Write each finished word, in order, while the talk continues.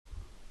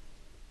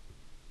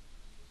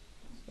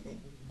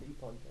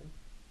plugged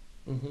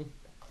in. Mm-hmm.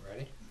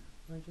 Ready?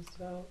 We're just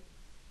about.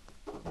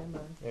 Stand by.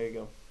 There you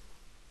go.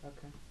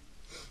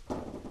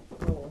 Okay.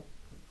 Cool.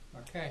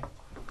 Okay.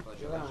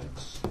 Pledge You're on.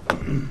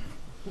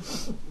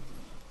 allegiance.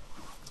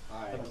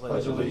 I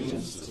pledge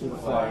allegiance to the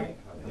flag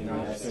of the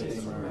United States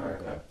of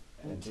America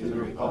and to the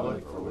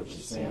republic for which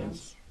it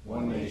stands,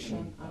 one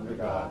nation, under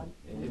God,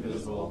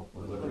 indivisible,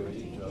 with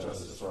liberty and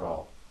justice for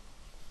all.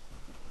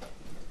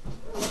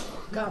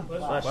 God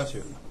Bless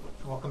you.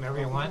 welcome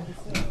everyone.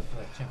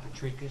 Tim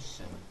Petrikis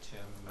and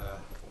Tim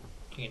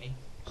Keeney,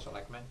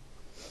 Selectmen.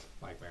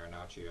 Mike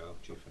Marinaccio,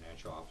 Chief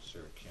Financial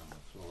Officer. Kim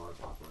LaFleur,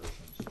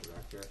 Operations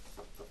Director.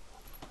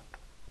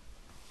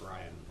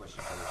 Brian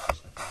Wissenberg,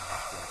 Assistant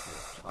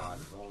Finance Director. Todd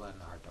Rowland,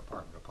 our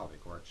Department of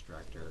Public Works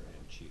Director.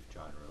 And Chief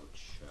John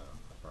Roach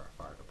for our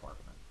Fire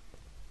Department.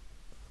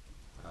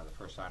 The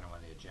first item on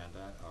the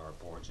agenda are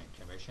boards and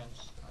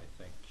commissions. I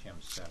think Kim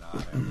sent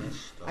out a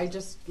list.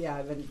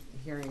 I've been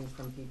hearing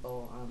from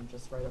people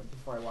just right up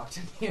before I walked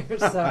in here,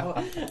 so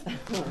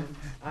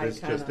It's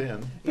just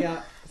in.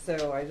 Yeah,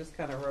 so I just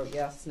kind of wrote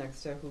yes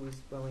next to who's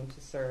willing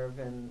to serve,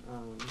 and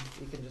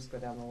you can just go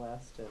down the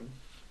list. And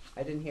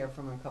I didn't hear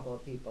from a couple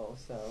of people,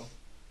 so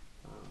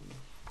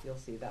you'll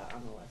see that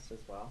on the list as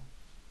well.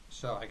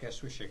 So I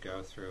guess we should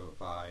go through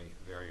by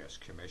various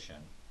commission,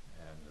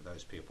 and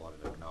those people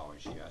that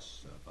acknowledge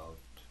yes vote.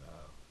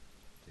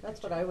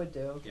 That's what I would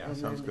do. Yeah, and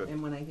sounds good.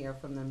 And when I hear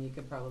from them, you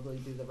could probably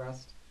do the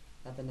rest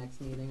at the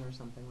next meeting or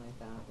something like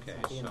that. It's Okay,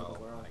 not the end of so the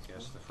world, I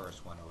guess so. the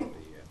first one would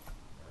be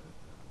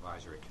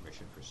Advisory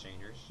Commission for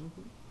Seniors, Mhm.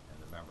 and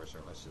the members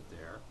are listed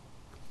there.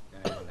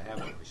 And anyone that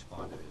haven't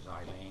responded is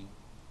Eileen,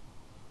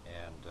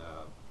 and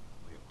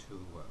we have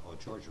two,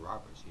 George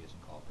Roberts, he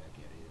hasn't called back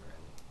yet either,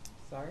 has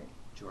he? Sorry?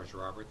 George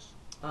Roberts?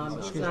 He's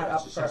excuse not me,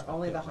 up it's for, assessment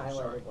only the appeals, I'm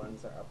sorry. highlighted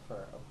ones are up for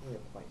a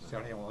reappointment. So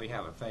anyway, we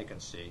have a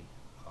vacancy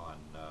on,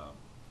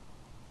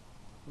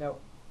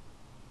 Nope.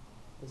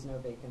 There's no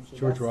vacancy.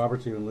 George That's-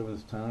 Roberts even live in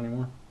this town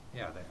anymore?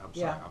 I'm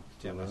Yeah. sorry,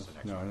 Tim, that's the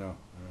next No, I one. know.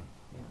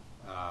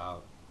 Yeah.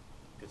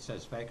 It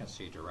says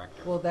vacancy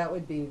director. Well, that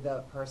would be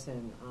the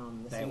person,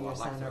 the They will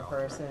senior elect their center own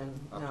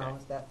person. director. No,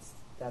 Okay.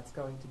 that's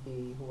going to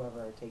be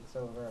whoever takes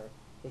over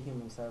the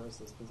human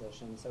services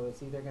position. So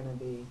it's either going to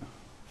be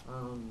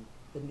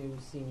the new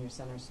senior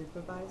center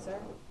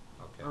supervisor,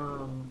 Okay.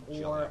 or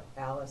Jillian.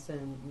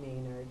 Allison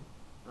Maynard.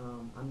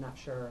 I'm not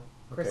sure.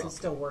 Chris Okay. is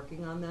still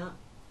working on that,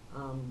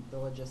 the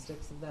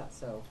logistics of that.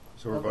 So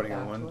So we're they'll get voting on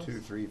back 1, to 2,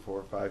 us. 3,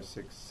 4, 5,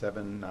 6,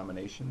 7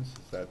 nominations.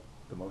 Is that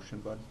the motion,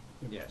 Bud?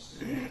 Yes.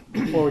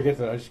 Before we get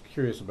to that, I'm just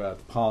curious about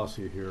the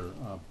policy here.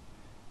 Do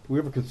we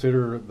ever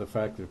consider the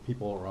fact that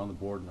people around the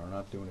board are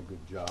not doing a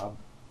good job?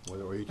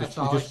 Or you That's just,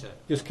 always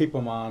just keep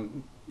them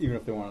on even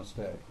if they want to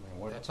stay? I mean,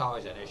 what, That's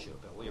always an issue,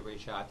 but we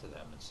reach out to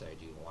them and say,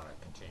 do you want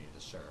to continue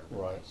to serve? And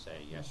Right. they say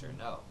yes or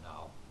no.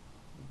 Now,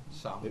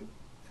 some It-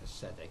 has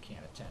said they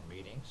can't attend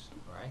meetings,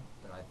 right?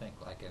 But I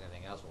think like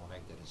anything else, we'll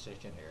make the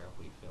decision here. If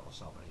we feel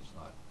somebody's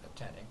not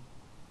attending,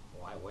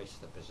 why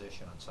waste the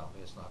position on somebody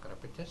that's not going to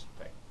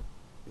participate?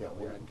 yeah,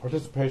 We're well, gonna-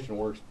 participation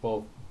works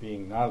both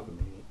being not at the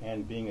meeting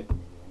and being at the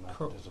meeting and not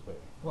Cor-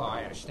 participating. Well,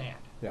 I understand.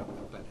 Yeah.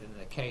 But in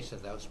the case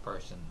of those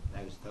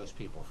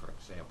people, for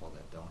example,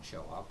 that don't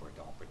show up or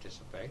don't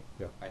participate,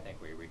 Yeah. I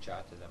think we reach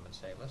out to them and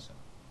say, listen,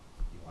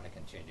 you want to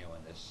continue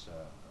in this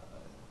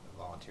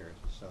volunteer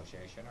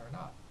association or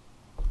not?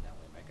 And then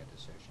we make a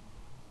decision.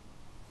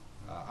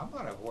 I'm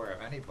not aware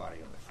of anybody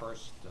in the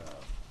first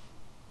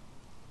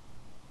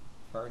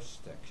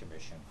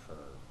commission for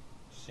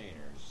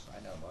seniors.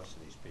 I know most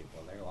of these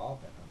people, they've all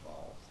been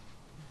involved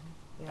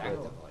Yeah.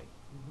 actively.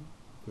 Mhm.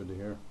 Good to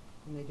hear.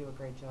 And they do a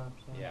great job.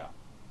 So. Yeah.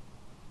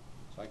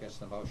 So I guess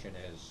the motion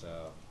is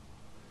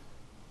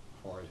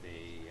for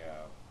the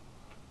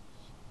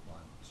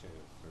 1, 2,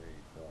 3,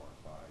 4,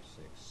 5,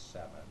 6,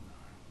 7.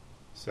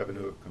 7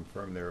 who have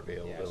confirmed their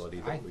availability.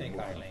 Yes, that I we think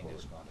move them Eileen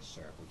is forward. going to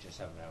serve. We just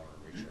haven't been able to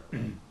reach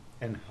her.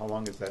 And how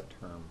long is that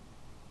term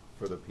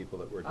for the people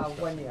that we're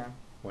discussing? 1 year.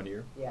 1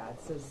 year? Yeah,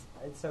 it says,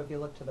 so if you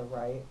look to the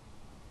right,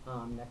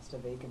 next to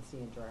vacancy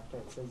and director,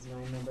 it says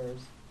 9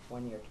 members,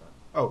 1 year term.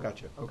 Oh,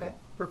 gotcha. Okay.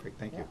 Perfect.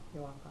 Thank Yeah, you.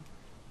 you're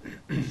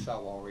welcome.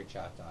 So we'll reach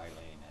out to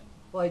Eileen and,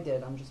 Well, I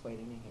did. I'm just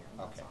waiting to hear.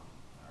 That's okay,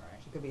 all. all right.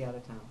 She could be out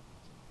of town.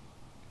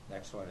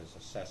 Next one is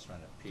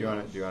assessment Do you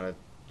appeals. want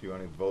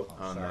to vote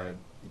Oh, on sorry.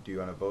 do you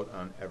want to vote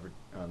on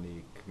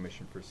the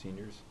Commission for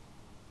Seniors?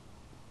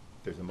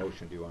 There's a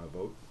motion. Do you want to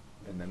vote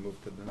and then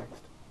move to the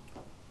next?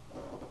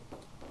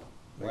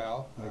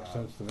 Well, Makes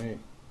sense to me.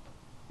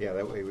 Yeah,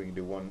 that way we can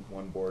do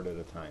one board at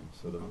a time.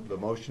 So the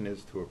motion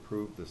is to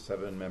approve the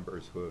 7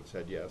 members who have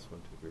said yes, 1,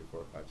 2, 3,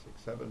 4, 5,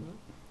 6, 7,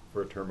 Mhm.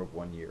 for a term of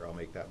 1 year. I'll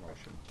make that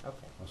motion.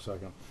 Okay. A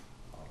second.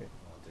 Okay.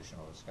 No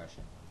additional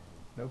discussion?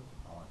 Nope.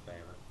 All in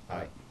favor?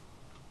 Aye.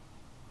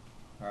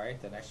 All right,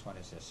 the next one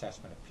is the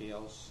assessment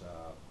appeals.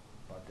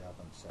 Bud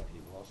Devlin said he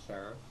will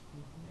serve.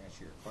 Mhm. To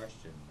answer your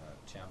question,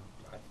 Tim,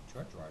 I think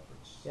George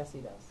Roberts Yes,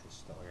 he does. is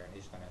still here, and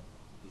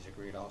he's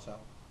agreed also?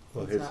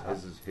 Well, He's not up.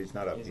 he's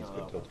not up. He's He's not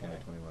good up, till okay.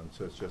 2021.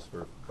 So it's just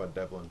for Bud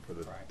Devlin for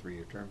the Right.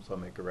 3-year term. So I'll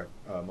make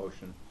a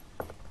motion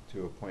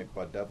to appoint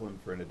Bud Devlin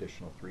for an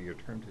additional 3-year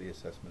term to the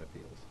Assessment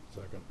Appeals.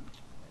 Second.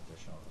 Any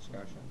additional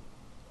discussion?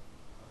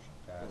 Motion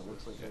It passes.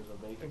 looks like there's a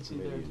That vacancy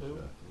committee there is,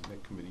 too. Is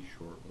that committee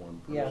short one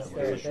person? Yes, There's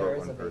there a short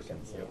is a one person,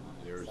 vacancy. yep. on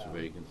it, There is a so.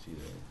 vacancy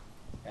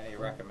there. Any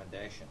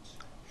recommendations?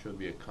 Should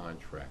be a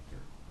contractor,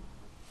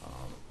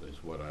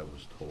 is what I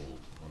was told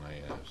when I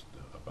asked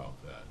about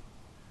that.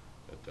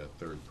 That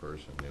third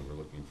person, they were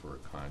looking for a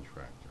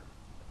contractor,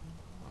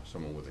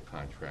 someone with a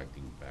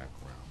contracting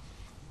background.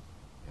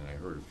 And I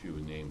heard a few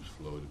names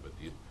floated, but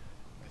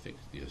I think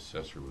the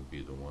assessor would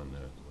be the one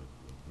that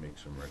would make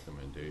some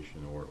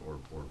recommendation, or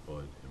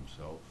Bud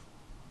himself,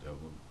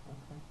 Devlin.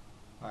 Okay.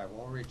 All right,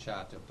 we'll reach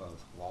out to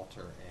both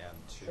Walter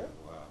and to Sure.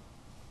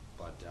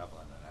 Bud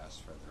Devlin and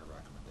ask for their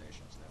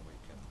recommendations, then we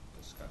can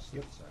discuss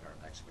Yep. this at our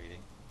next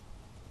meeting.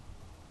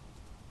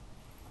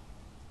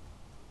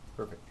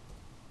 Perfect.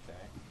 Okay.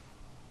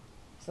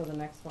 So the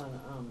next one,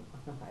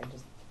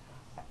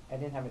 I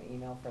didn't have an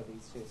email for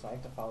these two, so I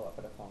have to follow up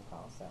with a phone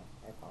call, so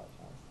I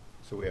apologize.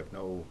 So we have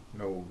no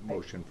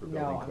motion for No,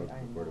 Building I'm- Code I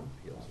and Board of know.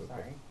 Appeals, I'm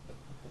okay.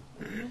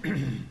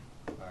 sorry.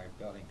 All right,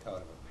 Building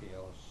Code of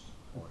Appeals.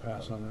 We'll Board of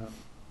pass Code- on that.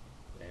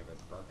 David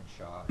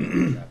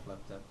Birkinshaw, Jeff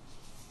Lipton.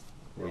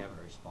 They We're-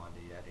 haven't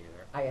responded yet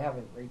either. I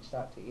haven't reached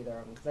out to either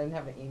of them, because I didn't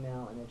have an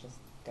email, and it just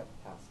got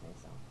past me,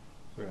 so.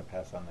 So we're going to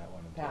pass on that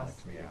one until Pass.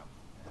 next meeting.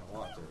 Yeah, and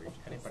we'll have to reach,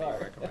 anybody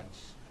Sorry.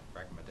 recommends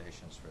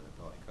recommendations for the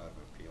Building Code of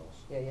Appeals?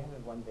 Yeah, you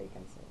had one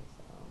vacancy,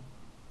 so.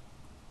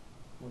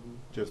 What do you?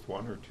 Just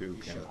one or two,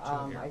 You Ken? should.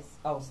 Two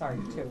here. Sorry,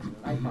 two.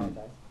 I apologize.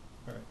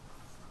 All right.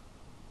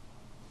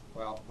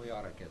 Well, we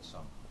ought to get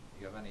some,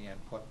 you have any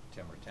input,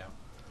 Tim or Tim?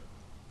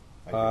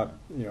 I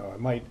do not. I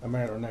might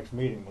at our next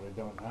meeting, but I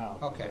don't now.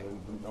 'cause Okay. I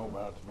didn't know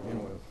about it to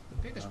begin with. The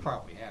biggest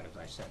problem we had, as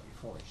I said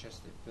before, is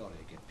just the ability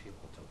to get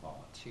people to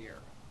volunteer.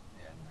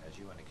 And as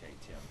you indicate,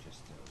 Tim,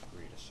 just to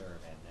agree to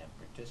serve and then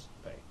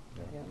participate.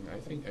 Yeah. Yeah. And I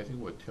think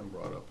what Tim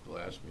brought up at the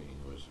last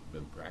meeting was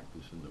been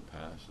practiced in the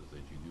past, is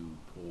that you do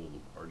poll the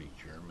party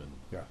chairman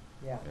Yeah.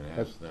 Yeah. and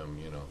ask them,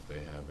 if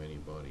they have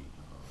anybody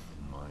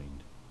in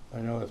mind. I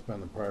know that's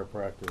been the prior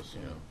practice.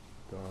 Yeah.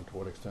 Don't know to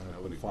what extent I it's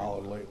would been agree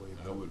followed with- lately.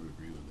 I but- would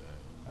agree with that.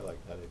 I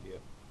like that idea.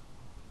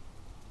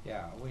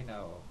 Yeah, we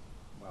know,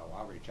 well,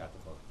 I'll reach out to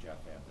both Jeff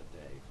and to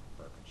Dave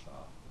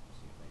Birkinshaw,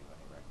 see if they have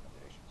any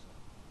recommendations.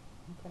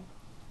 Okay.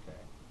 Okay.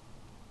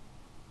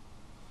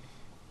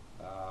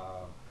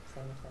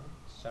 Cemetery.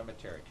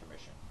 Cemetery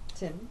Commission.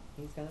 Tim,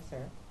 he's gonna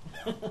serve.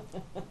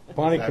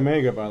 Bonnie Is that-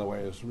 Kamiga, by the way,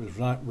 is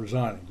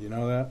resigning. Do you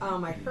know that?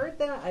 I heard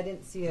that. I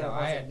didn't see a No,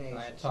 I resignation.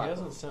 had She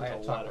hasn't sent I a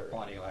had talked letter. with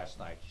Bonnie last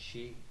night.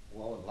 She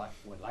would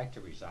like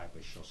to resign,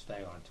 but she'll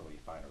stay on until we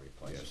find a Yeah,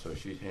 replacement. so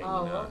she's hanging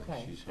Oh, on.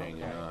 okay, She's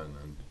hanging okay. on,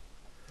 and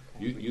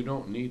Okay. you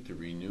don't need to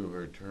renew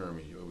her term.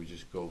 It would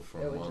just go It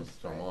from would month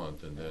just- to right.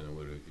 month, and then it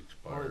would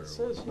expire. Well, it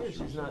says when here she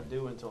she's not resigns.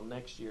 due until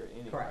next year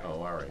anyway. Correct. Oh,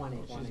 all right.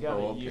 2020. She's got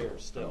a okay. year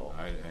still.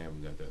 I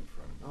haven't got that in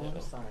front of me. Oh,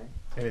 I'm sorry.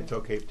 And it's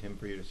okay, Tim,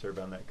 for you to serve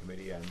on that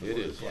committee? And the It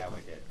Board of is. Yeah,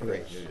 Selectmen? we did.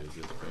 Great. It is.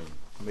 It's been.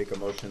 I'll make a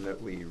motion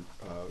that we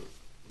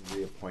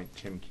reappoint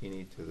Tim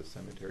Keeney to the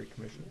Cemetery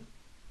Commission.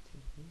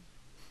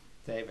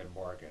 David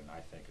Morgan, I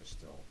think, is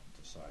still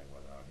deciding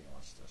whether or not he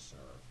wants to serve.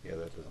 Yeah,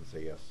 that doesn't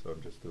say yes, so I'm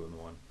just doing the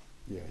one.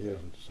 Yeah, he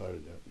hasn't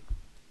decided yet.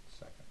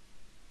 Second.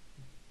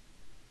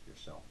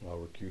 Yourself. I'll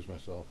recuse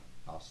myself.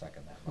 I'll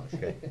second that motion.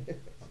 Okay.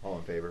 All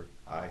in favor?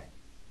 Aye.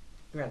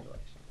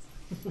 Congratulations.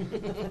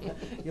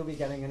 You'll be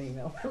getting an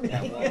email from me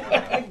Yeah,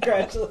 well,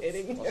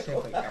 congratulating We'll see you.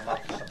 if we can come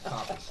up with some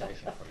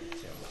compensation for you,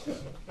 Tim,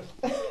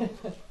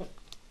 too.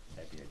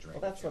 Maybe a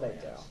drink. Well, that's at what I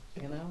your hands.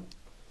 do, you know?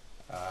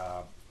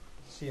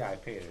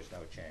 CIP, there's no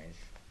change.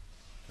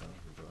 No,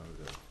 we're going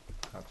to the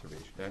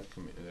Conservation.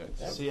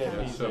 That's CIP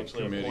is actually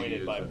subcommittee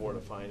appointed is by a- Board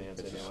of Finance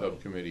It's a anyway.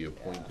 subcommittee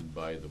appointed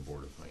by the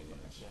Board of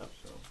Finance. Yep.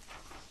 So.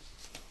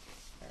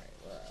 All right,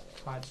 where are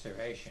we?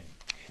 Conservation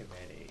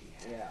Committee.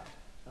 Yeah.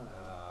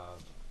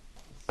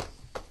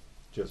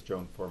 Just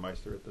Joan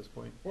Formeister at this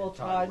point? Well, And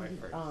Todd Todd,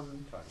 Whitford. Todd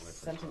Whitford's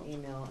sent an also.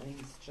 email, and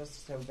he's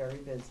just so very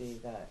busy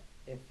that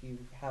if you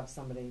have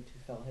somebody to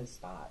fill his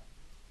spot,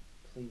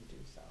 please do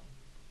so.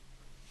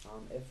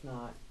 If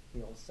not,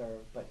 he'll serve,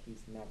 but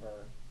he's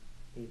never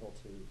able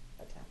to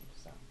attend,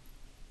 so.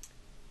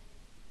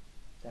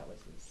 That was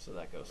his. So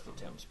that goes to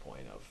Tim's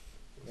point of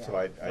Yeah. So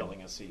I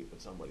filling a seat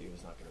with somebody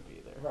who's not going to be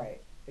there. Right,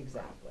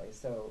 exactly,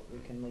 so we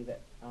can leave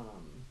it,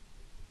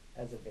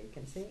 as a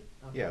vacancy,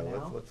 for yeah,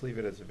 now. let's leave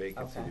it as a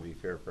vacancy Okay. to be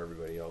fair for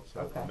everybody else. So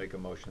Okay. I'll make a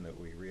motion that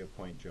we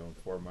reappoint Joan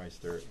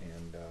Formeister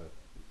and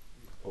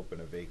open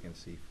a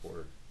vacancy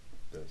for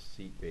the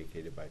seat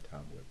vacated by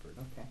Tom Whitford.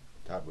 Okay,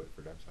 Todd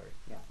Whitford, I'm sorry.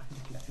 yeah.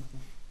 Okay.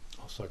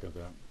 I'll second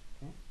that.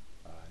 Okay.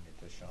 Any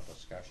additional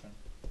discussion?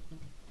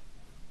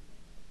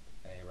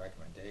 Any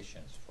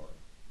recommendations for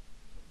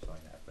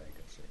filling that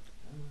vacancy?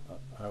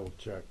 I will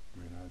check. I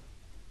mean,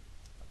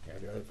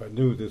 Okay. if I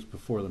knew this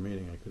before the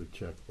meeting, I could have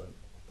checked, but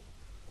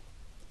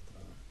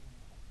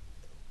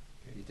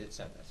You did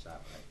send this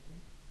out,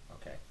 right?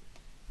 Okay.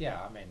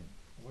 Yeah, I mean,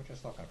 we're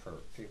just looking for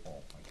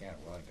people, again,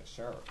 willing to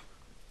serve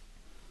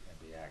and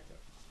be active.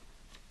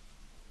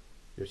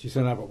 Yeah, she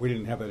sent out, but we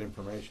didn't have that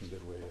information,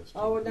 did we? As to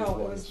Oh, who no, it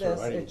wanted was to serve?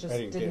 this, I it just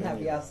I get didn't have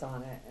any of yes that.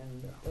 on it,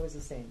 and Yeah. it was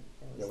the same.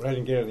 It Yeah, was but I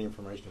didn't get any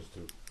information as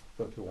to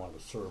whether people wanted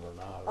to serve or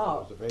not, Oh.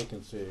 or if it was a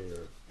vacancy,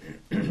 or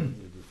did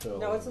you fill?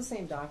 No, it's the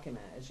same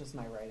document, it's just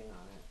my writing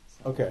on it.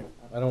 So. Okay,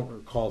 I don't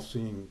recall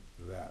seeing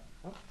that.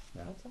 Oh,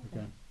 Yeah, that's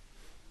okay.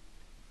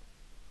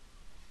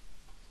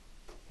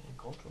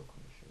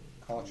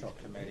 Cultural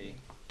Committee,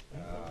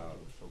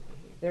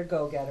 They're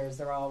go-getters,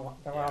 they're all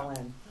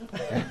in.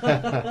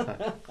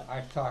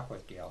 I've talked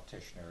with Gail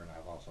Tishner, and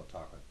I've also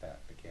talked with Pat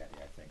Pichetti.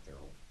 I think they're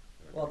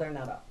Well, they're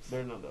not up,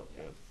 They're not up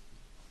yet.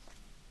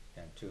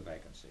 and 2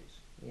 vacancies.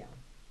 yeah.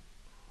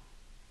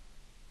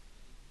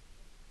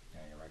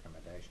 Any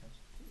recommendations?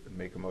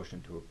 Make a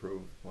motion to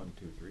approve 1,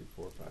 2, 3,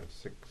 4, 5,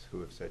 6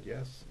 who have said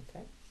yes.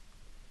 Okay.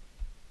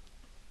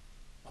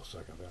 I'll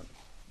second that.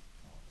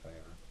 All in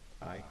favor?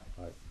 Aye.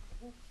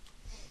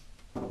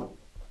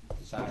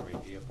 Design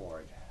Review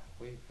Board.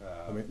 We've,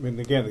 I mean,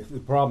 again, the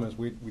problem is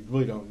we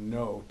really don't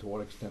know to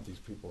what extent these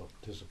people are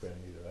participating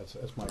either.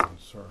 That's my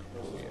concern.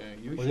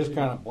 Yeah, We're just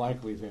kind of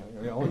blankly thinking,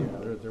 oh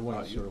yeah, they're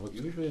willing to serve. Let's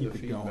usually keep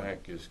the it going.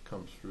 feedback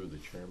comes through the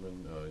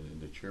chairman, and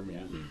the chairman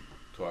Yeah. usually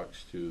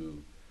talks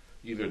to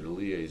either the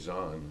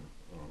liaison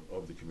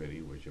of the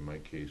committee, which in my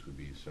case would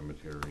be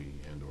cemetery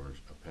and or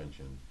a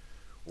pension,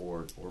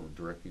 or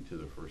directly to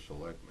the first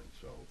selectman.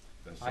 So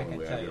that's the I only can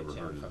way tell I've you, ever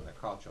Tim, heard of from the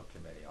it. Cultural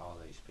Committee, all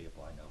these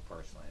people I know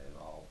personally,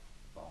 they've all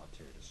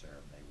volunteered to serve,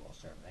 and they will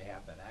serve, and they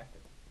have been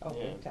active. Oh,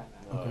 Yeah. big time.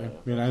 Okay. yeah.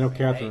 I mean, I know Hey.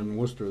 Catherine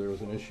Worcester, there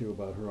was an issue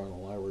about her on the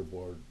library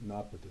board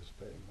not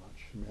participating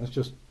much. I mean,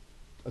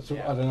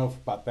 Yeah. I don't know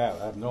about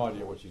that. I have no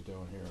idea what she's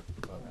doing here.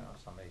 But You know,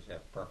 somebody's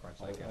have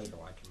preference, I guess, I for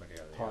one committee or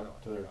the other one.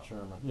 talk to you their know.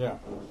 chairman. Yeah.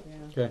 Yeah.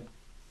 Okay.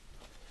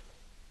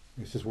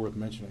 It's just worth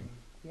mentioning.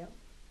 Yep.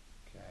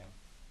 Okay.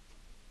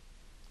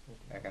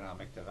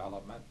 Economic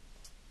Development,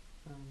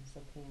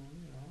 So Pam,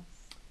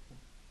 yes.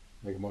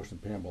 Make a motion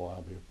Pam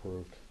Bilal be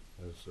approved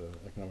as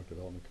Economic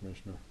Development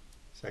Commissioner.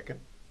 Second?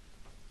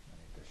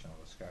 any additional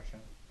discussion?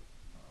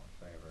 All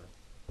in favor?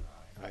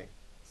 Aye. Aye.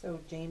 So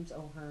James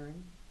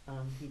O'Hearn,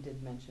 he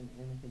did mention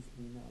in his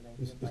email that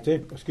he Is would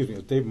like.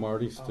 is Dave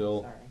Marty Oh,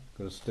 still sorry.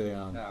 going to stay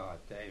on? No,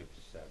 Dave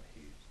said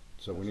he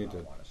So we does need not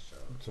to. want to serve.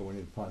 So we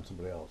need to find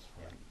somebody else.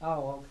 Yeah. Right?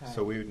 Oh, okay.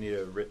 So we would need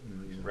a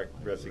written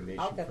resignation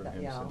I'll get from that,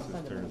 him yeah, I'll since his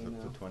send him term an is up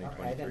email. to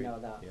 2023. Okay, I didn't know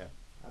that. Yeah.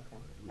 Okay.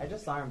 I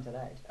just saw him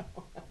today.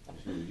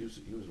 He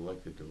was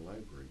elected to the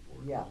library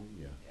board, Yeah. wasn't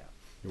he? Yeah. Yeah.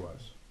 He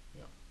was.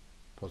 Yeah.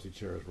 Plus he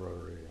chairs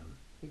Rotary and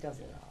He does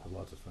a Yeah. does lot.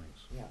 lots of things.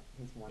 Yeah,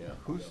 he's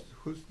wonderful.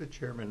 Who's the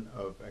chairman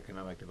of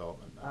Economic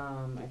Development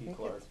now? I Vicky think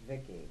Clark. it's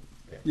Vicky.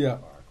 Yeah.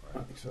 Clark, I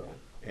right? think so.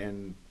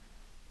 And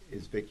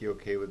is Vicky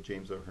okay with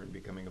James O'Hearn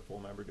becoming a full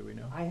member, do we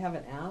know? I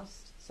haven't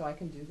asked, so I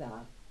can do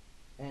that.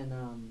 And,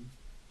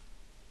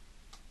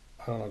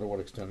 I don't know to what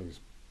extent he's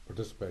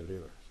participated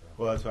either. So.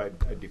 Well, that's why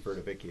I'd defer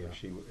to Vicky.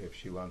 Yeah. If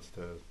she wants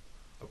to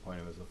appoint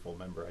him as a full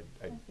member, I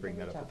I'd can bring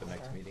that reach up out at the to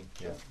next her. meeting.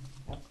 Sure.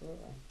 Yeah.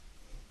 Absolutely.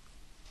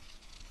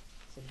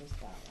 So just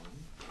that one.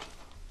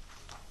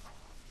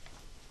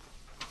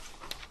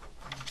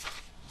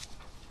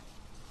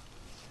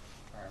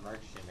 Our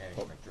Emergency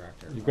Management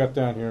Director. You've got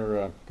down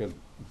here good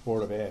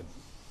Board of Ed.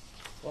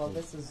 Well,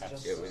 this is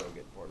That's- just, Yeah, we don't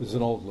get bored. This is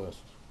an old list.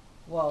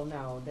 well,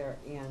 no,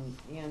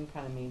 Ann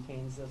kind of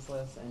maintains this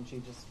list, and she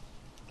just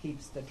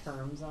keeps the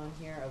terms on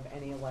here of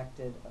any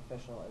elected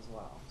official as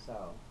well,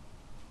 so.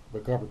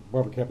 But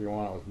Barbara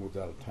Capuano was moved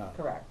out of town.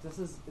 Correct. This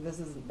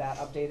isn't that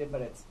updated,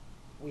 but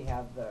we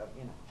have the,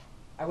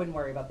 I wouldn't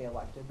worry about the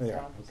elected Yeah.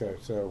 stuff. Okay.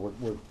 So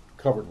we're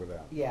covered with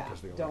that. Yeah,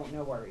 because of the don't, election.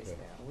 no worries Okay.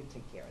 there. We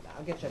take care of that.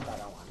 I'll get you a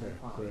better one, Okay,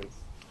 I promise.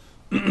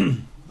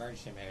 great.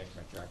 Emergency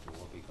Management Director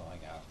will be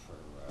going out for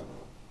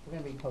We're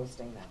gonna be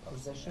posting that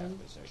posting position.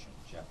 that position.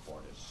 Jeff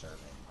Ford is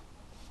serving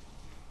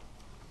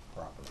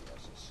properly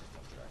as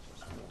assistant director,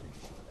 so we'll be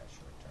for that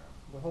short term.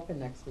 We're hoping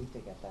next week to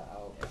get that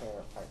out Yeah. for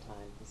a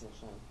part-time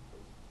position.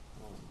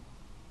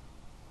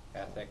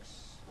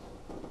 Ethics,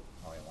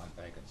 only one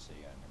vacancy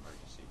on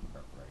emergency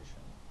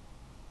preparation,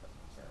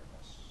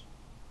 preparedness.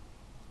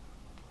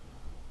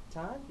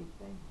 Todd, you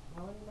think,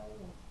 how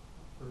anybody?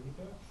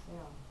 Yeah.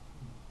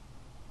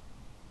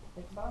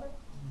 Think about it?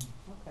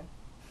 Okay.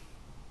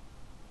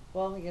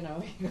 Well, he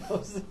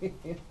goes, he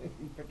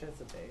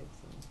participates.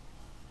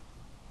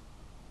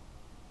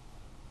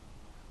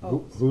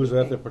 Who's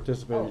that speaking-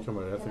 participated? You're talking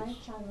about Can I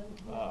ethics? chime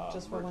in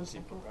just for one Emergency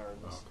second?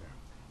 preparedness. Okay.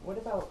 What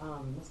about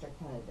Mr.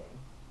 Kennedy?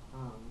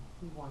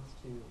 He wants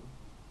to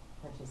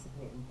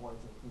participate in boards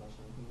and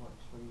commissions. He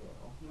works for you.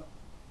 Yep.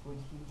 Would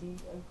he be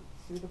a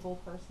suitable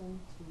person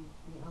to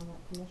be on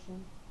that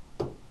commission?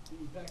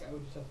 Feedback, I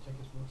would just have to check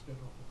his work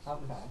schedule.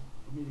 Okay.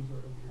 The meetings are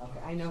a weird Okay,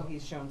 time. I know so.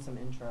 he's shown some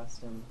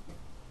interest in,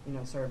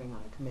 serving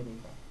on a committee,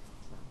 but,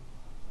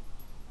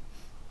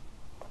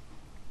 so.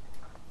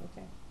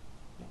 Okay,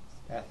 next.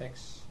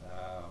 Ethics,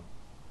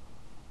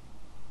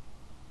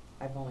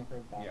 I've only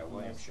heard back yeah, from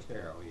William those two.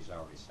 Shapiro, he's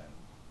already sent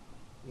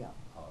Yeah.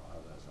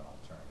 as an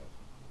alternative.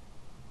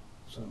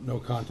 So no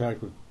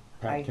contact with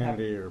I Pat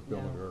Kennedy have- or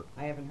Bill no, McGurk.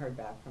 I haven't heard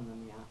back from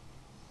them yet.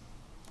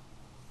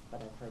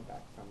 but I've heard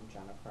back from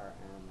Jennifer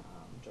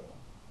and Joel.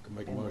 Can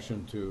make a And-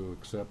 motion to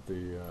accept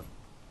the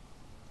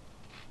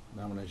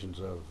nominations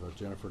of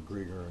Jennifer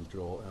Grieger and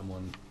Joel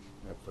Emlin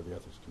for the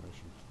Ethics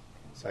Commission.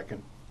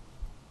 Second?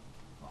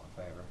 All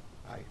in favor?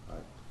 Aye.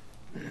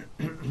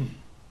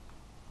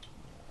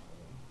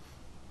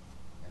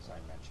 As I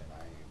mentioned,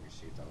 I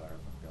received a letter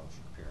from Bill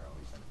Shapiro.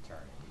 He's an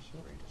attorney. He's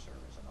agreed to serve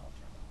as an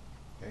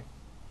alternate. Okay.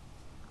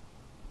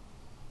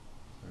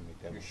 Wanna make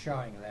that You're motion?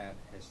 showing that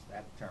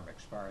that term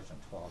expires on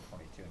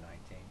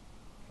 12/22/19.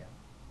 Kim?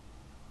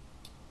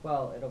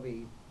 Well, it'll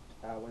be,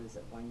 what is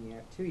it, 1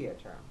 year, 2-year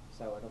term,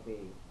 so it'll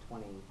be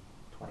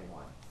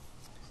 2021.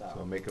 So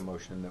I'll make a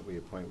motion that we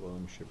appoint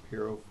William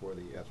Shapiro for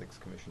the Ethics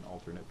Commission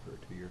alternate for a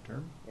 2-year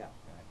term. Yeah.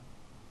 Okay.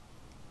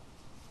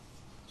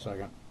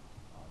 Second.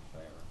 All in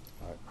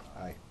favor?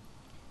 Aye.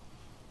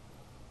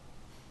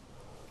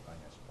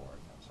 Finance Board,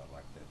 that's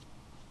elected.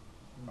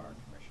 Fire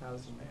Commission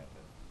Housing. disbanded.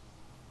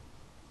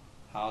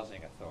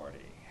 Housing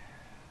Authority.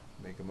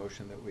 Make a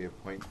motion that we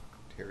appoint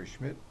Terry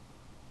Schmidt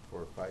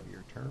for a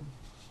 5-year term.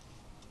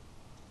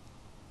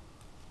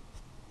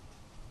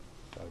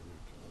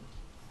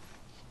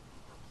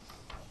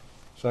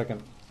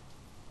 Second.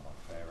 All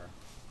in favor?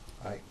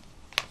 Aye.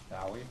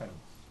 Now, we've been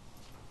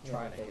Yeah,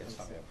 trying to get vacancy.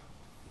 some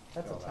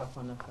That's a fill tough that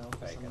one to fill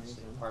for some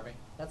vacancy. reason. Pardon me?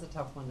 That's a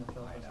tough one to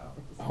fill I for know.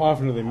 some reason. How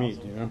often do they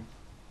meet, do you know?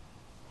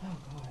 Oh,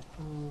 God.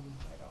 I don't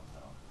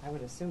know. I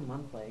would assume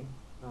monthly.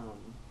 I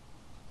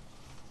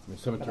mean,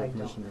 Cemetery I don't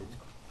Commission know. meets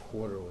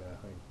quarterly, I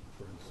think,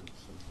 for instance.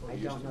 I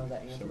don't know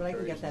that answer, but I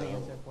can get that Cemeteries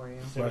now. answer for you.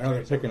 But I know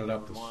they're picking it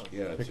up this.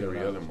 Yeah, it's picking it every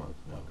up. other month.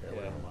 Okay, every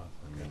Yeah. other month.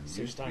 I mean, it 6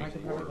 used to be times a I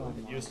could probably year. go on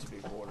It one. used to be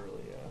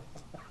quarterly,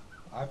 yeah.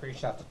 I've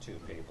reached out to 2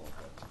 people,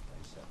 but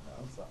they said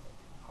no. So,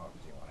 how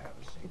do you want to have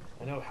a seat?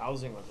 I know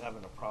housing was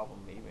having a problem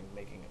even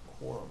making a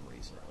quorum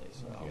recently,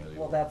 so. Yeah, they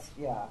Well, were. that's,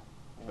 yeah.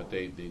 But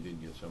they did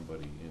get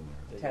somebody in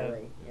there. They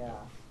Terry, did. yeah.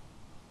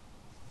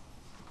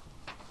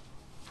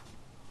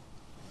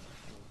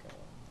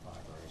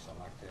 Libraries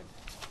elected.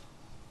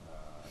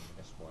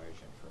 Municipal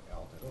agent for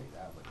elderly,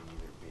 that would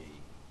either be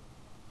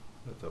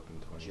That's up in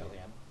 20.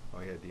 Jillian. Oh,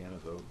 yeah,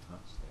 Deanna's out, huh?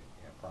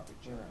 Yeah, probably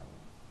Jillian.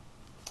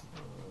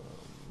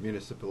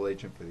 Municipal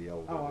agent for the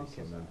Oh, I'm elderly so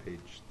came on sorry.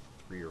 page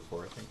 3 or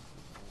 4, I think.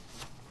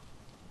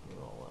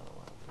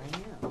 I am.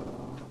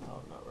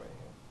 Oh, not right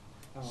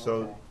here. Oh, So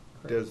okay.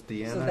 does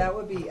Deanna? So that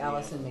would be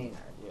Allison Maynard.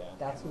 Yeah.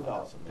 That's who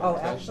Allison that. Maynard.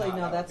 Oh, actually, No,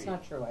 no, that would that's be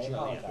not true. I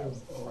Jillian.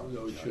 apologize.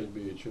 No, it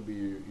should be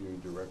your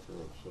director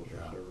of social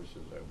Yeah.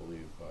 services, I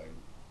believe,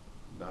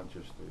 not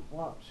just the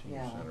Well, senior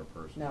yeah. center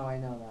person. No, I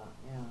know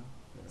that, yeah.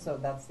 Yeah. So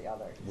that's the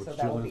other, so What's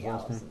that would be Jillian's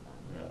last Allison name?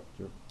 then.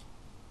 Yeah.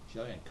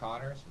 Jillian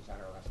Connors, is that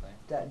her last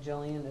name?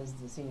 Jillian is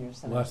the senior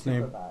center Last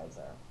name?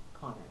 supervisor.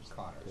 Connors.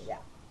 Connors. Yeah.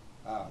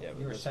 Yeah, but You were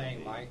this would saying,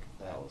 be Mike,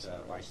 that Allison,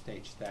 by right?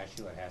 state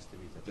statute, it has to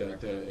be the That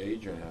director.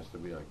 agent has to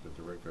be like the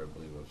director, I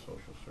believe, of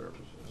social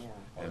services. Yeah.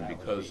 Well, And that would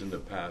because be- in the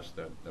past,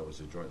 that was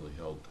a jointly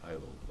held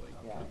title, like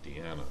Yeah. with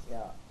Deanna,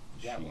 Yeah,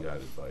 she That would- got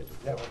it by That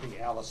default. would be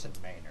Allison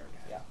Maynard.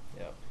 yeah.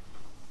 Yep.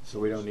 So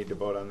we don't need to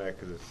vote on that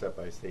because it's set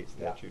by state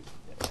Yeah. statute.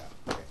 Yeah,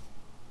 okay.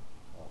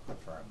 We'll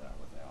confirm that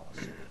with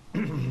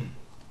Allison.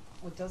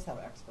 Well, it does have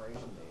an expiration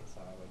date,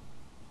 so I would,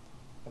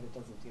 but it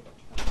doesn't give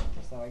a term.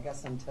 So I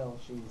guess until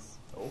she's,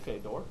 Okay,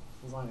 door.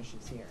 as long as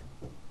she's here.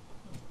 So,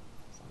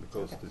 The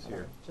ghost okay, is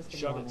whatever. here. Just Shut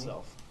ignore me.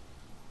 itself.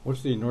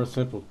 What's the North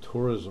Central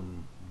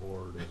Tourism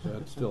Board? Is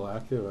that still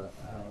active?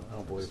 I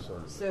don't believe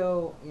so.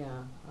 So,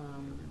 yeah,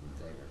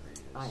 David Reed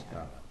is.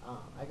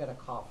 I got a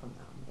call from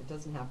them. It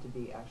doesn't have to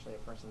be actually a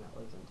person that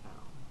lives in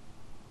town.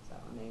 So,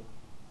 and they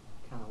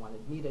kind of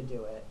wanted me to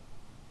do it.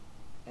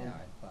 And Yeah,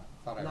 I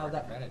thought I No,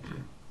 that- recommended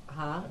you.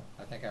 Huh?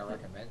 I think I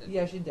recommended you.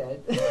 Yes, you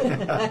did.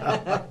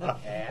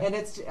 And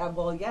it's,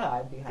 well, yeah,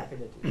 I'd be happy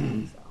to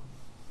do that, so.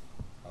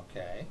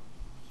 Okay,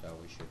 so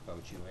we should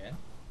vote you in,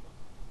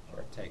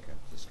 or take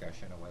a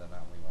discussion of whether or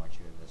not we want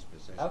you in this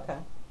position. Okay.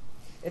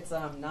 It's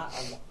not,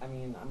 I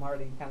mean, I'm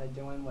already kind of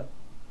doing what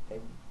they,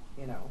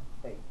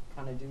 they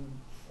kind of do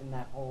in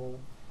that whole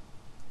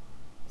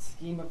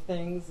scheme of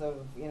things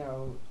of,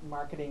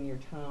 marketing your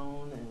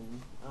town,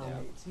 and Yeah.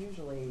 it's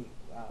usually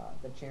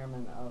the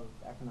chairman of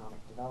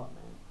economic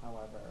development.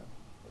 However,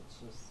 it's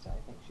just, I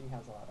think she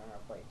has a lot on her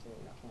plate too.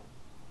 You can't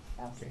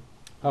ask. Okay.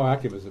 How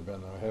active has it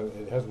been, though?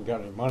 It hasn't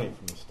got any money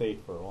from the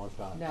state for a long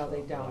time. No, so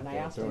they they're don't. And I not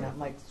asked him doing that, I'm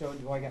like, anything. so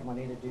do I get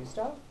money to do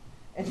stuff?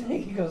 And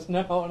he goes,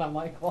 no. And I'm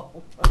like, well,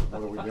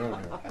 What are we doing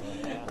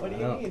here? what do I you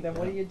know, mean? Then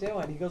what are yeah. you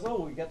doing? He goes,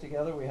 oh, we get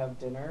together, we have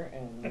dinner,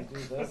 and we do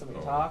this, and we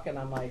Oh. talk. And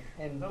I'm like,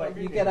 No, but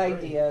you meeting get is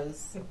great.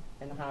 ideas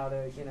and how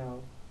to,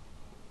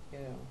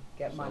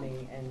 get So-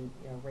 money and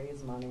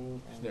raise money.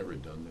 It's And never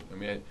redundant. I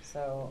mean,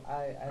 So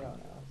I don't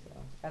know. So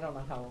I don't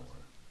know how.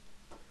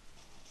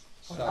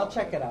 So- I'll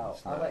check it out.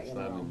 it's I'll not, let you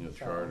know. It's not in your So-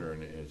 charter,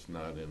 and it's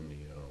not in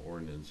the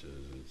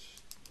ordinances.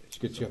 It's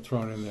Gets you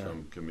thrown in there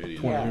some committee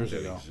 20 that, years that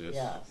ago. exists.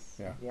 Yes.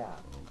 Yeah. Yeah.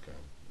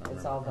 Okay.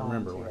 It's all I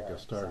remember when volunteer, it got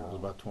started. It was so-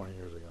 about 20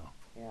 years ago.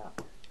 Yeah.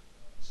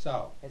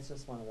 So, It's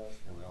just one of those.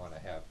 do we want to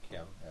have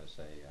Kim as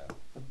a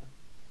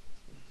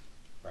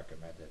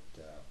recommended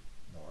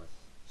North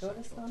Go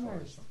to Central Summers.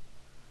 Tourism?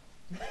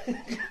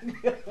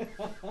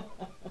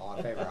 All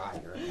in favor, aye,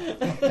 you're in.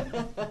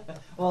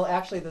 Well,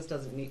 actually, this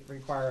doesn't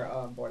require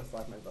a Board of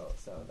Selectmen vote,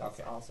 so that's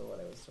Okay. also what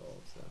I was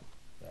told, so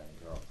Then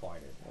you're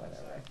appointed.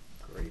 whatever.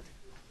 Great.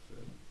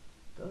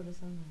 Go to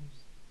Sunrise.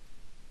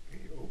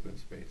 Okay, open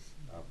space.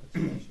 Open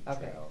space and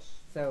Okay, trails.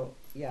 so,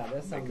 yeah,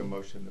 there's some. Make a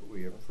motion that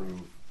we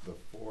approve the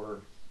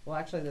 4. Well,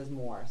 actually, there's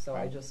more, so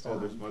I just. Oh,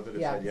 there's more that have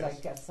yeah, said 'cause yes?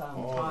 I guess,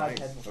 Oh, Todd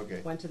nice. Okay.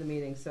 had, went to the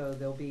meeting, so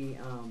there'll be,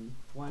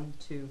 1,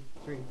 2,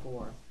 3,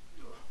 4,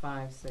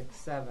 5, 6,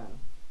 7,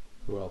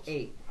 Who else?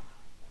 8.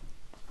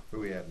 Who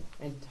we adding?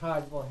 And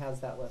Todd has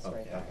that list Okay,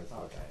 right there, I that's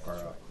apologize. far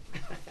out.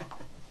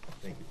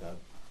 Thank you, Todd.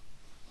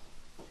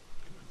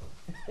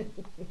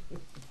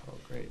 Oh,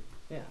 great.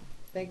 Yeah,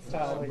 thanks,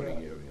 Todd. Somebody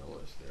gave me a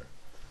list there.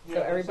 So Yeah,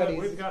 everybody's-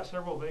 we've got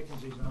several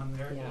vacancies on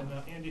there, Yeah. and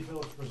Andy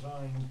Phillips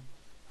resigned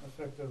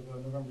effective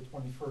November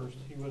 21st.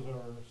 He was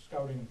our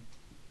scouting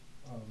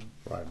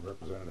Right,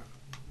 representative.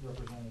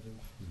 representative.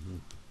 Mm-hmm.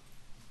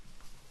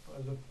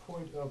 As a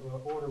point of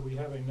order, we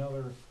have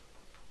another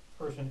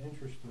person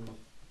interested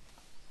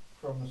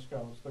from the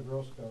Scouts, the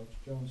Girl Scouts.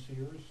 Joan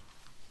Sears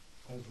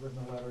has written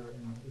a letter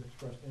and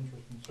expressed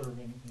interest in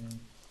serving, and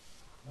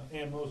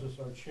Ann Moses,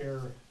 our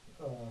chair,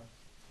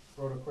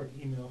 wrote a quick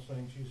email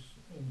saying she's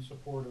in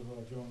support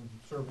of Joan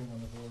serving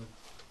on the board.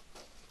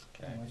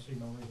 Okay. And I see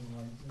no reason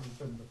why we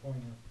couldn't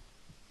appoint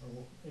her,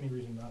 or any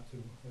reason not to,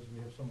 as we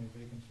have so many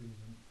vacancies.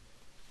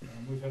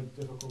 And we've had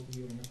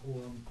difficulty getting a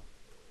quorum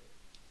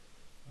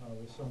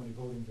with so many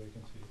voting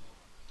vacancies.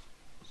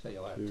 So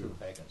you'll have 2, 2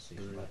 vacancies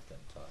 3. left then,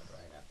 Todd,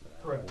 right after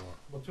that? Correct. 4,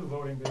 Well, 2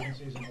 voting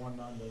vacancies and 1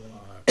 non-voting.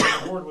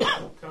 5, The board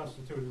was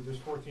constituted, there's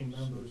 14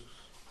 members,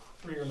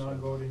 3 are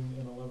non-voting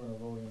and 11 are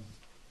voting.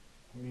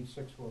 We need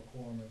 6 for a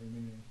quorum every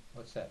meeting.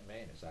 What's that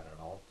mean? Is that an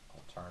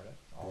alternate,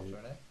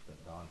 the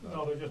non-voting?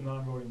 No, they're just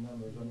non-voting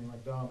members. I mean,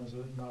 like Dom is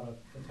not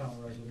a town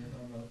resident,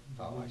 I'm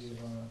a Oh, I see,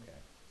 liaison. okay.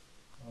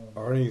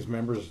 Are any of these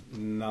members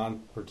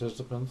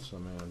non-participants? I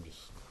mean, I'm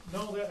just,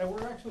 No,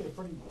 we're actually a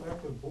pretty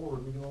active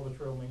board. We do all the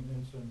trail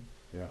maintenance, and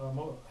yeah.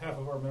 half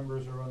of our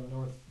members are on the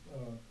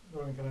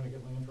Northern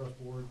Connecticut Land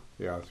Trust Board.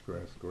 Yeah, that's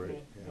great, that's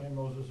great. Yeah. Ann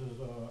Moses is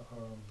what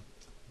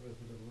is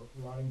it,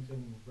 the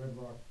Roddington Red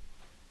Rock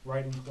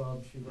Riding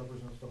Club. She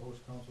represents the host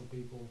council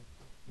people.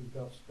 We've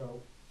got scout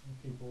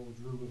people.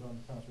 Drew is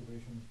on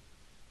conservation.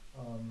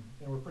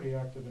 And we're pretty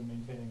active in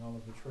maintaining all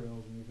of the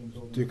trails, and we've been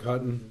building. Dick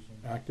Hutton, bridges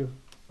and- active?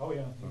 Oh,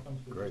 yeah, he Oh,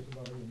 comes to great. just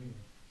about every meeting.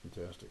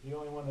 Fantastic. The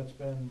only one that's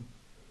been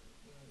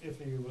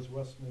iffy was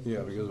West Smith. Yeah,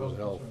 with because of some his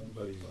health health,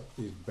 concerns,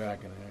 but he's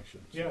back in action.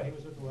 so. Yeah, he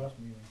was at the last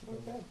meeting. So,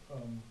 Okay.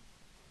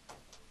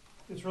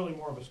 It's really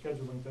more of a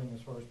scheduling thing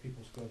as far as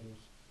people's schedules.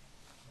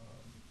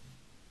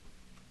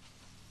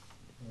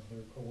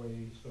 They're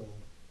away, so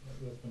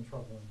that's been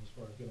troubling as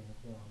far as getting a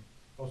quorum.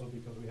 Also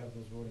because we have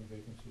those voting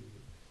vacancies,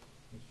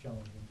 it's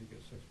challenging to get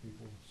 6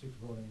 people, 6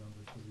 voting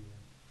members to be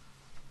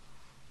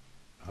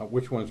there.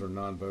 Which ones are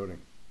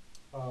non-voting?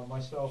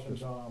 Myself and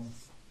Just- Dom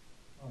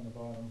on the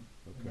bottom,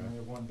 and Okay. then we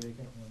have 1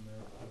 vacant one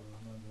there for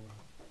non-voting.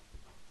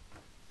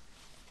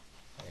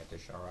 Any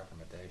additional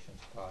recommendations,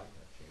 Todd,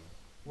 that you?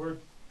 We're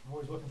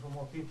always looking for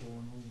more people,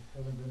 and we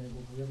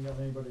haven't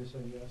gotten anybody to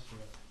say yes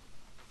yet.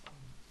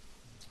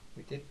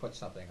 We did put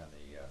something on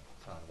the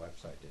town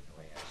website, didn't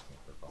we, asking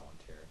for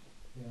volunteers?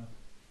 Yeah,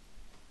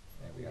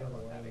 Maybe we We gotta have a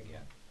run lot that of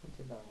again. We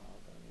did that a while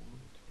ago,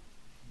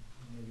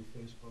 yeah. maybe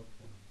Facebook.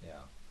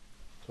 Yeah.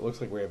 So it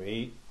looks like we have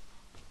 8,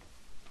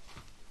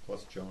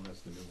 Plus Joan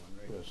is the new one,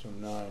 right? yeah, so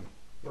 9.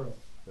 Correct.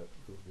 That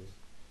would be.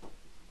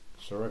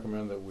 So I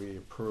recommend that we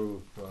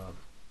approve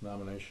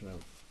nomination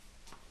of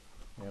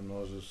Ann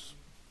Moses,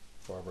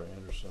 Barbara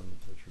Anderson,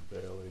 Richard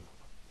Bailey,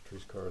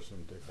 Patrice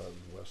Carson, Dick Hutton,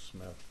 Wes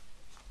Smith,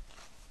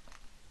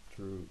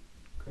 Drew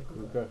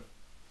Kuka,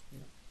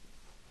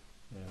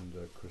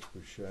 and Chris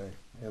Boucher,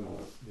 and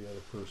the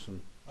other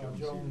person.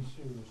 Joan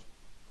Sears.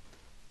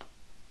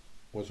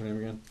 What's her name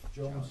again?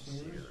 Joan Joan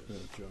Sears.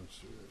 Sears. Joan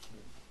Sears.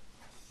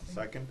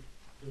 Second?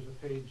 There's a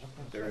page.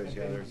 There is,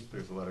 yeah, second page.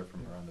 there's a letter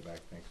from her on the back.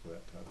 Thanks for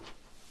that, Todd.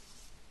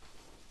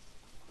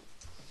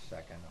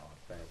 Second, all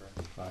in favor?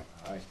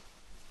 Aye.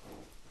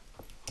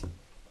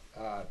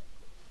 Aye.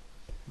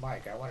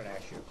 Mike, I wanted to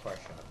ask you a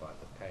question about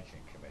the pension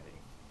committee.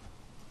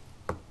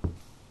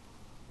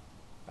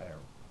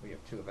 We have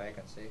 2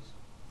 vacancies?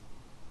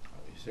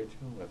 You said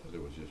 2? I thought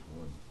there was just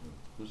 1.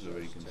 Who's the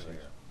There's 2 vacancies?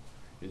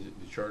 here. Is it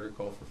the charter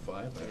call for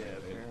 5?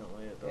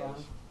 Apparently it Yeah.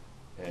 does.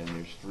 And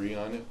there's 3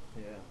 on it?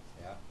 Yeah.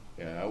 Yeah?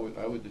 Yeah,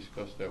 I would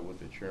discuss that with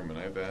the chairman.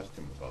 I've asked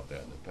him about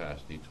that in the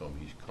past, and he told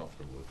me he's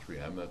comfortable with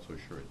 3. I'm not so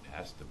sure it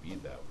has to be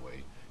that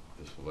way.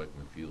 The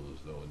selectmen feel as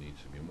though it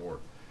needs to be more.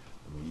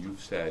 I mean, you've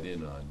sat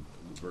in on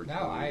virtually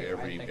No, I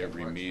every think it works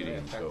very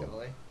meeting, so,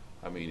 effectively.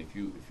 I mean, if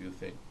you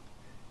think,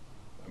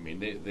 I mean,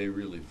 they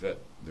really vet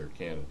their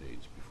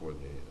candidates before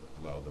they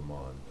allow them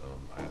on.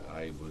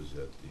 I was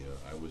at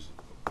I was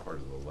part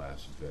of the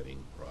last vetting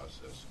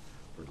process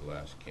for the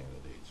last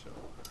candidate, so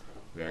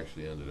we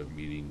actually ended up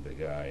meeting the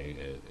guy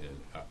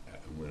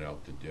and went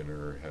out to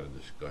dinner, had a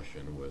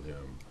discussion with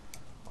him,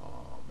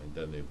 and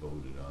then they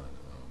voted on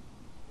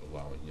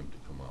allowing him to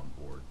come on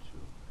board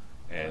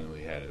too. and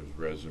we had his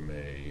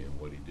resume and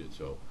what he did.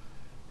 So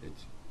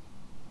it's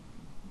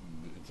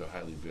a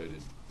highly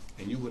vetted,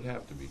 and you would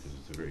have to be because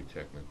it's a very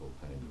technical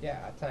kind of. Yeah,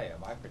 I tell you,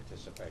 my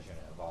participation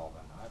and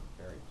involvement, I'm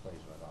very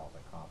pleased with all the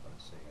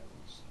competency of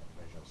these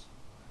individuals.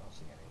 I don't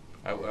see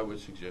any. I would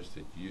suggest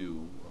that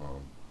you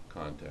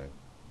contact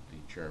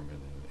the chairman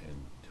and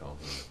tell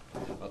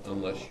him,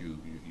 unless you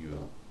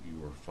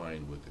are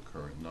fine with the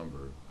current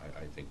number,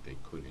 I think they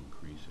could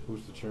increase it.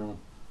 Who's the chairman?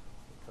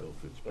 Bill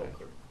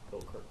Fitzpatrick.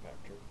 Bill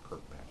Kirkpatrick.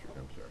 Kirkpatrick,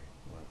 I'm sorry.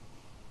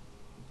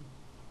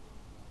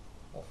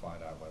 We'll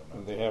find out what.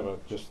 And they have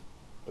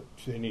but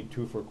they need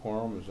 2 for a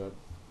quorum, is that?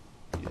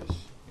 Yes,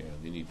 yeah,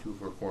 they need 2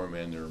 for a quorum,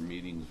 and their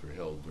meetings are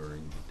held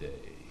during the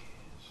day.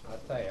 So I'll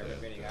tell you, every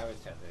that, meeting I've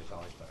attended, there's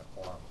always been a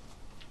quorum.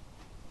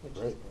 Which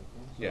Great. is good,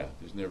 Yeah,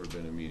 there's never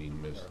been a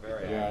meeting missed. They're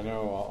very Yeah, I active.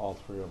 know all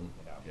 3 of them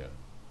You know. Yeah,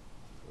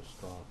 are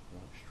strong. Yeah.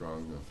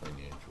 strong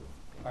financial.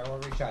 I will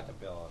reach out to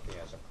Bill if he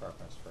has a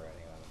preference for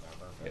any other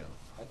member, but Yeah.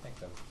 I think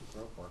the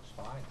group works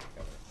fine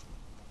together.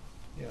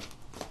 Yeah,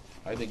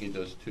 I think it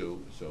does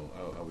too, so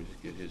I would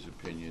just get his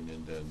opinion,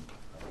 and then,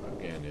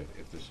 again,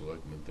 if the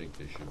selectmen think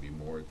there should be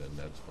more, then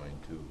that's fine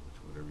too. It's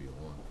whatever you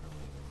want,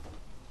 really.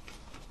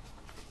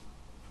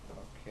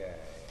 Okay,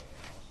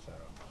 so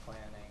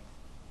planning,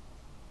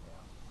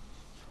 yeah.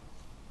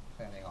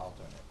 Planning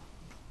alternate,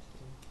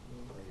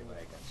 3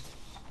 vacancies.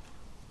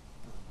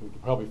 We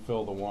could probably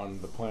fill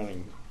the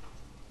planning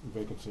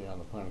vacancy on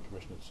the planning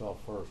commission itself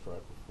first,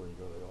 right, before you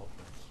go to the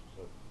alternates.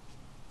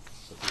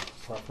 Is that the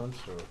preference,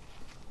 or?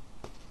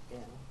 Yeah,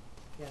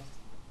 yes.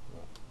 Yeah.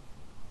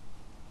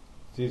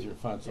 It's easier to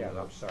find Yeah, someone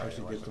I'm that sorry,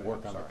 actually I gets to wasn't- work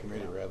I'm on the sorry,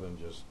 committee yeah. rather than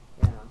just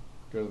Yeah,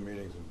 go to the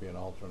meetings and be an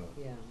alternate.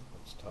 yeah,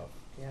 It's tough.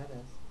 yeah, it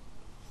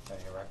is.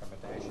 Any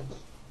recommendations?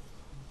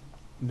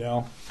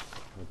 No.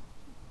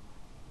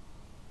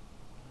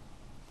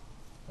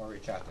 We'll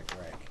reach out to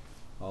Greg.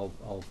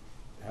 I'll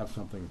have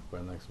something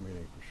by next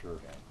meeting for sure.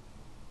 Okay.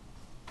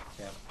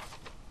 Tim,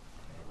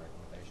 any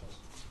recommendations?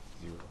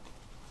 0.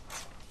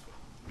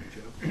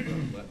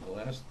 Jeff, the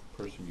last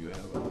person you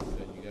have,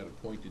 that you got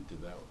appointed to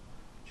that,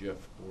 Jeff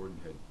Borden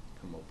had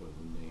come up with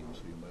a name,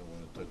 so you might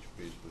want to touch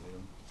base with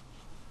him.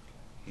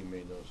 He may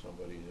know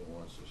somebody that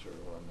wants to serve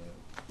on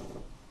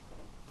that.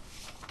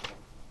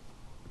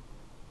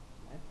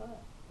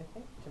 I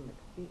think Jim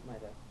McFeet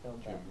might have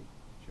filled that.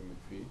 Jim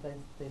McPhee?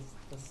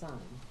 The son.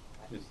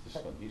 It's the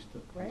But- son, he's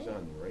right?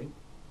 on, right?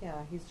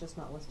 Yeah, he's just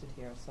not listed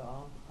here, so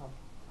I'll.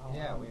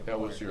 Yeah, we have- That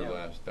was your Yeah.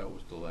 last, that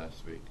was the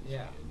last vacancy.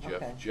 Yeah. And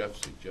Okay. Jeff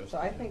suggested So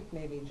I him. think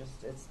maybe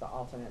just, it's the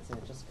alternates and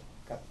it just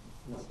got,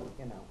 on this,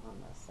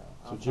 so.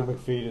 So I'll Jim talk-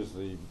 McFeet is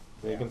the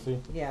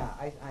vacancy? Yeah,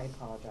 I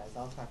apologize,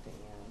 I'll talk to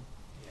Ian.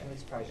 Yeah, It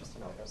was you probably might just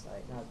an have to-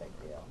 oversight, not a big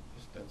deal.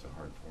 That's a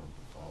hard form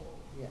to follow.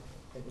 Yeah,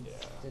 but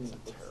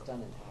it's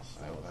done in half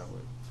I size.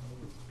 would,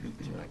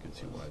 I could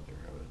see why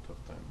they're having a tough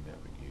time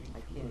navigating I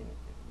through can't it. even.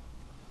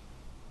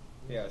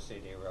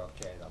 POCD, we're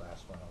okay, the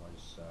last one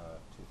was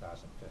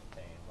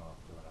 2015, we'll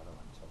do another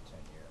one until 10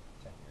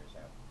 years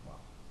after, well,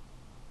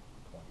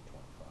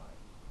 2025.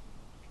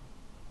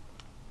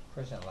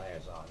 Prison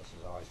liaison, this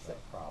has always been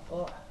a problem.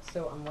 Well,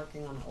 so I'm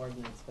working on an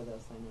ordinance for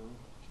this, I know.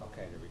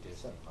 Okay, to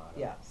reduce the So- amount of.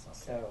 Yes, okay.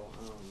 so,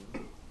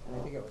 and I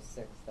think it was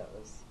 6 that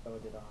was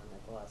voted on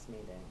at the last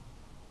meeting,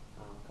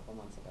 a couple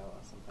months ago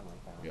or something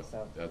like that. Yeah,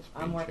 So that's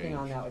I'm been working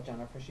on changed. that with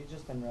Jennifer, she's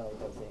just been really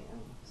busy,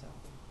 and so,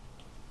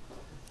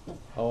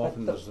 How But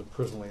often the- does the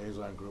prison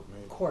liaison group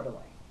meet?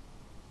 quarterly.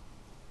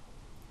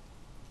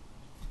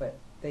 But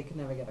they can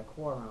never get a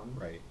quorum.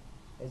 Right.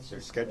 It's They're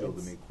just. scheduled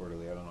to it's- meet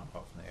quarterly. I don't know how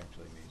often they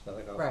actually meet. So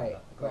they go Right,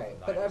 from, go right, from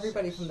but 9 to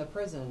everybody 6. from the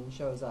prison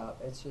shows up,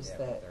 it's just Yeah,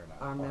 but that they're not our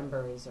part of it.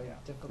 members are Yeah.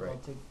 difficult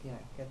Right. to,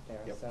 get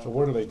there, Yep. so. So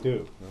what do they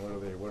do? And what are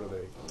they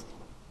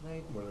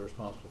They- what are they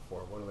responsible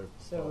for? What are they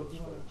So, proposed do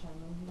you for? wanna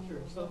chime in here?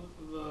 Sure, so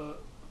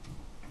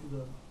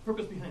the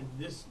purpose behind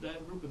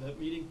that group or that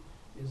meeting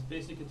is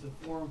basically it's a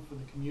forum for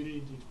the community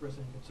to express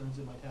any concerns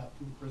they might have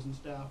to the prison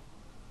staff.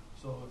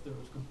 So if there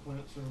was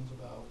concerns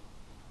about,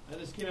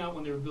 this came out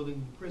when they were building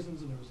the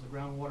prisons and there was the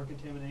groundwater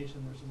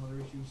contamination, there's some other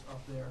issues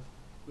up there.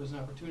 There was an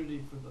opportunity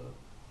for the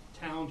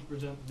town to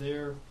present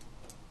their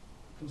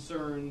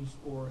concerns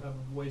or have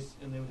a voice,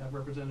 and they would have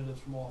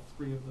representatives from all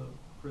 3 of the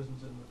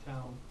prisons in the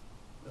town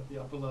at the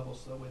upper level,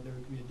 so that way there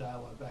could be a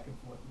dialogue back and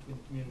forth between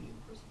the community and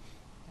the prison.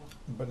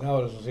 But now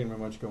there doesn't seem to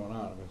be much going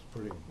on. I mean, it's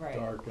pretty Right.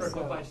 dark. Correct, So-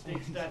 but by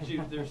state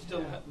statute, there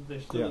still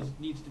Yeah.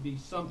 needs to be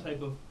some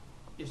type of,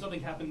 if something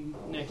happened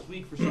next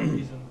week for some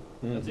reason,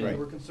 let's say Right. there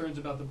were concerns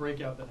about the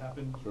breakout that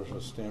happened. Sort of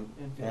a stamp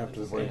And after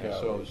the yeah,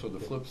 breakout. So the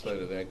flip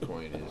side of that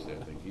coin is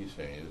that, like he's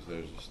saying, is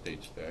there's a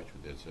state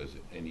statute that says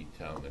that any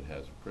town that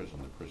has a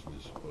prison, the prison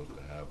is supposed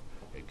to have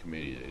a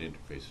committee that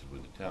interfaces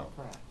with the town.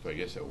 Correct. So I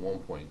guess at one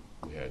point,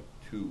 we had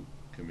 2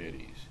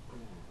 committees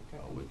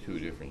with 2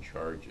 different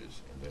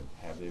charges, and then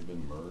have they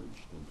been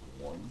merged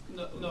into one?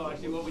 No,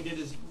 actually, what we did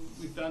is,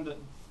 we found that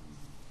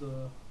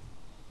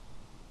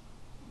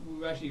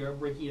we actually are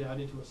breaking it out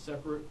into a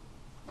separate,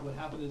 what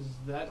happened is,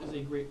 that is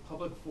a great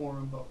public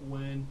forum, but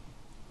when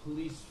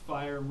police,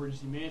 fire,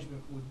 emergency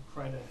management would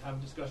try to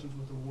have discussions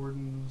with the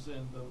wardens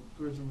and the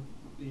prison,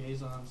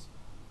 liaisons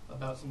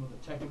about some of the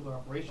technical or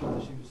operational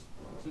issues.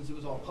 Since it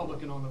was all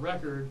public and on the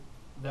record,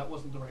 that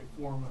wasn't the right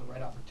forum or the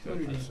right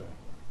opportunity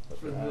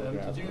for them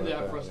to do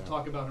that, for us to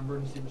talk about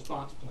emergency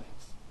response plans.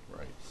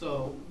 Right.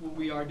 So what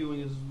we are doing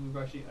is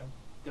I've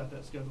got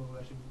that scheduled.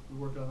 We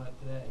worked on that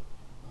today.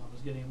 I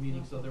was getting a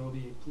meeting, so there will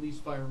be a police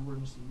fire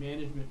emergency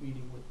management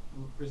meeting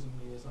with prison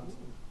liaisons,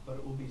 but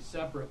it will be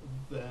separate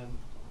than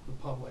the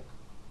public.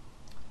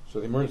 So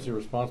the emergency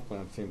response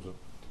plan seems to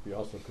be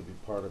also could be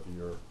part of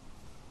your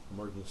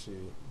emergency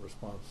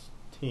response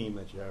team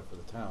that you have for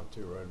the town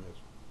too, right? I mean, it's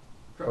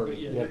Correct, part but of-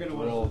 yeah, you they're had going to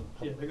drilled want.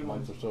 Yeah, they're a going to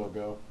month or so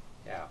ago.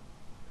 Yeah.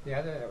 The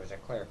other, there was a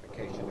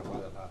clarification of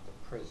whether or not the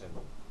prison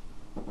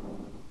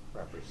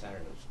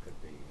representatives could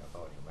be a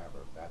voting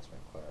member. That's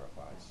been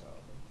clarified, so.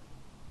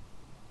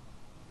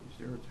 Is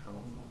there a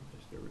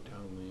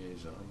town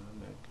liaison on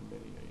that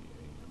committee, a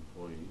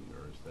employee,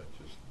 or is that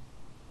just?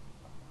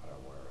 I'm not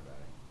aware of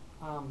any.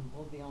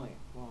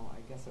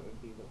 I guess it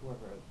would be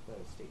whoever the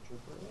state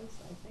trooper is,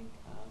 I think.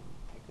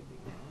 I could be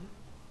wrong,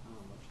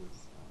 which is,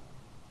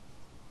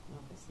 I don't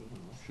know if I see him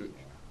listed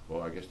there.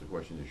 Well, I guess the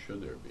question is,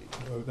 should there be?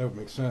 That would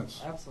make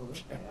sense.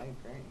 Absolutely, I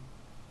agree.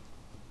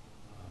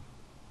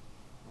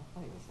 I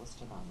thought he was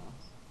listed on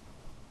this.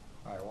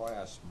 All right, well, I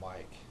asked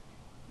Mike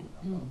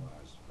about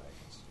those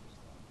vacancies.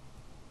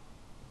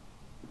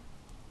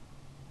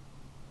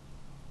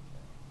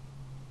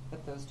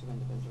 But those two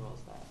individuals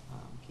that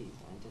Keith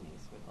and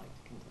Denise would like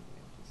to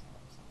continue to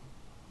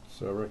serve.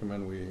 So I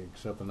recommend we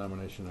accept the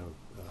nomination of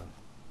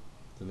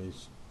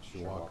Denise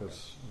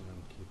Shiwakas and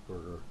Keith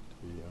Berger to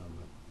be on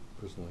the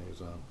prison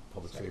liaison,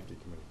 public Second. safety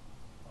committee.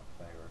 All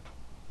in favor?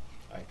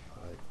 Aye.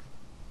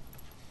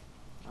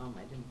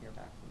 I didn't hear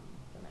back from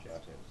the next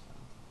Jeff. two,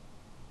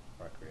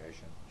 so.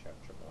 Recreation, Jeff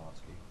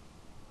Jablonski.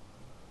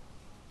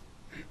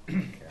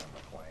 Karen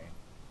McLean.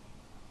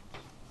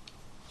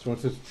 So when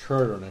it says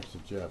charter next to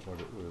Jeff, what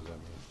does that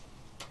mean?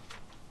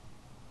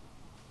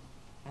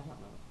 I don't know.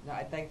 No,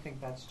 I think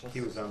that's just.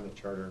 He was on the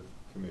charter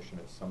commission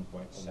at some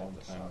point a long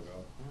time ago.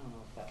 I don't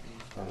know if that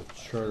means. The that.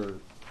 charter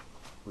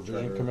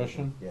revision Charter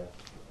commission? Yeah,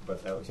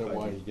 but that would Is that why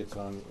probably he gets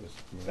on?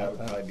 that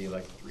would probably be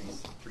like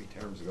three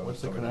terms ago.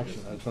 What's the Somebody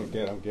connection? just-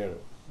 I don't get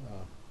it.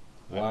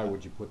 Why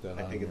would you put that on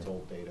I think it's here?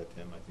 old data,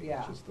 Tim. I think Yeah.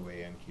 it's just the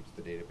way Ann keeps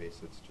the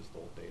database. It's just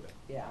old data.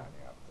 Yeah. Trying to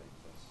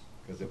update this.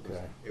 Because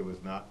Okay. it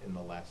was not in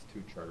the last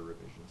two charter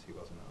revisions he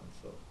wasn't on,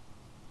 so.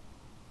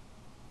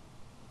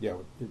 Yeah,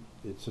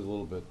 it's a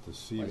little bit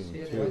deceiving Was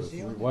he- too. was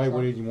he on the Why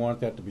would charter? he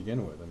want that to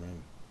begin with? I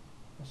mean,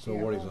 so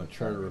Yeah, what, he's well, on the the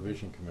charter charter-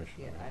 revision commission?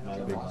 Yeah, I I mean,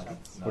 don't big- know.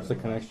 What's the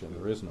connection?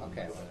 There is none.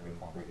 Okay, well, we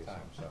won't have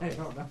time, so. I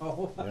don't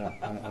know.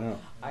 Yeah, I know.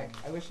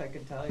 I wish I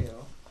could tell you.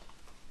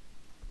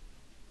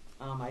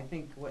 I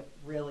think what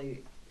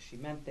really she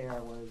meant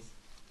there was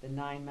the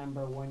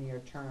 9-member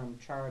 1-year term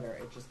charter.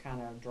 It just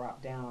kind of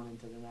dropped down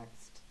into the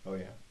next. Oh,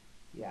 yeah,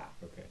 Yeah,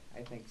 okay.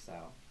 I think so.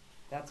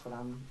 That's what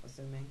I'm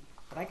assuming.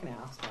 But I can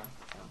ask her.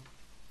 So.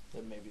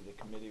 That maybe the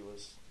committee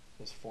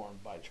is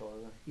formed by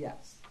charter.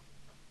 Yes.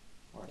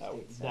 Or That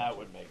would, state that statute.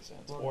 would make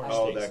sense. Well, Or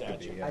Oh, state that could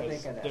be, statute. yeah. I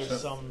think because it is.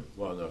 there's some.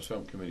 Well, no,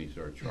 some committees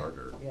are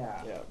charter.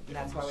 Yeah. Yeah. And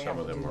that's why we Some have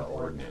of to do them the are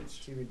ordinance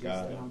ordinance. to reduce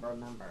Got the it. number of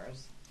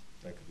members.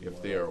 That could be If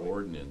more they are likely.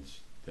 ordinance,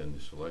 then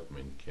the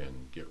selectmen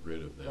can get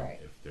rid of them Right.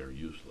 if they're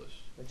useless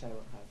Which I don't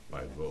have.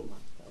 by next vote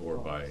month, though. or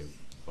by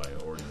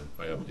ordinance,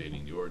 by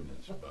updating the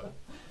ordinance. But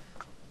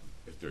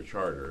if they're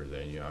charter,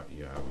 then you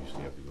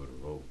obviously have to go to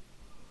vote.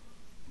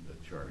 The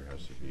charter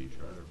has to be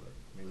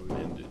Maybe we-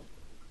 amended.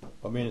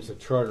 I mean, it's a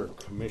charter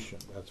commission.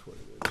 That's what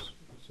it is.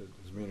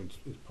 It's meaning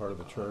it's part of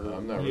the charter.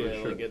 I'm not really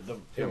Yeah, sure. like it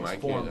Tim, was I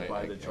can't, formed by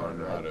I the don't charter.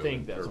 know how I to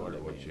think that's what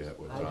interpret it means.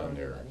 what's I don't on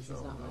there, either. This is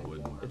so not my I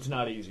wouldn't. form. It's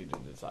not easy to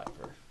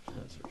decipher,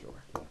 that's for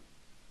sure.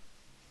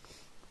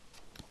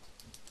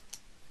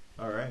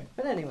 All right,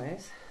 But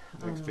anyways.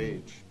 next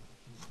page.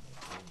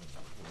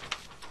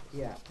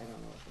 Yeah, I don't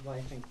know. Well,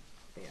 I think,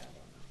 yeah, I don't know.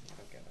 I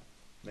don't get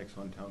it. Next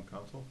one, town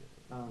council.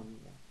 Yeah.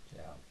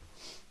 Yeah.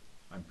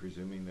 I'm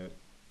presuming that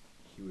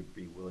he would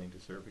be willing to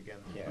serve again.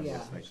 Yeah, on Yeah.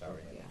 this next he's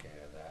already one. Yeah.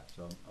 indicated that.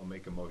 So I'll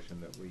make a motion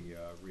that we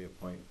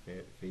reappoint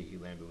Fahey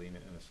Landolina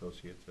and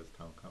Associates as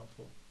town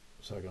council.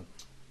 Second.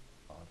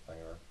 All in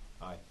favor?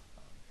 Aye.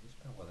 He's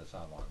been with us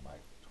how long,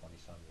 Mike?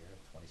 20-some years,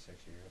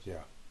 26 years?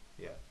 Yeah.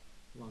 Yeah,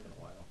 Long been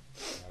a while.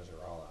 Those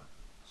are all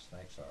the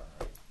snakes are,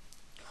 right?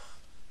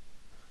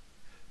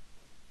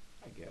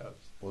 I guess.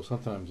 Well,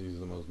 sometimes he's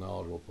the most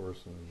knowledgeable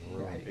person in the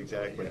room. Right.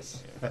 Exactly.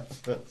 Yes.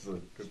 That's a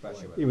good Especially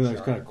point. with Even though he's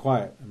charter. kind of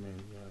quiet. I mean,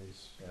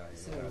 he's Yeah, he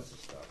So- has the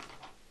stuff.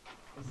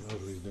 he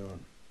knows what he's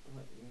doing.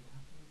 What you're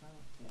talking about?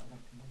 Yeah,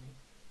 that committee?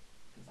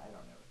 Because I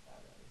don't know what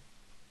that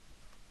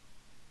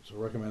is. So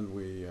recommend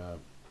we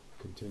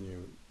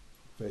continue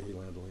Fahey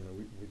Landolina.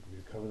 We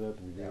cover that?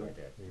 Did we do Yeah, that? we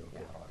did.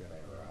 Okay. Yeah, all in Okay.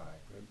 favor, All right.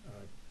 aye. Good. All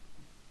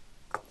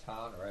right.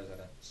 Town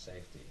resident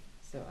safety.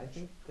 So I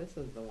think this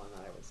is the one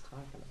that I was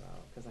talking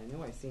about, because I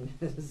knew I seen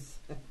his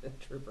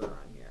trooper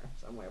on here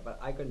somewhere, but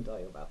I couldn't tell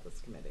you about this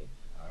committee.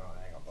 I don't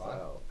hang about it.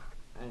 So,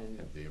 and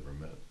Have they ever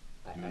met?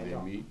 I Do they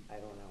don't, meet? I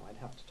don't know. I'd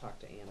have to talk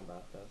to Ann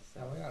about this.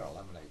 So. Yeah, we gotta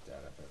eliminate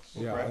that if it's.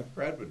 Yeah,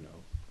 Brad would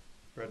know.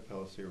 Brad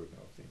Pelletier would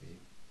know if they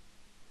meet.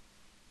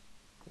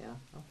 Yeah,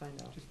 I'll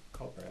find out. Just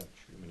call Brad.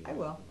 Shoot him an I email.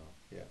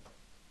 will. Yeah.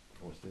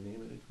 What's the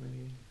name of the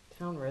committee?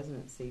 Town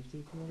Resident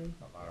Safety Committee?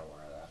 I'm not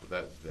aware of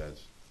that. So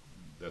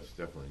that's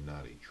definitely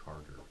not a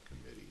charter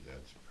committee.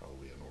 That's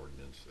probably an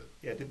ordinance that,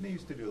 Yeah, didn't they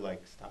used to do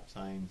like stop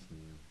signs and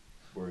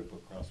where we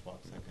put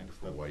crosswalks, that kind of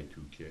for stuff?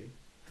 Y2K,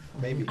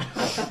 Maybe.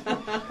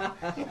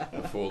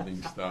 the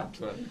folding stop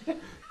sign.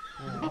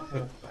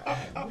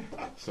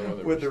 Some of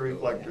them With are the still,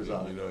 reflectors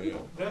on it. You know, yeah.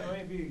 That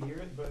may be a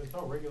year, but it's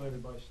all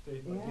regulated by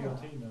state, by Yeah.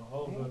 DOT now.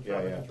 All of the Yeah,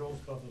 traffic yeah. control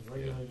stuff is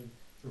regulated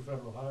through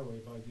federal highway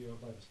by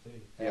the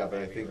state. Yeah, but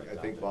I Maybe think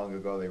redundant. long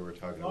ago they were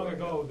talking about. Long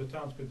ago, the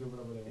towns could do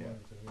whatever they Yeah.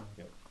 wanted to, yeah.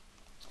 Yep.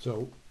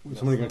 So, is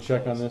somebody gonna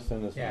check on this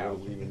then, as to Yeah,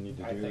 whether we even need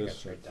to I do think this?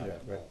 it's or-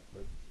 redundant. yeah,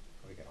 but,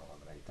 We can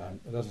eliminate that,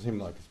 it doesn't seem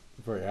like it's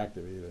very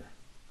active either.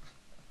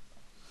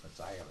 since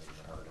I haven't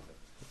even heard of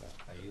it.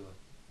 Are you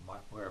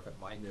aware of it,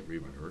 I Mike? never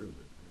even heard of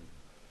it.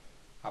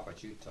 How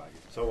about you, Todd?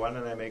 So why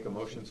don't I make a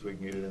motion so we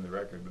can get it in the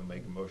record? We'll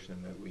make a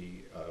motion that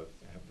we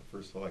have the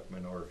first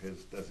selectman or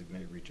his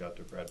designate reach out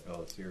to Brad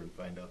Pelletier and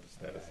find out the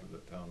status Okay. of the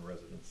town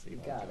resident safety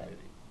Got it.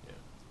 committee. Yeah.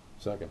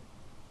 Second.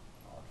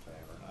 All in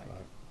favor? Aye.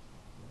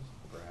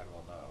 Brad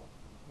will know.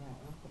 Yeah,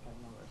 I don't think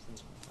I've never seen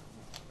this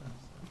on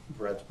here.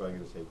 Brad's probably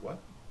gonna say, what?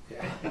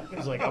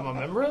 He's like, I'm a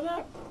member of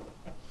that?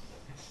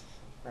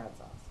 Brad's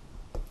awesome.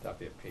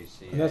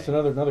 WPCA. And that's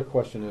another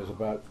question is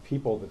about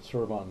people that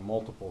serve on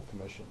multiple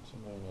commissions.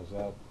 I mean, is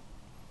that,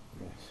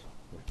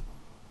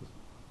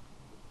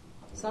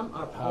 Some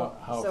are,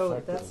 How so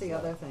effective that's is the that?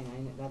 other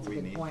thing, that's a We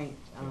good need- point,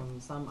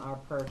 some are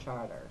per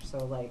charter,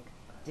 so like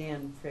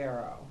Dan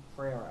Farrow,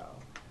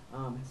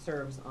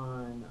 serves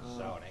on,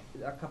 Zoning.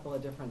 a couple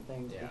of different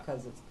things Yeah.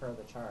 because it's per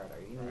the charter,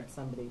 you need Right.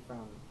 somebody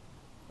from,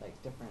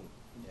 like, different,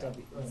 Yeah.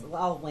 it's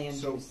all land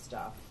So- use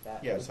stuff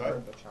that Yeah, is so per I-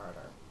 the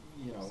charter,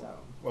 You know, so.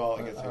 well,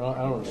 I guess. I don't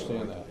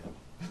understand that,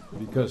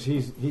 because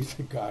he's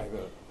the guy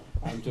that,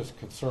 I'm just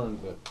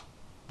concerned that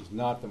he's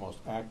not the most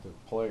active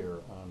player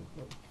on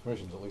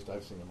commissions, at least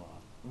I've seen him on.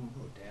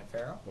 Who, Dan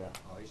Farrow? Yeah.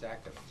 Oh, he's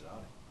active in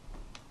zoning.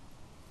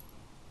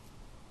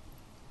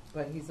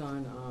 But he's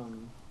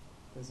on,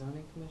 the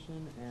zoning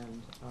commission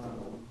and,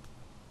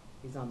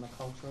 he's on the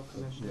cultural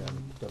commission.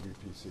 Yeah,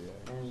 WPCA.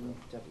 And,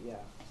 so.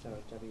 so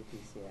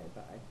WPCA,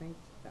 but I think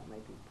that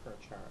might be per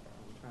charter,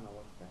 I'm trying to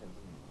look for his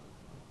name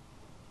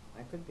on it.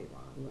 I could be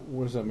wrong, but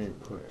What does that mean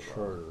per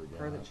charter again?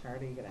 per the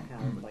charter, you gotta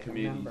have like a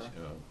Committees, member.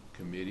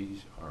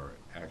 committees are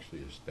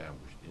actually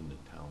established in the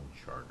town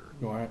charter.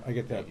 No, I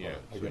get that Yeah,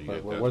 part. I so get you that.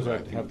 get- What that's does what I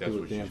that think have to that's do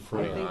what with Dan she's I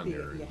putting Farrow? on think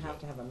there you is have that-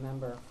 to have a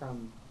member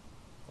from,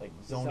 Like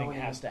zoning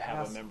Zoning has to have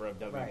has- a member of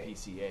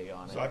WPCA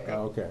on it. So I've got,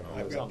 Oh, okay.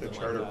 I've got the Something like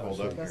charter that.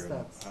 pulled I up guess here.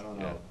 that's- I don't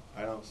Yeah. know,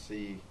 I don't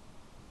see,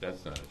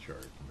 That's not a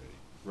charter committee.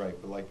 right,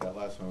 but like that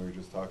last one we were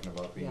just talking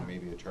about being Yeah.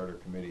 maybe a charter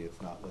committee, it's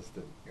not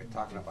listed. You're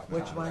talking about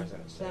Which town one,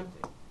 resident Tim?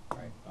 safety,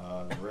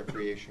 right? The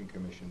Recreation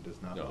Commission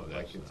does not No, look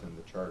that's like it's not. in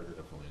the charter.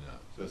 Definitely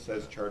not. So it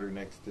says charter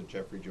next to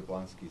Jeffrey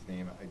Jablonski's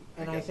name.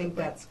 and I guess think if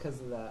that- that's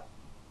cause of the,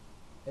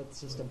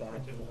 it's just a bad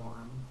Printed out.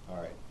 form. All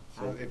right,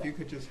 so I- if you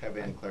could just have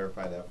Ann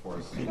clarify that for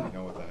us, so we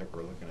know what the heck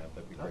we're looking at,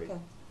 that'd be great. Okay,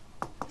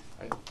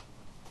 I,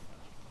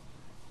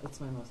 it's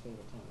my most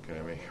favorite time. Can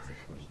I make a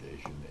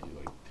recommendation that you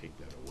like take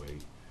that away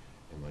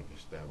and like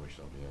establish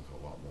something that's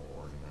a lot more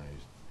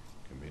organized,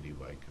 committee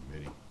by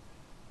committee,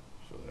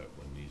 so that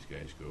when these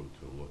guys go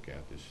to look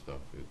at this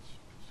stuff, it's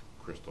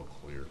crystal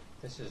clear.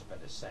 This has been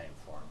the same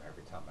form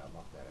every time I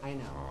looked at it. I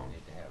know. We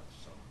need to have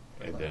some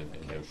And then, for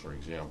clarification.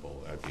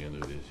 example, at the end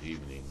of this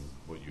evening,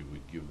 what you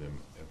would give them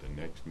at the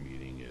next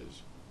meeting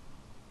is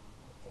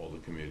all the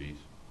committees,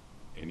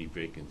 any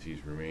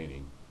vacancies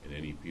remaining, and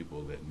any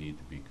people that need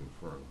to be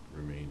confirmed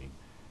remaining,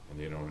 and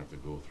they don't have to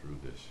go through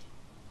this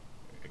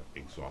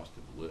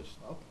exhaustive list.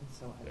 Okay,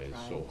 so I That is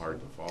tried so hard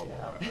to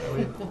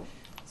follow.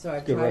 So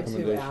I've Good tried to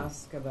recommendation.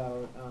 ask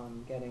about,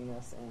 getting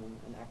this in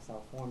an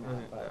Excel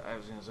format, but I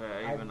was gonna say,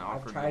 I I've- even I've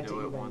offered tried to do to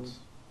it even, once.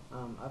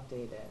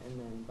 update it, and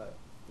then, but,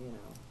 you know,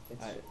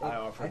 it's, I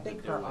offered I to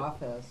think do her it.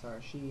 office,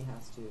 or she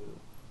has to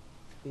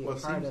be Well, a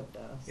it part seems- of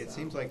this, It so.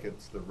 seems like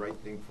it's the right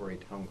thing for a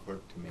town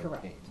clerk to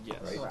Correct. maintain,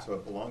 Yes. right? Correct. So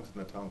it belongs in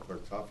the town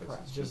clerk's office.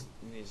 Correct. It's Just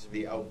just needs to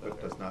be the a little output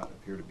better. does not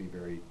appear to be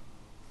very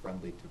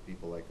friendly to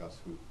people like us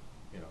who,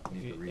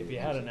 need to read it. If you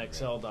had use an it,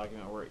 Excel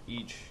document where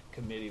each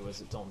committee was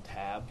its own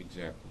tab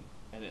Exactly.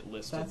 and it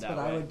listed That's that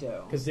what way. I would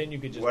do. Because then you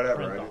could just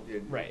Whatever, print right?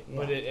 them. Right. Yeah.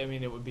 But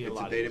it would be a It's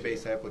a lot database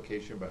easier.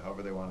 application, but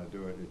however they wanna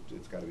do it,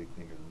 it's gotta be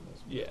cleaner than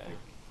this. But I Yeah. think-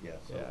 Yeah,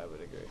 so Yeah, I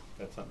would agree.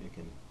 that's something you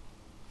can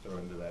throw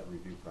into that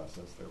review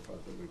process there,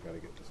 but that we've gotta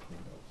get this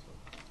cleaned up,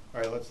 so.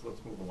 All right, let's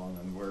move along,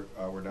 and we're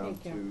down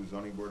Thank you. to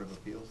zoning board of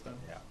appeals then?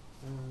 Yeah.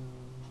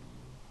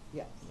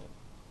 Yes,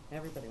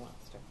 everybody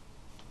wants to.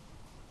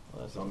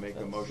 Well, So I'll make a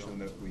that's motion zoning.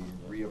 that we Yeah.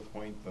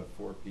 reappoint the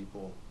 4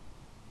 people.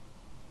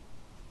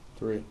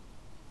 3.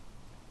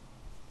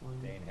 One.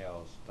 Dean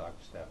Hills, Doug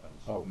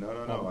Stebbins. Oh. No,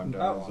 Oh, I'm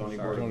down oh, to I'm zoning sorry.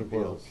 board of Zoning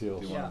Board of appeals.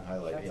 Appeals. Do you wanna Yeah,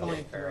 highlight that's these? only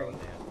Dan Farrow, three.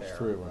 Dan There's Farrow,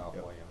 3 of them. Ralph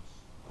Yep. Williams.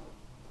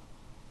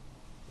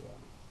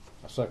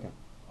 A second.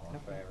 All in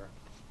Okay. favor?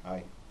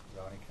 Aye,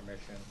 Zoning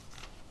Commission,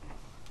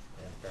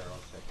 Dan Farrow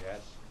said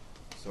yes.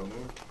 so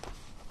moved.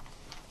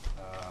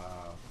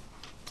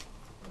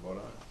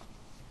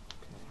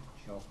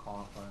 Joe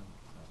Conklin,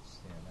 that's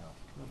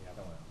the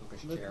other one,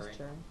 Lucas Lucas Cherry.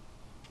 Cherry.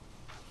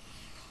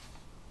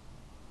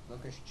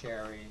 Lucas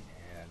Cherry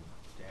and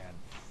Dan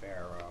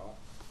Farrow.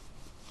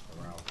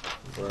 Farrow.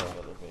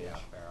 Yeah,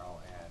 Farrow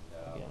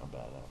and Again, a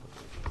bad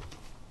application.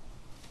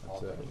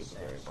 Alden it. I think at the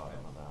very Sam bottom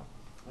Smith. of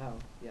that. Oh,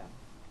 yeah,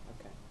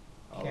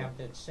 okay. Cam,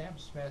 did Sam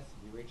Smith,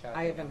 you reach out to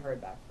I him? haven't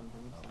heard back from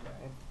him, so.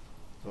 Okay.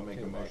 So I'll make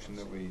a Two motion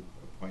that we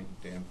appoint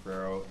Dan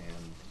Farrow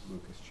and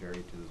Lucas Cherry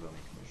to the zoning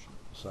commission.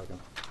 Second.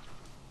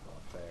 All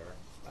in favor?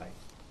 Aye.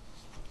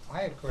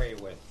 I agree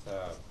with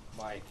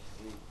Mike.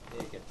 We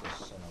need to get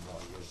this in a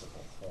more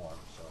usable form,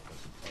 so it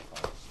doesn't take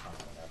all this time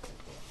and effort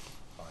to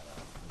find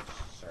out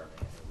who's serving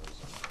and who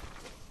isn't.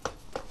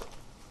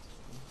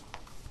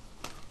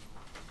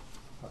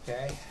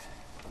 Okay.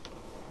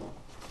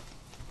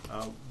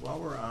 While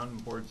we're on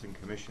boards and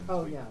commissions,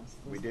 Oh, we, yes.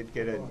 we did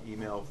get an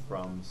email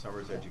from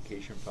Summers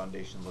Education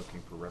Foundation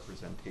looking for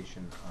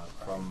representation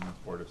from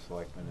Board of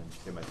Selectmen, and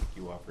Tim, I think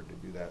you offered to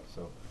do that,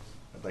 so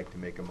I'd like to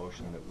make a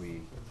motion that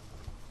we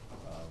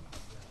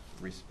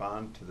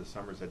respond to the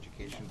Summers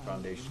Education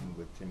Foundation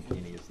with Tim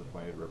Keeney as the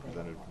appointed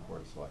representative for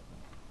Board of Selectmen.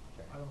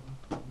 Okay. I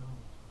don't know.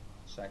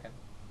 Second?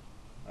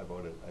 I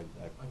voted,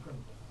 I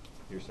couldn't.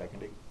 you're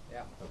seconding?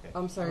 Yeah. Okay.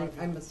 I'm sorry,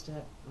 I missed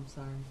it. I'm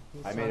sorry. He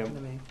was I made talking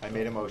to me. I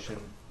made a motion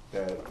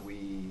that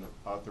we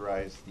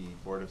authorize the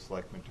Board of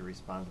Selectmen to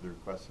respond to the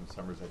request from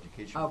Summers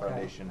Education Okay,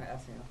 Foundation, I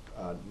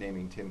see.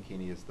 naming Tim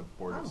Keeney as the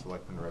Board Oh, of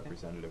Selectmen okay.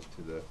 representative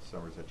to the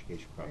Summers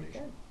Education Very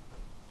Foundation. good.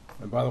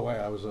 And by the way,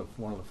 I was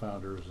one of the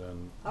founders,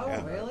 and Oh,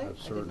 Yeah. really? I've I did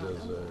served not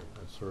as know that.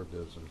 I've served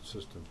as an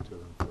assistant to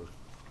him for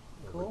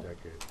over Cool. a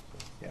decade. So.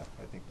 Yeah,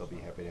 I think they'll be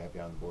happy to have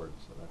you on board,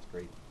 so that's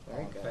great. Very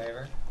All in good.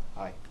 favor?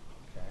 Aye.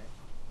 Okay.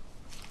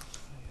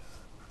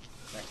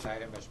 Next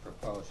item is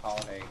proposed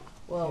holiday.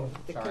 Well,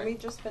 Yeah. can Sorry. we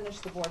just finish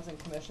the boards and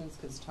commissions,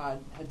 because Todd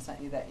had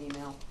sent you that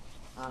email?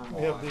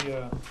 We have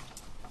the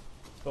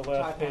Todd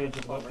last had page a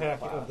of full the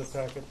packet request.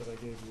 that I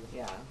gave you.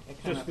 Yeah.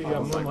 It kind Just of the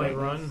falls Moonlight like-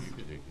 Run. You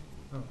could take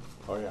it.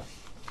 Oh yeah.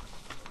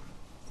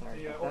 Sorry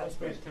The about Open that.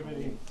 Space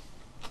Committee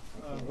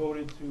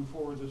voted to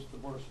forward this to the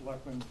Board of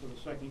Selectmen for the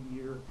second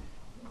year.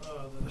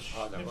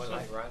 The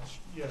Moonlight Run?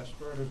 Yes,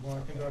 Striders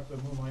want to conduct the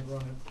Moonlight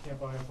Run at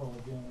Camp Iapole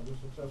again. It was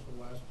successful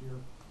last year.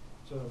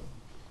 It's a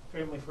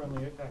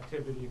family-friendly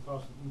activity. It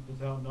costs the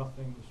town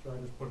nothing. The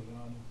Striders put it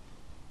on.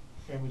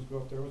 Families go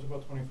up there. It was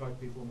about 25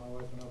 people. My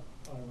wife and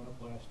I went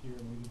up last year,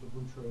 and we did the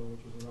Blue Trail,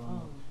 which is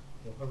around Oh.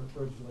 the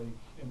Bridge Lake.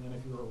 And then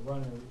if you're a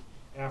runner,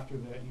 after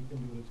that, you can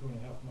do the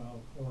 2.5-mile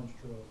Orange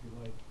Trail if you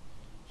like.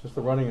 Just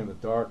the running in the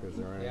dark. Is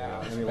there any,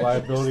 Yeah. any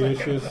liability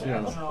issues? You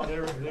know.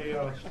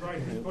 No,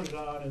 Striders put it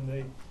on,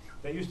 and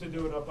they used to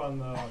do it up on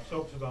the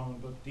Soapstone,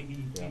 but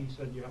DEP Yeah.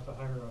 said you have to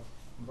hire an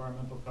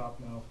environmental cop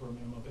now for a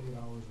minimum of 8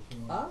 hours if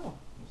you want. Oh,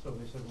 And so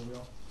they said, well, we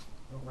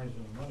don't raise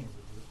any money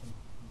with this, and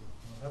we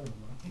don't have any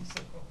money,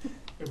 so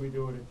could we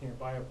do it at Camp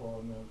Iapole?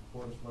 And the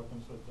Board of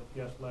Selectmen said that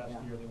yes, last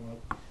Yeah. year, they want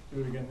to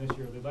do it again this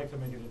year. They'd like to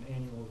make it an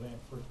annual event,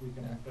 first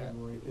weekend in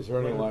February. Is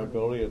there any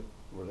liability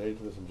related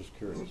to this? I'm just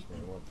curious. I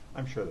mean, what?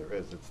 I'm sure there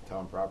is. It's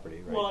town property,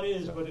 right? Well, it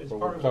is, So- but it's But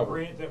part we're of the covered.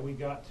 grant that we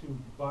got to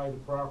buy the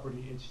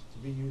property. It's to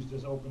be used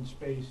as open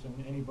space, and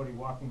anybody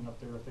walking up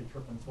there, if they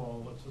trip and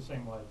fall, it's the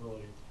same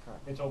liability.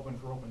 correct. It's open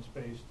for open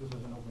space. This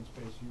is an open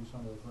space use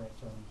under the grant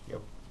terms. Yep.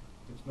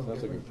 It's no Sounds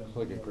like different than. it's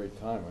like a great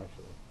time,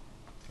 actually.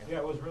 Yeah,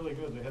 it was really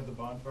good. They had the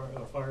bonfire,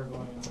 the fire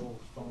going in the little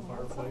stone Oh,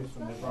 that fireplace, sounds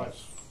and they nice. brought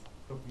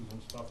cookies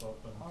and stuff up,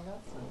 and, Oh,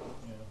 that's nice.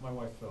 yeah, my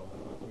wife fell.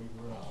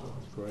 We were not sure.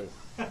 It's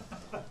great.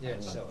 Yeah,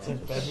 it's so It's in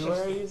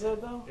February, you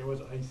said, though? It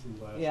was icy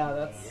last Yeah, year.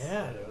 that's-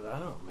 Yeah, dude, I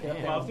don't, Yeah.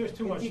 man. Well, if there's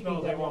too much Keep snow,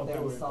 me they down won't there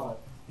do in it. salt.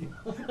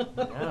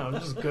 Yeah, I'm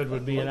just good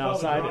with being We'll probably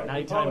outside drive- at we'll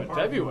nighttime probably in park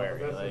there, February,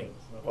 that's like. it.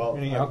 So- Well,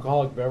 Any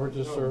alcoholic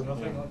beverages No, served?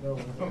 nothing, Yeah.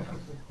 no.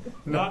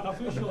 Not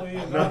officially,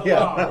 and No, not yeah.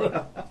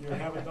 allowed. You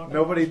have a Dunkin'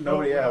 Nobody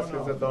Donuts, asked. no.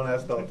 Because don't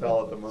ask, don't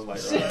tell at the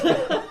Moonlight Run.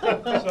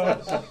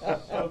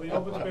 So the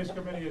Open Space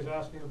Committee is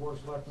asking the Board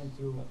of Selectmen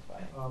to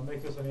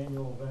make this an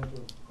annual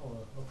event or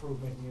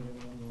approve making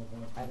it an annual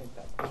event. I think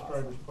that's The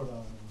Striders awesome. put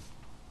on.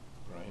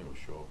 Brian will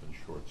show up in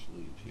short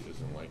sleeves. He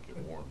doesn't like it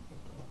warm.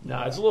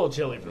 No, it's a little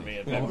chilly for me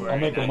in February. I'll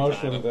make a nighttime.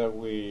 motion that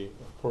we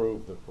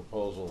approve the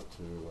proposal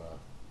to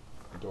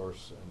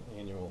endorse an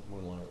annual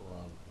Moonlight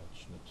Run at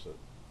Schnipset.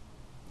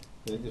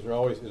 Is there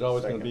always going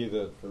to Second, be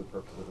the for the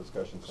purpose of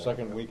discussion.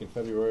 second week in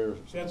February or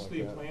something That's like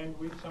the that? planned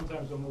week.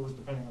 Sometimes they'll move it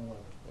depending on weather.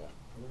 Yeah.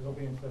 It'll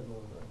be in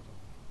February.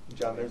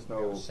 John, there's We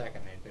have no, a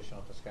second, any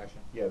additional discussion?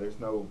 yeah, there's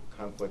no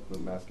conflict with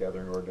mass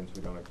gathering ordinance.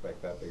 We don't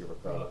expect that big of a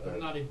crowd up there.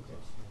 Not even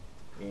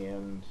close.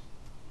 And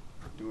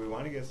do we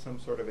want to get some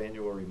sort of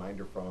annual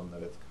reminder from them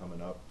that it's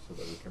coming up so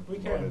that we can We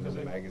promote can, it in because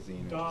the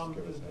magazine Dom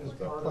and just give us a is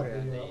heads up? part Put of it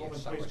in the the Open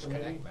Space Summers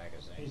Committee. Connect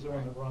magazine. He's the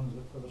one that runs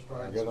it for the I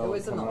Striders. get It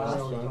was in the coming out last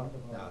soon? one.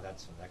 No,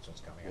 that's, the next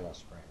one's coming out in the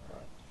spring,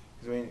 right?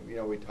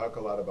 Because we talk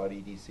a lot about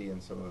EDC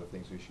and some of the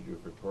things we should do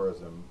for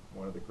tourism.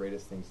 One of the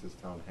greatest things this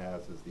town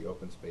has is the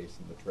open space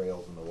and the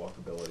trails and the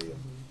walkability. And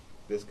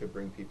this could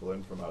bring people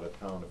in from out of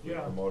town if we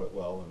Yeah. promote it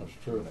well and That's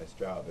do a true. nice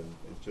job. And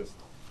it's just,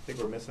 I think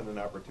we're missing an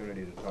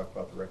opportunity to talk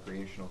about the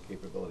recreational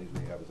capabilities we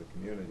have as a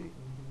community.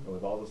 And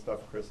with all the stuff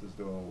Chris is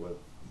doing with,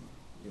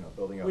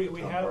 building up the We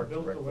town have park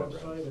and built the rec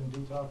website programs. and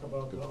do talk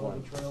about Good all the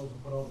point. trails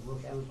and put all the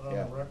brochures on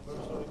Yeah. the rec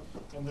website.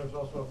 And there's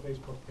also a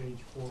Facebook page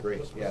for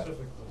Great, this yeah.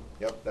 specifically.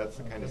 Yep, that's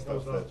the kind of That stuff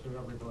goes that out to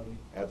everybody.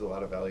 adds a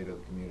lot of value to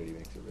the community,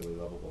 makes it really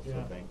lovable, so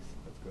Yeah. thanks,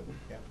 that's good,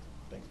 yeah,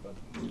 thanks, bud.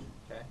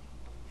 Okay.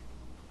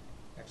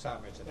 Next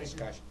item is a Thank you.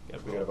 discussion.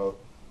 We gotta vote,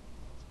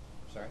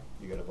 Sorry?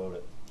 you gotta vote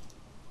it.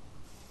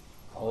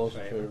 All those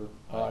in favor?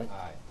 Aye.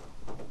 Aye.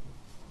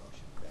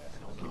 Motion passes.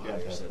 Keep your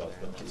head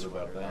up, don't you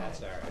worry about that.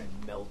 That's all right.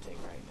 I'm melting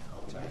right now.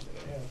 Sorry.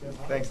 Yeah, Jeff,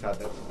 Thanks, Todd,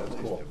 that's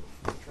cool.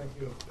 Thank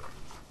you.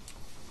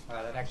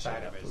 The next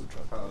item is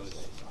proposed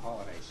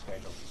holiday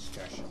schedule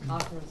discussion.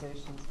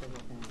 Authorizations for the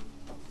thing.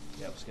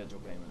 Yep, schedule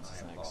payments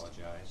is I next.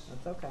 apologize.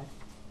 That's okay.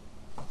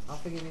 I'll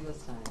forgive you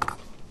this time.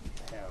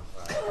 I have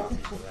copies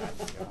of that,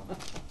 gentlemen.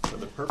 For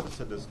the purpose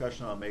of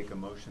discussion, I'll make a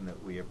motion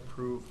that we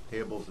approve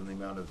payables in the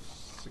amount of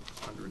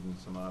 $600 and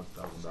some odd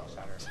thousand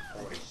dollars.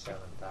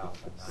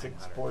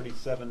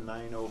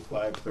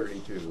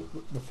 $647,905.32.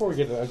 Before we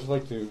get to that, I'd just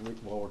like to,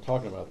 while we're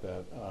talking about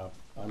that,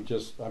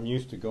 I'm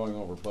used to going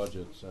over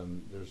budgets,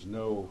 and there's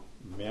no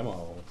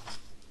memo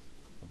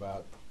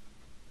about,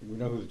 we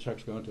know who the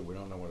check's going to, we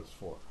don't know what it's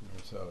for. I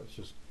mean, so it's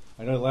just,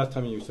 I know the last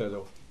time you said,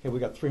 oh, hey, we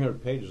got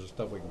 300 pages of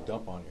stuff we can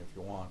dump on you if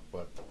you want,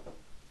 but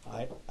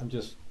I'm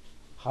just,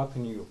 how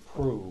can you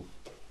approve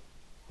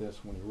this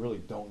when you really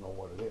don't know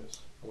what it is?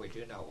 We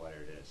do know what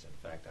it is.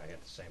 In fact, I had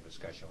the same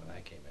discussion when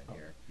I came in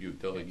here. You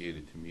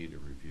delegated to me to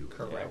review it.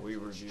 Correct. we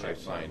reviewed I it.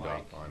 signed Mike,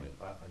 off on it.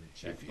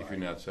 checked If by- you're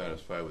not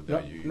satisfied with No,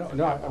 that, you.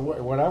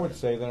 what I would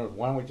say then is,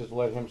 why don't we just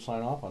let him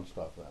sign off on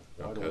stuff then?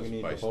 Why do we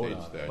need to vote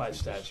on it? By By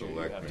statute, state you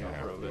statute, have the to selectmen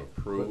have approve to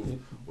it.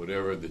 approve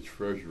whatever the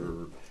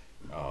treasurer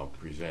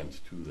presents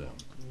to them.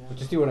 But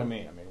you see what I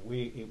mean? I mean,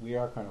 we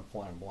are kind of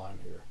flying blind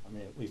here. I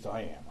mean, at least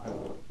I am.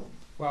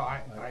 Well,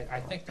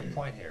 I think the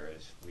point here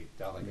is we've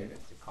delegated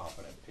to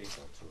competent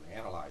people to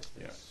analyze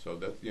Yeah, this. so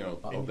that's,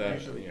 And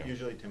that,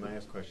 usually, Tim, I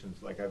ask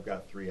questions, like I've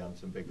got 3 on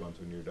some big ones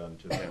when you're done,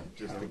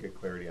 just to get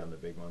clarity on the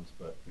big ones,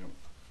 but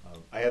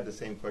I had the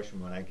same question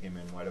when I came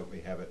in, why don't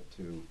we have it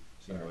to,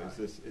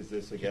 is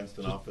this against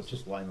an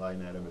office line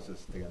item, is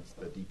this against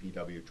the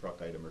DPW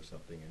truck item or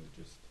something, and it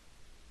just.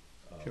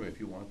 Tim, if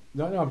you want.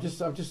 No, I'm just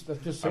I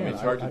saying. mean,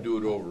 it's hard to do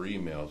it over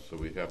email, so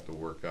we'd have to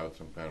work out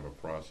some kind of a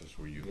process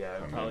where you Yeah, it'd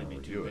come in probably and be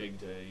review too it. big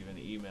to even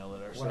email it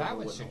ourselves. What I We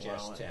would wouldn't allow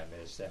suggest, it. Tim,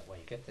 is that when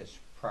you get this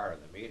prior to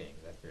the meeting,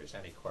 that if there's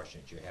any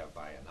questions you have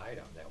by an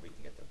item, that we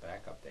can get the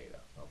backup data,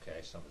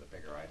 okay, some of the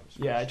bigger items.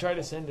 Yeah, I first. try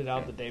to send it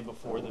out Yeah. the day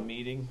before the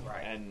meeting,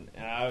 Right. and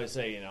I always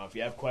say, if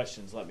you have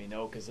questions, let me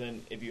know, because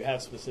then if you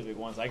have specific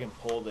ones, I can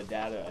pull the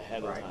data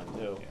ahead Right. of time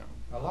too. Yeah.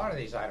 A lot of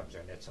these items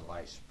are nits and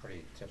lights,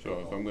 pretty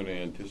typical. So if I'm gonna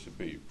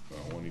anticipate,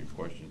 one of your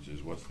questions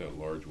is, what's that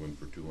large one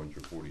for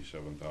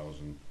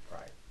 247,000?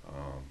 Right.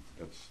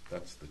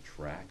 That's the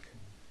track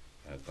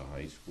at the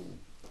high school.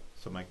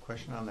 So my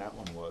question on that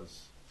one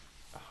was,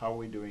 how are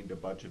we doing to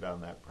budget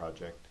on that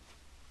project?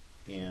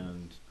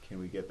 And can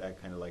we get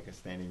that kind of like a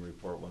standing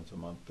report once a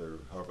month, or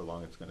however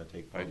long it's gonna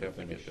take? I to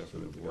definitely finish, get so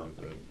that we definitely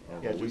don't-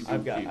 report Yeah, that. just-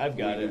 I've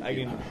got it.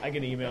 I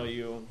can email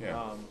you.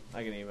 Yeah.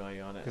 I can email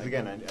you on it. Because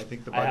again, I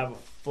think the. I have a I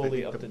fully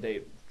think the- up to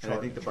date. And I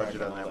think the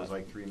budget on that was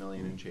like 3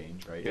 million and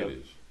change, right? It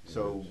is.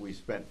 So we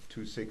spent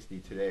 260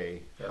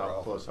 today. They're How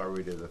over. close are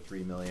we to the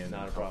 3 million?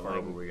 Not a How problem.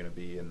 far were we gonna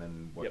be, and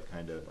then what Yep.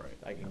 kind of? Right.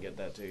 I can get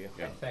that to you.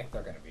 I think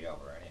they're gonna be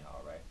over anyhow,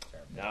 right?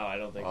 No, I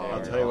don't think they I'll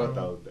are. tell you what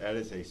though, that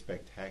is a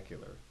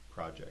spectacular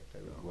project.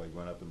 I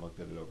went up and looked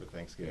at it over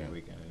Thanksgiving Yeah.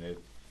 weekend, and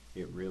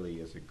it really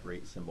is a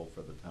great symbol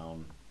for the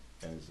town.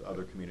 And as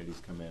other communities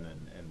come in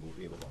and we'll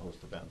be able to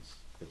host events,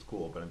 it's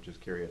cool, but I'm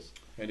just curious.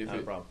 And if Not a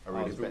it, problem. Are we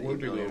gonna if it spend were 8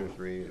 to million go, or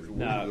 3? if it were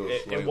No, to go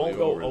it slightly won't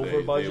go over, over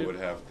they budget. would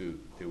have to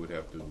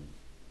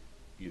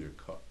either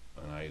cut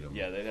an item.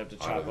 Yeah, they'd have to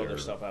out chop of other their-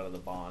 stuff out of the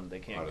bond. They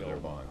can't out of go. their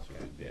bonds.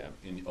 Yeah.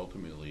 And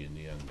ultimately, in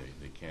the end,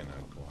 they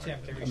cannot go higher. Tim,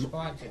 to than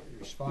respond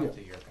that.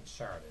 to your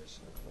concern is,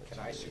 can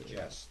I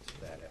suggest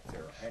that if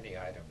there are any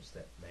items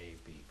that may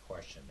be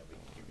questioned, that we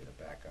can give you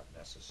the backup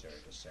necessary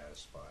to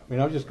satisfy? I mean,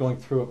 I was just going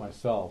through it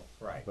myself.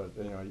 Right. But,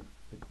 I'm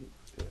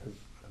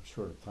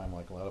short of time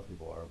like a lot of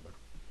people are,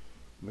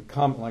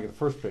 but like the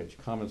first page,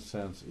 Common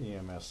Sense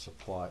EMS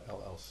Supply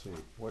LLC.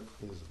 What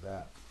is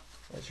that?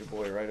 That's your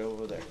boy right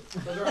over there.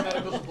 Those are our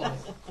medical supplies.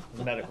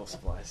 Medical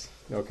supplies.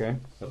 Okay,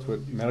 that's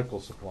what medical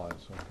supplies,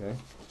 okay.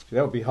 See,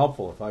 that would be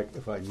helpful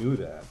if I knew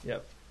that.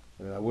 Yep.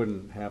 And I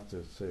wouldn't have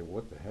to say,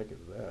 what the heck is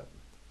that?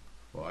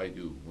 Well, I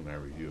do when I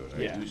review it.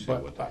 Yeah. I do say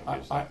But what the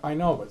heck is I that.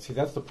 know, but see,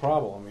 that's the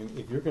problem. I mean,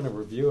 if you're gonna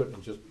review it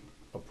and just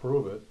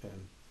approve it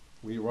and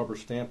we rubber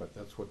stamp it,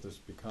 that's what this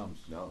becomes.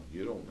 No,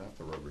 you don't have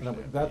to rubber No, but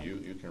stamp that-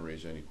 it. You can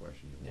raise any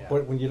question you want. Yeah.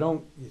 But when you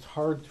don't, it's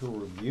hard to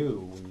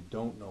review when you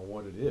don't know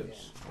what it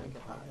is.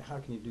 How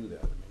can you do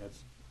that? I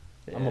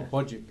mean, I'm a Yeah.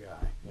 budget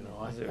guy,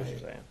 I see what you're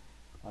saying.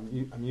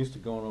 I'm used to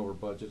going over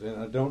budget,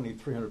 and I don't need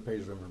 300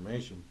 pages of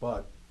information,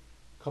 but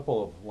a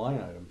couple of line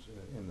items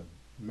in the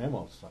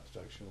memo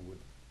section would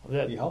Be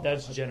helpful.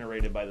 That's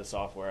generated by the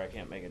software. I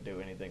can't make it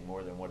do anything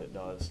more than what it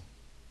does.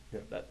 Yeah.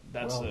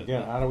 That's Well, the,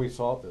 again, how do we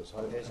solve this?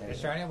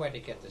 Is there any way to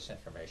get this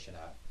information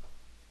out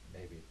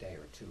maybe a day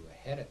or two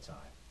ahead of time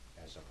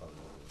as opposed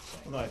to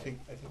saying? Well, no, I think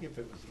if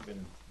it was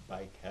even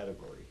by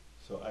category.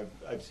 So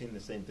I've seen the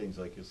same things,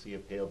 like you'll see a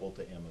payable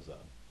to Amazon.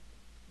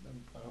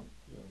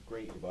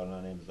 Great, you bought it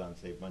on Amazon,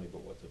 save money,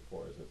 but what's it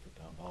for? Is it for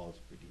town hall?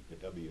 Is it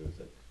for DPW? Is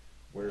it,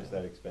 where's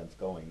that expense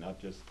going? Not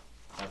just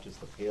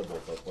the payable,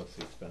 but what's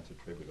the expense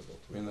attributable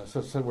to I it? mean,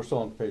 so we're still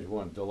on page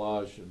one,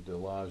 Delage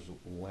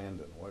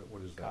Landon, what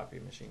is that? copy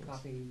machines.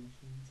 Copy machines,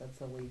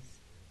 that's a lease.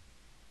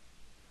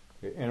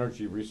 Okay,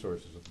 energy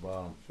resources at the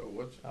bottom, So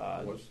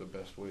what's the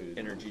best way to do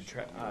Energy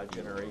this?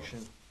 generation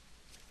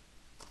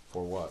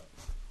for what?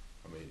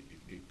 I mean,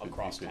 it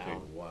across could take town.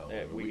 a while.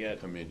 Yeah, I mean, we could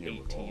get come in here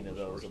with all 18 of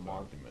the those source a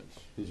month. documents.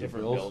 These are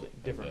Different bills?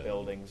 different And then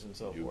buildings and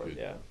so you forth. could-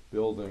 Yeah,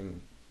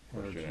 Building,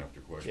 Question energy.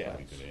 after question Yeah.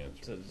 we could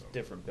answer. so it's so.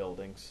 different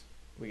buildings.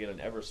 We get an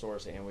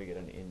EverSource and we get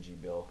an NG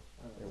bill.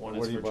 One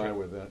What is do you for buy tra-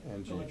 with It's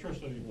NG?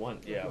 electricity. one.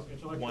 Yeah,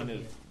 It's one electricity.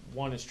 is It's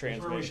where we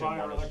transmission. buy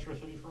our One is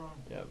electricity from.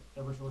 yep,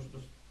 Eversource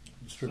just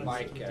Distribute.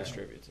 Mike,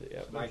 distributes it.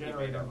 Yep. Mike, you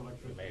generator made of you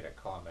electricity. made a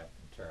comment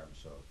in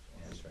terms of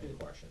answering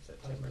questions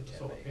that Ties Tim or into the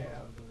Tim solar may panels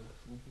have. and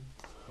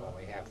the- When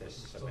we have this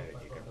submitted,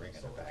 you can bring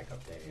in a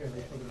backup data Yeah, of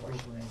they any put it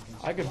question. over in-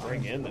 I could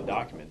bring in the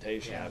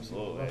documentation. Yeah.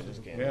 Absolutely, I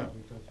just can't. Yeah.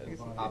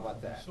 How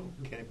about that? So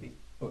can it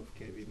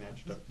be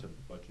matched up to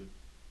budget,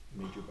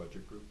 major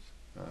budget groups?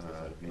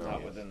 No.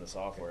 Not within the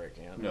software, it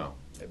can't. No.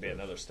 It'd be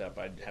another step.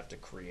 I'd have to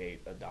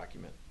create a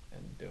document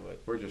and do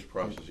it. We're just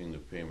processing the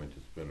payment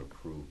that's been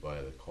approved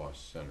by the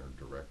cost center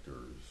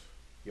directors.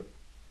 Yep.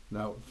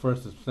 Now, for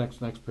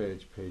instance, next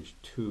page, page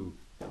 2,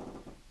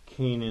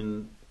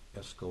 Keenan,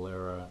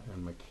 Escalera,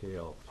 and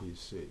McHale,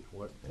 PC.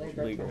 What? That's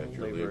Labor your, attorney. that's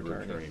your Labor labor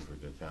attorney. attorney for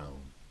the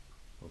town.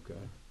 Okay.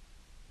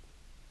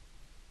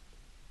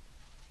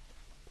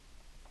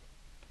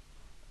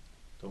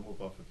 Don't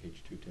move off of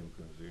page 2, Tim,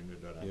 because you're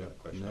not Yeah, have a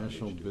question on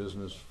National page 2.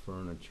 Business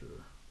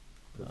Furniture,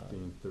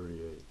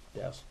 1538.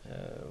 Desk.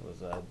 It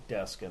was a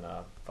desk and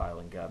a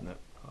filing cabinet.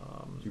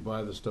 Do you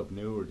buy this stuff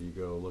new, or do you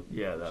go look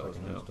Yeah, at that was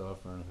secondhand new. stuff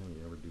or anything?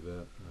 You ever do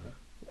that?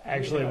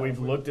 Actually, Yeah, we've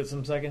we- looked at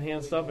some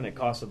secondhand stuff, and it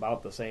costs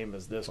about the same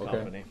as this Okay.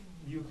 company.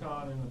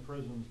 UConn and the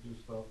prisons do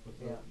stuff, but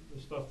Yeah. the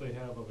stuff they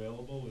have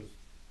available is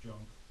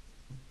junk.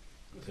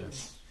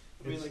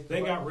 I mean, like,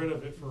 They got rid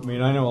of it for. I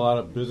mean, I know a lot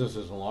of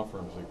businesses and law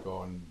firms that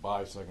go and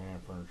buy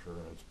secondhand furniture,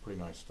 and it's pretty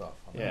nice stuff.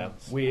 I mean, Yeah,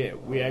 it's-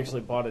 we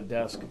actually bought a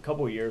desk a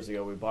couple of years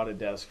ago. We bought a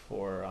desk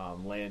for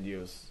land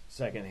use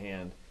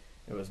secondhand.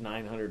 It was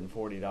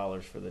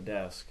 $940 for the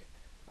desk.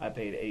 I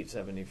paid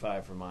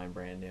 $875 for mine,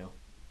 brand new.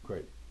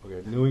 Great.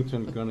 Okay,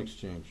 Newington Gun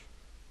Exchange,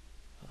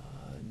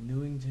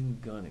 Newington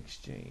Gun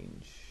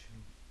Exchange.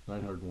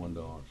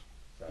 $901.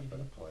 Is that for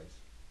the place?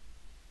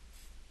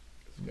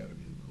 It's gotta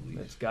be the police.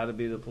 It's got to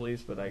be the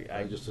police, but I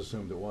I just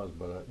assumed it was,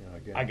 but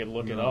again, I could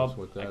look who it knows up.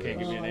 what I that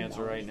can't is. give you an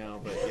answer right now,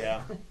 but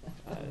yeah.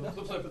 The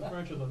flip side for the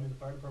furniture, though, I mean, the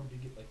fire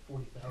department did get like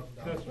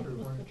 $40,000 That's for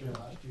true. furniture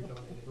last year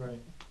donated Right.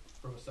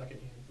 from a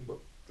secondhand. There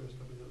was a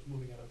company that was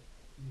moving out of,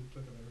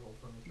 took up their old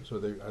furniture. So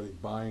are they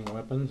buying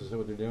weapons? Is that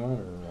what they're doing?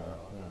 Or,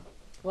 yeah.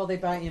 Well, they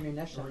buy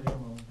ammunition. Or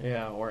ammo.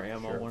 Yeah, or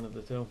ammo, Sure. one of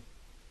the two.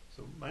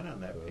 So mine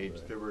on that So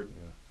page, they- there were yeah.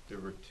 There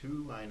were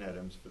 2 line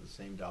items for the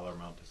same dollar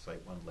amount to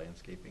Site 1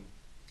 landscaping,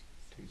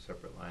 2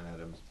 separate line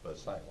items, but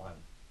Site one,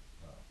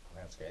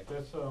 landscape.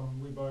 That's,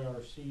 we buy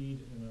our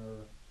seed and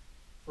our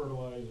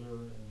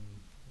fertilizer and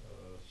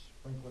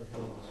sprinkler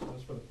heads,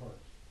 that's for the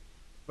parks.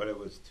 but it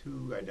was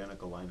 2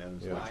 identical line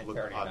items, Yeah. which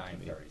looked odd to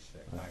me.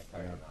 939.36, Yeah.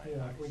 939.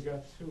 Yeah, we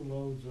got 2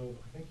 loads of,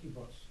 I think he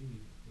bought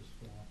seed this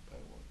fall.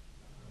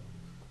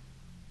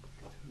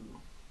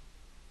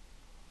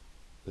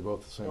 They're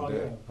both the same Oh, day.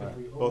 yeah, 'cause Right.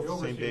 we Both the same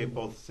overseed day, them.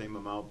 both the same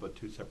amount, but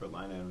 2 separate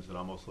line items. It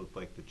almost looked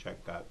like the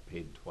check got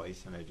paid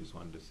twice, and I just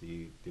wanted to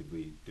see, did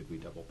we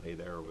double pay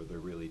there, or were there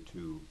really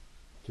 2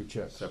 2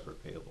 checks.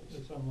 separate payables?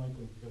 It's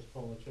unlikely because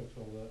Paula checks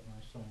all that and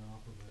I sign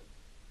off of it.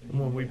 And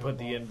When we have put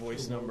the about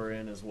invoice 2 number loads.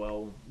 in as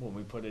well, when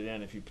we put it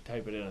in, if you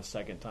type it in a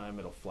second time,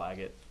 it'll flag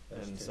it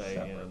There's and two say,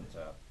 separate,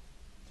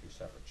 two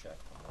separate check.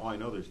 Oh, I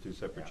know there's 2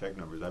 separate Yeah. check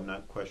numbers. I'm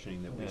not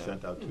questioning that we Yeah.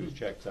 sent out 2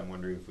 checks. I'm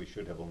wondering if we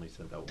should have only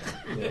sent out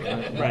 1.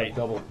 Yeah, Right.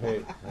 Double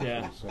paid. That's what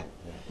Yeah. I'm saying,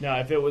 yeah. now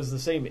if it was the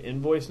same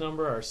invoice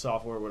number, our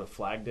software would have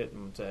flagged it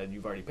and said,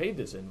 you've already paid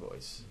this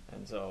invoice.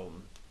 And so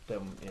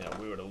then,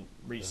 we would have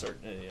researched,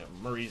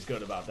 Marie's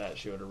good about that.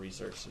 She would have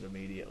researched it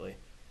immediately.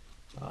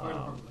 The fire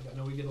department, like, I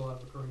know we get a lot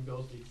of recurring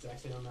bills, the exact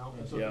same amount,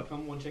 and so Yep. if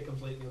one check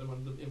comes late and the other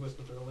one, the invoice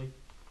comes early,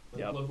 like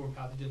Yep. bloodborne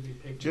pathogens, we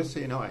pay for. Just so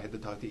you know, I had to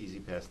talk to Easy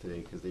Pass today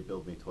because they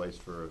billed me twice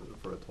for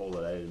a toll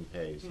that I didn't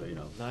pay. So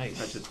Nice. it's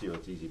not just you,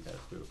 it's Easy Pass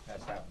too.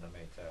 That's happened to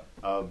me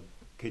too.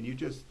 Can you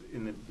just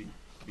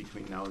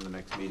between now and the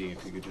next meeting,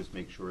 if you could just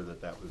make sure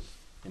that was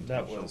That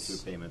intentional was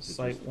through payments? It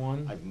Site just-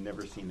 1. I've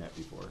never seen that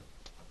before.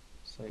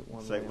 Site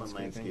 1 Site 1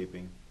 landscaping.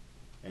 landscaping,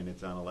 and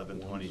it's on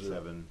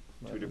 11/27.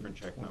 2 different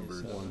check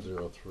numbers.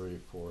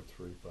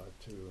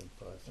 1034352 and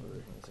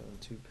 53.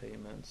 2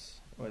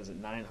 payments. What is it,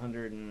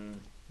 900 and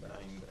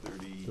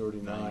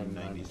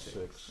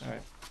 39.96. All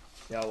right.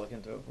 Yeah, I'll look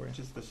into it for you.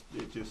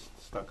 It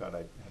just stuck out.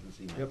 I haven't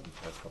seen that Yep. in the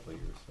past couple of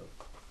years. So.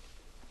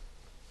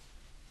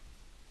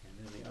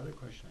 And then the other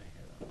question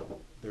I had,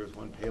 there was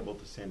one payable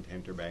to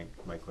Santander Bank.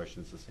 My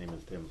question is the same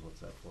as Tim's. What's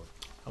that for?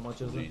 How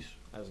much is Lease.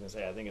 it? I was gonna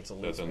say I think it's a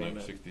lease That's a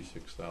payment.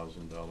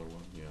 $66,000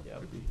 one, yeah. Yep.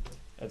 Could be.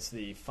 That's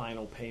the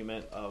final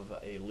payment of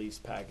a lease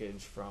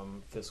package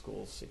from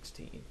fiscal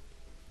 16.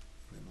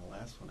 And the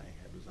last one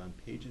I had was on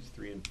pages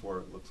 3 and 4.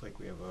 It looks like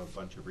we have a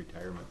bunch of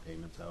retirement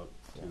payments out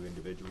to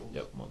individuals.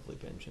 Yep, monthly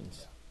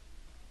pensions.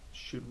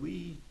 Should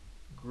we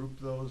group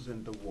those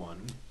into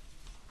one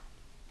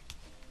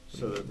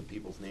so that the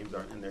people's names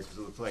aren't in there? Because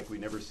it looks like we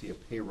never see a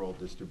payroll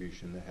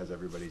distribution that has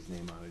everybody's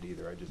name on it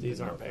either. These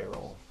didn't aren't know if that was-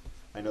 payroll.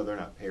 I know they're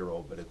not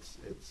payroll, but it's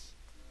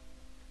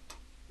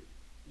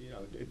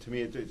to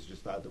me it's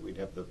just odd that we'd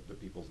have the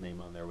people's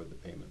name on there with the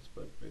payments.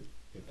 But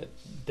if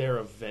it's They're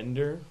a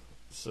vendor,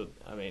 so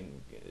I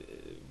mean,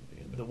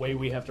 the way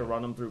we have to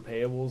run them through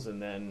payables,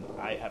 and then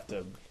I have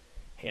to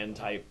hand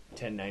type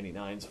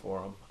 1099s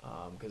for them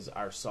because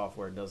our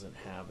software doesn't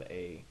have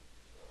a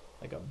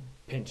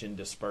pension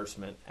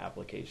disbursement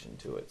application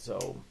to it.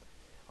 So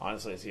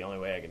honestly, it's the only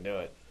way I can do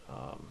it.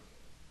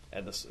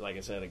 And this, like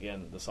I said,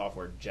 again, the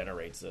software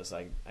generates this.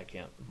 I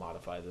can't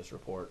modify this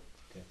report.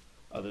 Okay.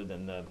 Other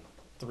than the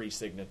 3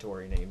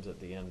 signatory names at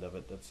the end of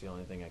it. That's the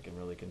only thing I can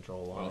really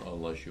control on it.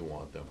 Unless you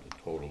want them to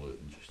total it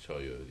and just tell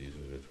you these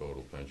are the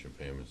total pension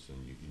payments, and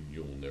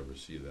you'll never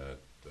see that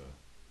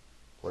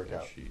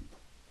Workout. sheet.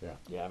 Yeah.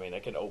 Yeah, I mean, I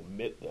could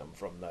omit them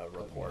from the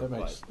report. That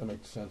but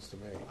makes sense to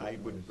me. I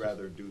would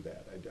rather do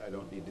that. I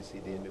don't need to see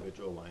the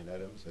individual line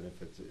items, and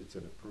if it's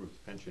an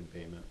approved pension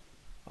payment.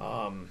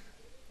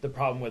 The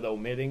problem with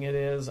omitting it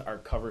is our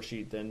cover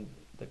sheet. Then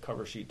the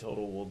cover sheet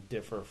total will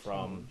differ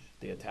from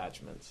the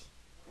attachments.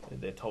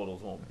 The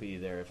totals won't be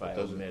there if I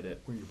doesn't- omit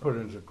it. When you put it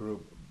into a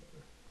group,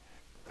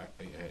 I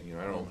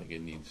don't think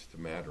it needs to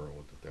matter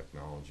what the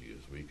technology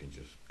is. We can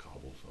just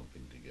cobble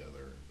something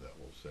together that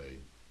will say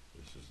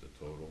this is the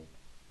total,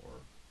 or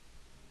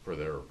for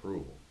their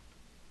approval.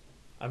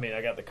 I mean,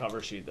 I got the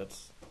cover sheet.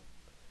 That's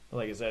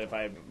like I said. If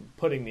I'm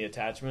putting the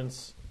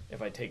attachments,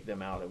 if I take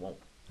them out,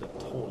 the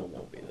total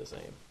won't be the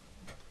same.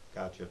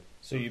 Gotcha.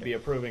 So you'd be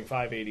approving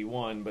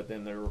 581, but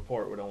then the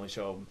report would only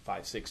show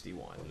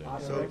 561.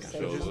 So let's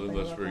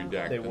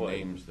redact They the would.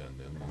 names then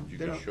you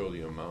They can don't- show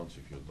the amounts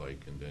if you'd like,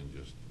 and then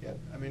just Yeah,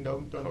 I mean,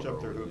 don't Cover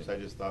jump through over hoops. it. I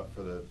just thought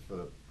for the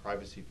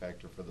privacy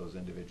factor for those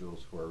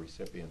individuals who are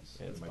recipients.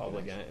 It's it might be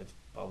public. nice. It's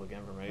public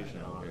information.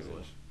 I know,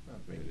 Honestly.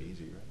 Make it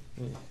easy,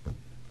 right?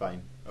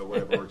 Fine,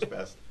 whatever works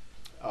best.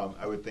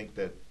 I would think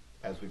that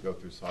as we go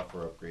through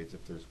software upgrades,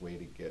 if there's way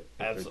to get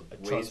Trust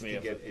ways me, to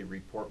if get a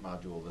report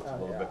module that's Oh, a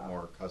little bit yeah.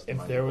 more customized.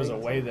 If there was a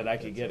way that I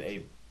could get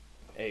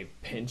a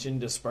pension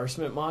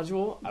disbursement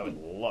module, I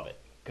would love it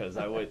because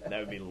that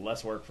would be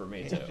less work for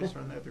me Can't you too. just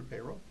run that through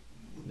payroll?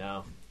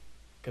 No,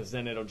 because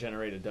then it'll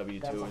generate a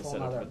W-2 That's a whole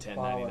instead of a nother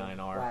ball of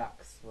 1099-R.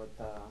 wax with,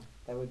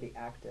 that would be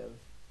active.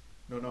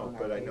 No, On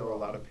our but I know a payroll.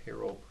 lot of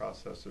payroll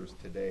processors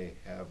today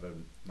have a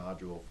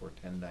module for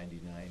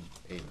 1099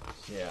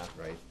 payments. Yeah,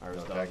 Right? ours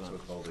No tax doesn't.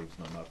 withholdings,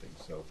 no nothing.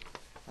 So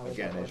How would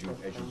again, that as you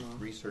work with them?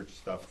 research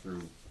stuff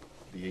through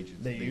the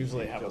agency, They the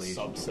usually have a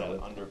affiliations you go subset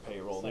with, under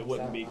payroll. They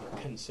wouldn't be Subset,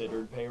 okay.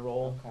 considered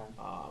payroll, Okay.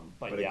 but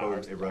But yeah,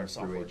 it runs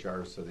our through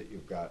software- HR so that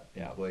you've got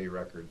Yeah. employee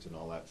records and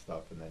all that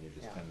stuff, and then you're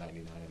just Yeah.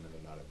 1099 and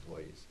they're not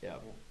employees. Yeah.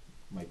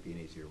 Might be an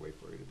easier way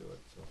for you to do it.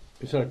 So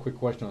just had a quick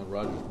question on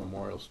Rogers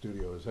Memorial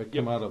Studio. Does that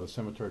come Yep. out of the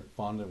cemetery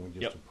fund and we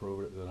just Yep.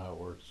 approve it? Is that how it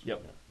works?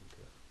 Yep. Yeah,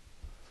 okay.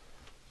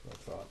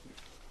 That's what I thought.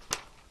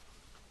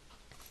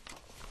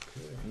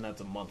 Okay. And that's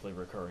a monthly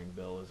recurring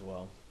bill as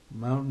well.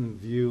 Mountain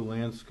View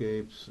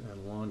Landscapes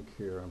and Lawn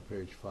Care on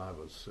page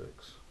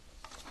 506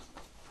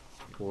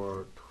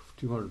 for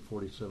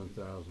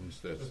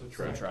 $247,000. that's That's the a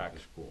track track. at the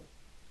school.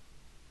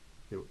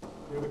 You're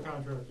the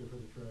contractor for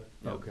the track.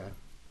 Yep. Okay.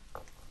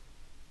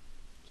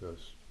 So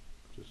it's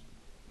just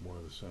more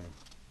of the same.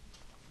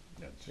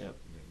 That's Yep.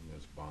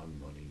 that's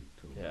bond money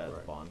too. Yeah, it's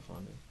Right. bond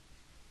funded.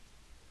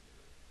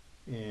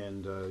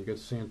 And you got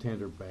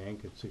Santander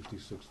Bank at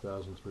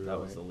 $66,308. That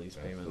was the lease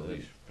That's payment the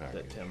lease that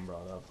package. Tim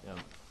brought up. Yeah.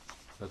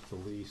 That's the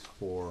lease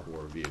for.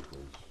 For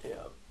vehicles.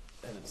 Yeah.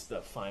 And it's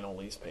the final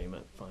lease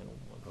payment, final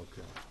one.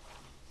 Okay.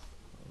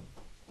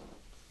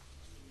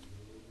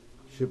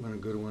 Shipman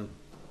and Goodwin.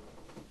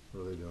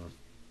 What are they doing?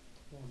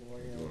 Yeah, We're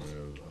Warriors.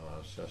 doing an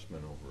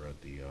assessment over at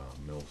the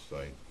mill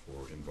site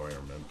for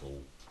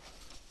environmental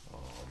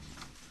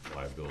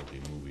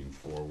liability moving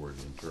forward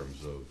in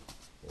terms of,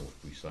 well,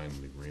 if we sign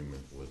an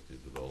agreement with the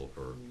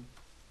developer, Mm.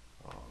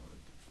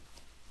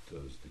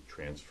 does the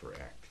Transfer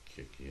Act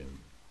kick in?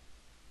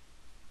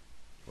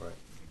 Right.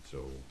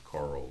 So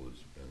Carl has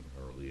been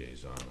our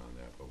liaison on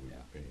that, but we've Yeah.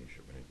 been paying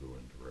Shipman and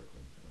Goodwin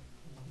directly.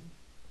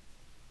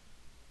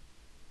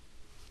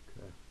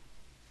 Okay.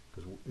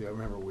 Because I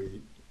remember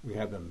we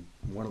had them.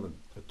 One of the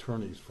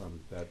attorneys from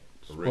that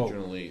spoke.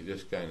 Originally,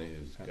 this guy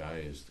is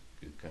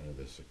kind of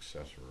the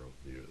successor of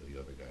the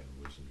other guy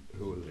who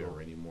Who was isn't there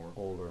old. anymore.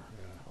 Older.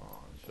 Yeah.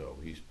 so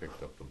he's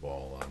picked up the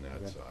ball on that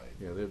Okay. side.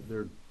 Yeah,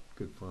 they're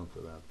good firm for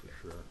that, for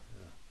sure,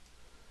 yeah.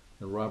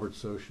 And Robert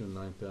Soshin,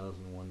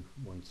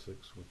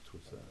 9,116,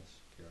 what's that?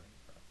 Security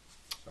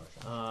firm.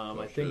 Social. I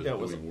So think she's that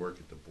was. doing work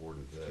at the Board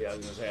of Ed. Yeah, I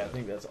was gonna say I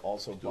think that's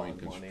also He's doing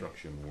bond money.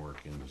 construction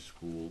work in the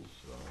schools.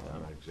 I'm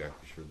Yeah. not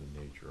exactly sure the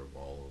nature of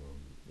all of them.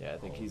 Yeah, I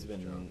think all he's of his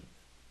been. jobs.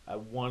 I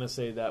want to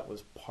say that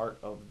was part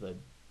of the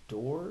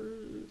door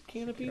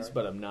canopies, Security.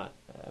 but I'm not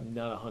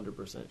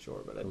 100%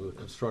 sure. But I, So the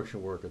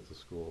construction work at the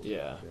schools.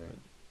 yeah,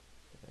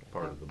 Okay.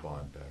 Part of the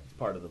bond package.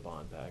 part of the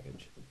bond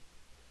package.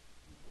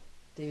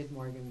 David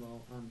Morgan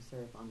will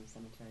serve on the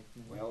cemetery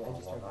committee. Will I or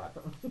just will heard not?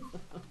 that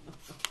from-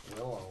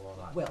 Will or will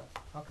not? Will.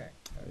 Okay.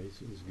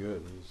 He's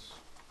good, he's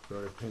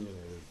very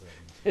opinionated.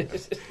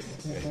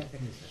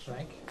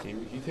 Frank?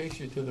 He takes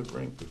you to the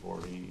brink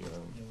before he,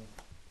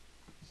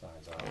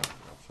 Signs yeah,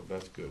 off. so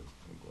that's good,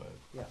 I'm glad.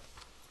 Yeah.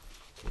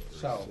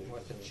 So,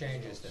 with the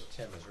changes that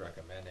Tim is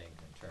recommending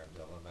in terms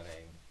of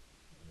eliminating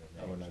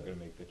the No, we're names not of- gonna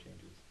make the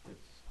changes.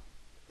 It's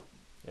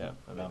Yeah,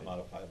 I mean, not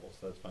modifiable,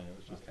 so that's fine. It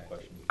was just a Okay.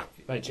 question.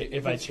 if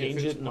I it's-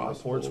 change it's it and the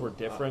reports were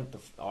possible, different, the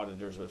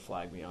auditors would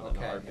flag me on Okay,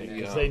 an hard and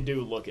because then- they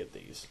do look at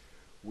these.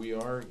 We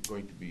are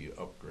going to be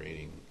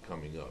upgrading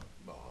coming up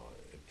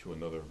to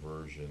another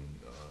version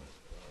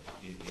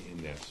in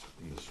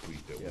the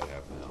suite that we Yeah.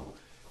 have now,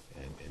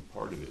 and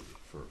part of it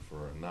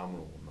for a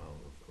nominal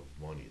amount of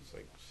money, it's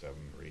like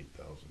 $7,000 or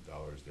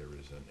 $8,000. There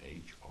is an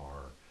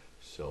HR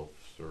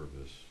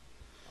self-service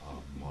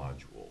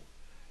module,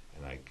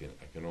 and I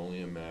can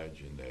only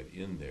imagine that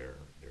in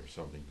there's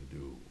something to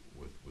do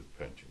with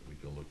pension. We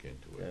can look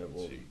into it Yeah, and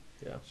well, see.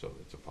 yeah. So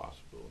it's a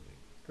possibility.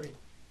 Great.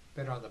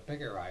 But on the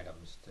bigger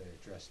items, to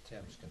address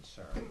Tim's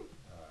concern,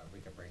 we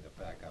can bring the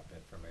backup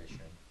information.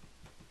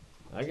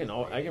 I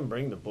can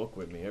bring the book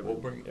with me every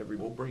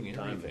We'll bring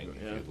time. everything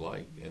Yeah. if you'd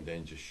like, and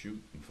then just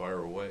shoot and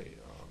fire away.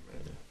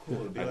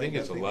 Cool. It'd be I like think that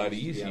it's a thing lot that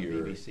used to be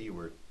on easier. BBC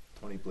where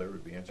Tony Blair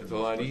would be answering. It's a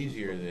those lot questions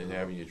easier from than the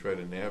having you try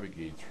to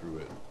navigate through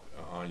it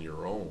on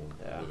your own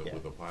Yeah. with, Yeah.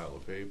 with a pile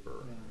of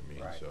paper. I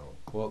mean, Right. so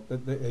Well,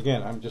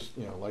 again, I'm just,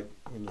 like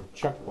in your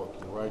checkbook,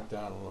 you write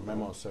down in the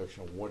memo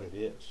section what it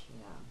is,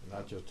 Yeah,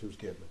 not just who's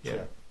getting the Yeah.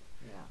 check.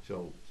 yeah.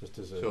 so Just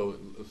as a. so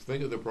let's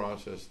think of the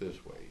process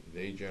this way: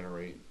 they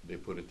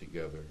put it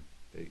together.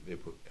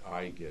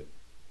 I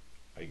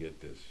get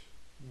this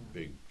Yeah.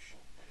 big.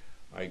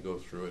 I go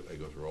through it. I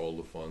go through all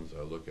the funds.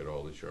 I look at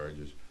all the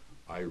charges.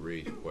 I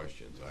raise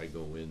questions. I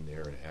go in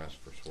there and ask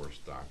for source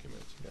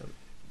documents. Yeah.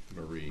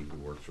 Marie, who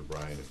works for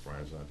Brian, if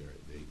Brian's not there,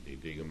 they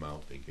dig them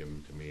out. They give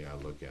them to me. I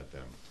look at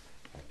them.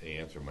 They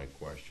answer my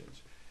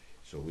questions.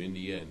 So in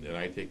the end, and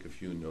I take a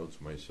few notes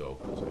myself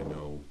because I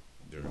know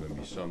there are going to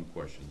be some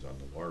questions on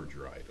the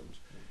larger items,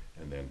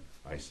 and then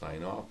I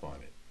sign off on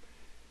it.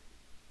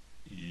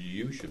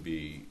 You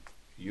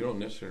don't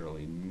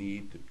necessarily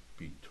need to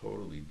be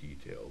totally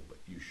detailed, but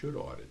you should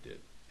audit it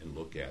and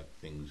look at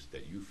things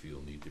that you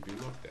feel need to be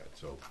looked at.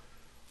 So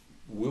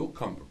we'll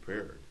come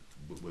prepared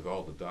with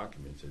all the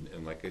documents,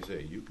 and like I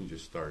say, you can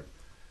just start,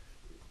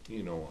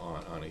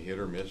 on a hit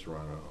or miss or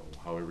on a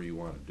however you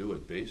want to do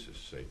it basis.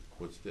 Say,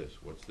 what's this?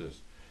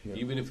 Yeah.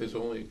 Even if it's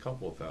only a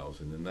couple of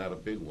thousand and not a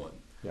big one.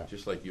 Yeah.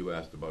 Just like you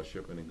asked about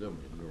shipping and goods,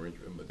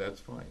 but that's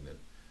fine.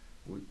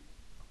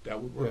 That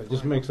would Yeah, work. it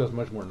just fine. makes us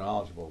much more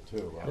knowledgeable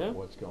too about Yeah.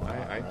 what's going on.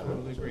 I rather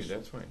totally than agree. just-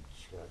 That's fine.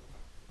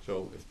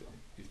 So if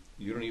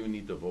you don't even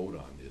need to vote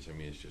on this. I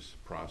mean, it's just a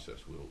process.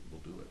 We'll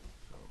do it.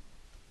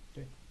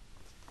 So.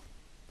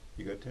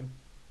 You good, Tim?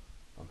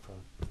 I'm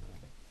fine.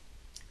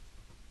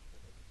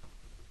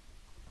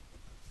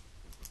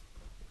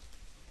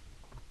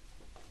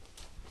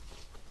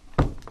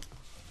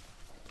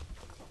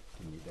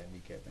 You need that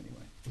kneecap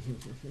anyway.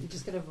 You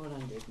just gotta vote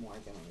on Dave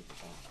Morgan when we get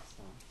back,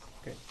 so,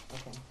 Okay.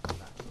 okay.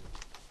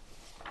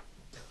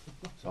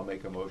 So I'll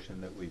make a motion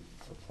that we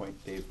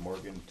appoint Dave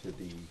Morgan to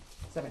the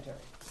Cemetery.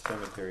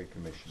 Cemetery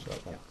Commission.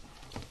 Second.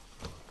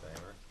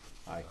 Favor?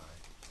 Aye.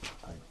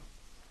 Aye.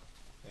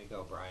 There you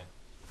go, Brian.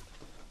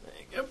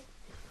 Thank you.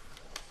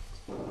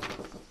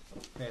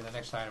 Okay, the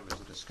next item is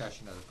a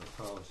discussion of the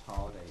proposed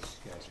holiday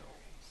schedule.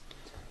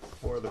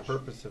 For the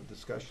purpose of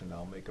discussion,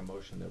 I'll make a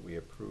motion that we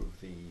approve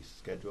the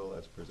schedule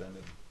as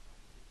presented.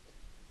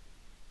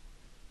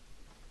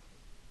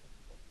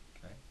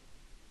 Okay.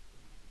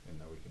 And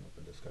now we can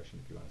open discussion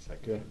if you want a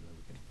second. Okay. and then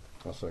we can-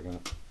 I'll second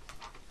it.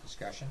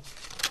 Discussion?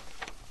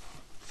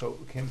 So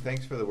Kim,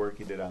 thanks for the work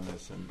you did on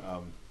this, and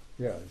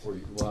Yeah, it's a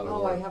lot of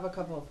Oh, work. I have a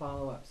couple of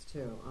follow-ups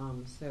too. I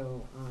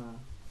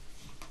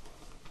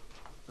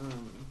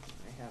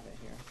have it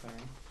here,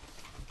 sorry.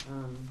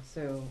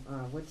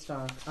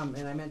 Woodstock,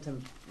 and I meant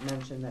to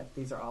mention that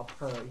these are all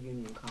per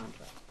union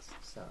contracts,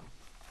 so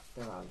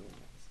they're all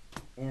unions.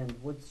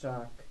 And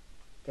Woodstock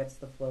gets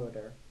the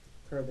floater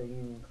per the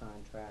union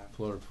contract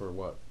Floated for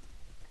what?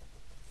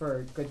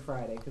 for Good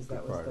Friday, because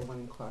that Good was Friday. the one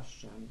in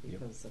question Yep.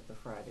 because of the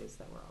Fridays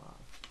that were off.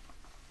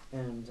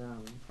 And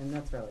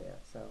that's really it,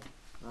 so.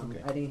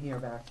 Okay. I didn't hear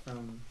back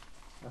from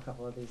a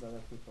couple of these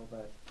other people,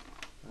 but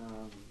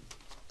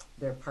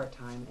they're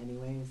part-time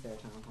anyways, they're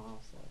town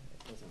hall, so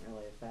it doesn't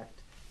really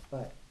affect.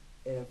 But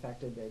it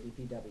affected their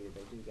DPW,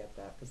 they do get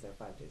that because they're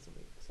 5 days a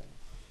week, so.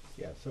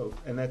 Yeah, so,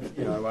 and that's,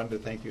 I wanted to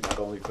thank you not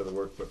only for the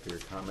work, but for your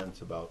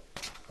comments about,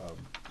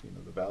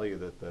 the value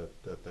that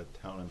the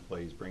town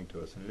employees bring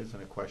to us. And it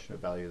isn't a question of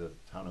value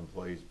that the town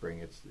employees bring,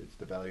 it's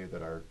the value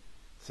that our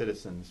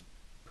citizens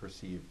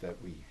perceive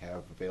that we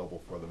have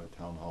available for them at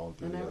town hall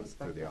and And I through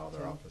respect the that, all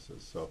their too.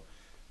 offices. So,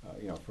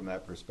 from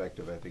that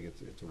perspective, I think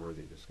it's a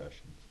worthy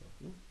discussion,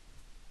 so.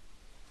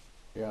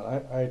 Yeah,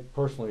 I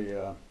personally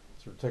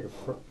sort of take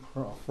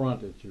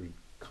affront at your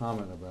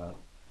comment about,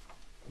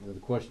 the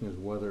question is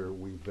whether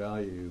we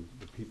value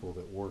the people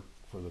that work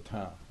for the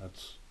town.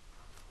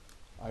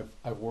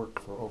 I've worked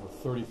for over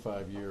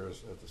 35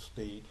 years at the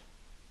state,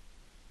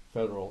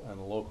 federal,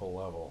 and local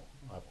level.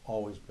 I've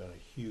always been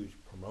a huge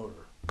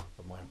promoter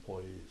of my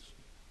employees,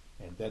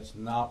 and that's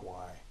not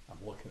why I'm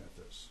looking at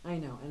this. I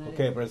know, and I Okay,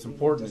 didn't but it's mean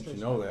to important that you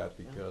know disrespect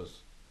that it, yeah. because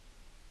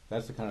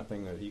that's the kind of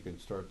thing that he can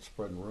start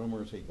spreading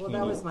rumors. Well,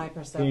 that was my He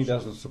perception.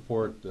 doesn't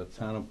support the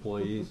town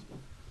employees.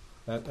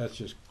 That's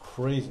just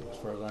crazy as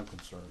far as I'm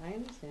concerned. I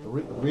understand. The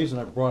reason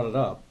I brought it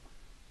up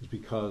is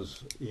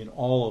because in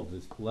all of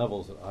the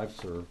levels that I've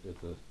served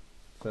at the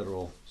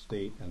federal,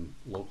 state, and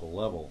local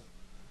level,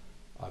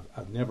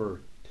 I've never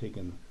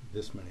taken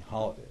this many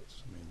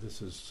holidays. I mean,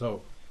 this is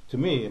so, to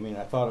me,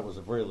 I thought it was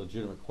a very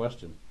legitimate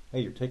question. Hey,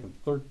 you're taking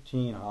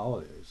 13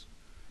 holidays,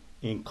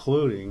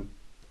 including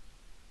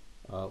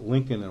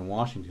Lincoln and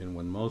Washington,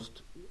 when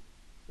most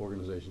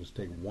organizations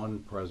take one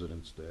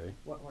President's Day.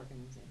 What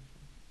organization?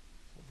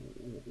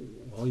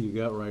 Well, you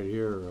got right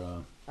here.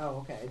 Oh,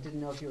 okay, I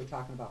didn't know if you were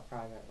talking about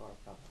private or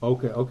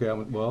public.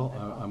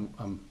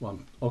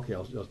 Okay.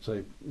 I'll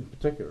say in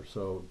particular.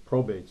 So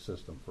probate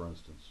system, for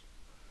instance,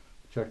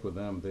 checked with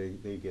them.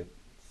 They get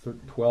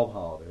 12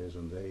 holidays,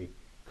 and they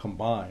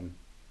combine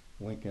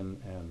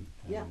Lincoln and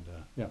Yeah.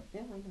 yeah.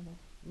 Yeah, I know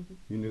that.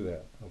 You knew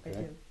that, okay?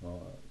 do.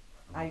 Well,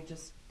 I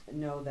just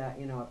know that,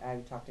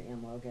 I talked to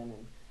Ann Logan,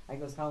 and I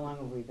goes, how long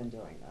have we been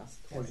doing this?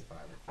 'Cause 45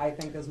 or I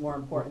think there's more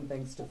important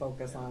things to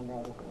focus on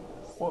rather than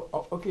this.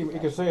 well, okay, you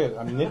can say it.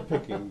 I'm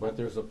nitpicking, but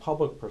there's a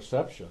public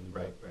perception,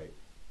 Right.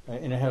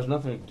 and it has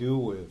nothing to do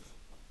with.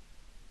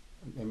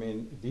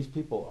 These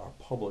people are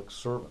public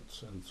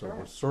servants, and so we're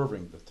Correct.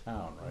 serving the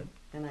town, right?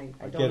 And I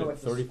I don't get know it,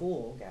 what the 30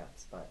 school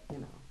gets, but,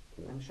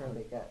 I'm sure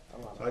they get a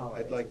lot of So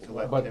holidays. I'd like as to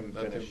well. let But- Tim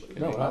finish.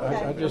 No,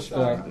 I just,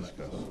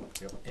 Discuss.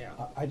 Yep.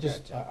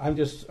 Yeah.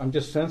 I'm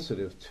just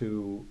sensitive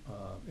to,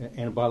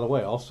 and by the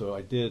way, also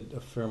I did a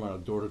fair amount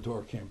of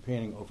door-to-door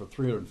campaigning, over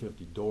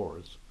 350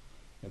 doors,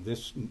 and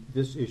this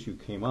issue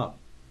came up,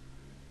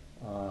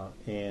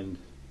 and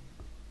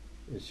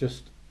it's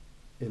just,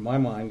 in my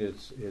mind,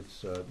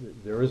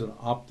 there is an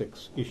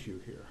optics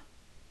issue here,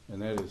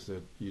 and that is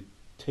that you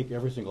take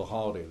every single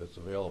holiday that's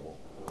available,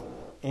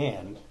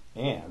 and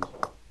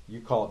you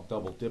call it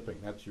double dipping.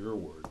 That's your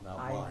word, not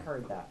I mine.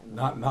 heard that.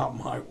 Not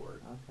my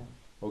word.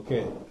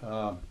 Okay, Okay.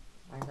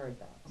 I heard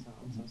that, so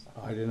I'm so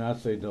sorry. I did not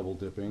say double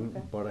dipping,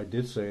 Okay. but I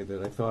did say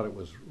that I thought it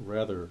was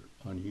rather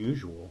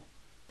unusual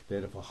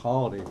that if a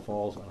holiday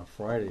falls on a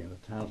Friday and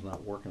the town's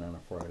not working on a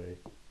Friday,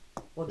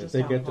 Well, that just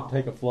they town get to hall.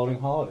 take a floating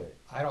holiday.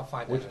 I don't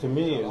find Which that to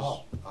me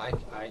unusual at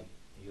is- all.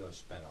 You have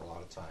spent a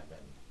lot of time in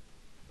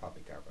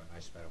public government. I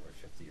spent over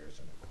 50 years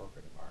in the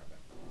corporate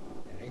environment.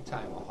 And any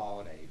time a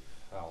holiday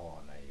fell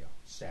on a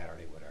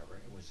Saturday, whatever,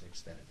 it was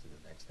extended to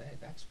the next day.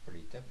 That's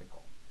pretty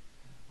typical.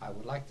 I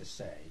would like to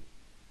say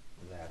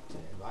that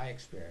in my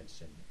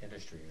experience in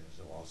industry, as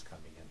well as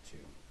coming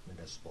into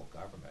municipal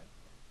government,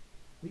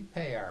 we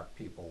pay our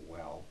people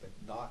well, but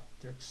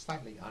they're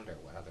slightly under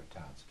what other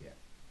towns get.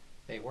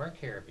 They work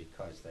here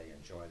because they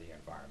enjoy the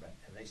environment,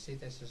 and they see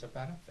this as a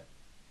benefit.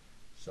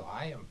 So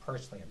I am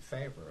personally in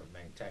favor of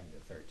maintaining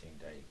the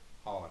 13-day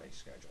holiday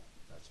schedule.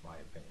 That's my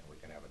opinion. We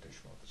can have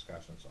additional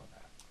discussions on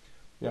that.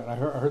 Yeah, and I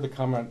heard the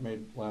comment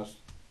made last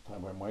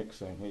time by Mike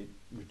saying, hey,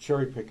 you're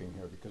cherry picking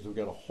here because we've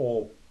got a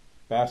whole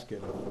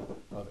basket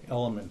of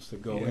elements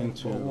that go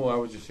into Well, I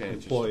was just saying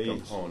it's just a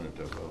employees. component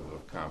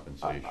of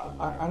compensation.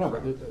 I know,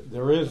 but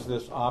there is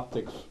this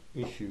optics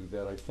issue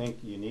that I think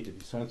you need to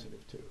be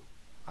sensitive to.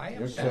 I am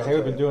You're saying, sensitive. hey,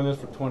 we've been doing this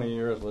for 20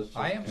 years, let's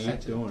I am just keep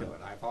sensitive doing to it.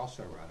 it. I've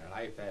also run it.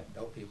 I've had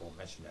no people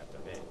mention that to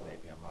me.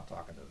 Maybe I'm not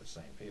talking to the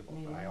same people,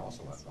 but I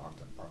also have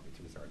knocked on probably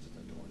 2/3 of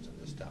the doors in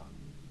this town.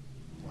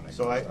 when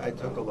So first I started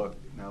took a running. look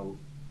now,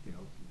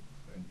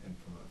 and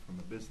from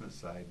a business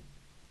side,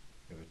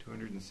 we have a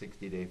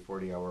 260-day,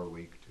 40-hour a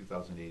week,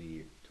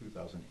 2,080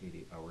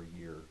 hour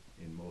year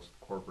in most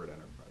corporate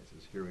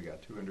enterprises. Here we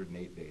got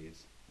 208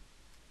 days.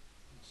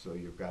 So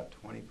you've got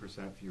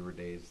 20% fewer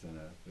days than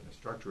a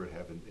structure would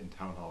have in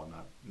town hall,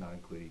 not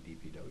including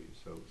DPW.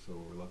 So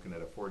we're looking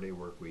at a 4-day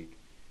work week.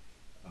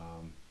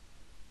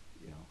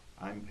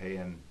 I'm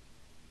paying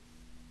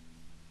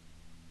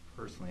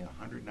personally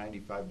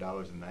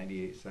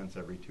 $195.98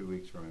 every 2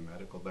 weeks for my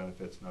medical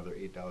benefits, another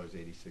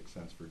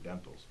 $8.86 for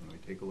dentals. When we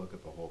take a look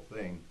at the whole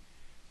thing,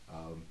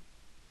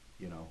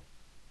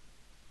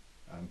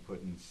 I'm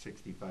putting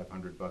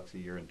 $6,500 a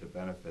year into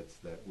benefits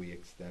that we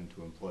extend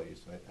to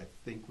employees. So I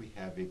think we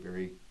have a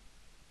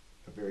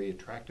very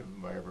attractive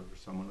environment for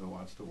someone who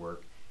wants to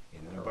work, in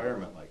an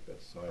environment like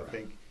this. So I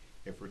think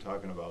if we're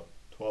talking about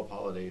 12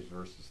 holidays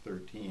versus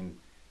 13,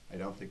 I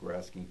don't think we're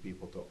asking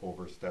people to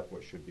overstep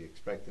what should be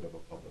expected of a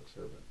public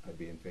servant. I'd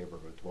be in favor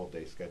of a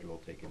 12-day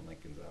schedule taking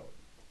Lincoln's out.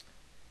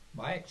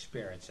 My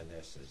experience in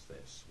this is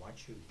this: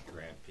 once you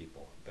grant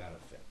people a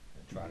benefit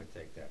and try to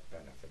take that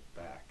benefit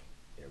back,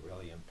 it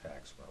really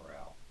impacts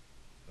morale.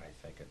 And I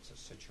think it's a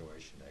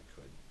situation that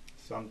could.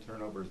 Some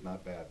turnover is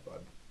not bad, Bud.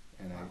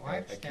 And I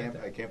understand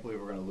that. I can't believe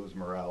we're going to lose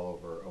morale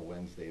over a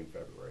Wednesday in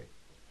February.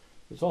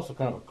 It's also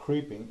kind of a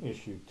creeping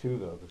issue too,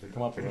 though, because they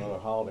come up with another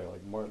holiday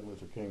like Martin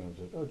Luther King and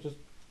say, "Oh, just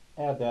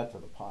add that to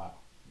the pile."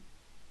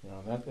 You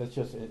know, that's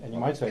just, and you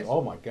might say, "Oh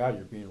my God,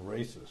 you're being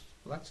racist."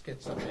 Let's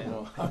get some You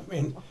know, in. I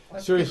mean,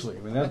 Let's seriously,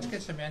 get, I mean let's that's.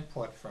 get some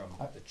input from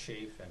the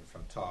chief and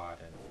from Todd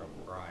and from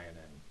Brian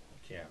and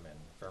Kim and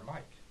from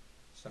Mike.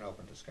 It's an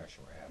open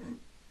discussion we're having.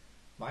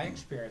 My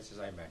experience, as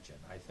I mentioned,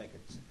 I think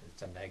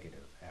it's a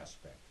negative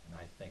aspect, and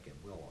I think it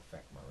will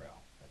affect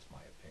morale. That's my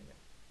opinion.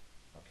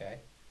 Okay?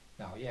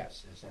 Now,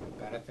 yes, is it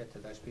a benefit to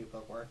those people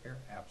that work here?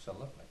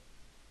 Absolutely.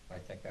 I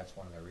think that's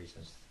one of the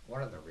reasons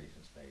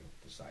they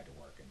decide to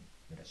work in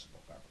municipal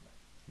government.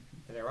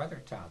 And there are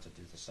other towns that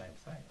do the same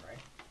thing, right?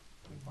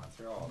 We've gone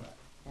through all that.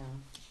 Yeah.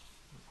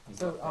 And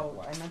So, looked at oh,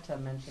 what- I meant to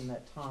mention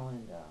that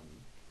Tolland,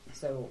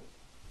 so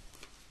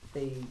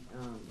they,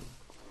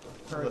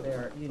 per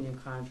their union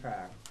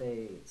contract,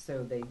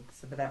 so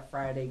for that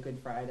Friday, Good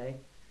Friday,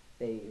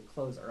 they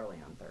close early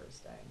on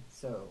Thursday.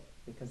 So,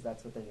 because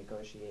that's what they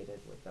negotiated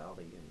with all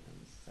the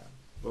unions, so.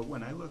 But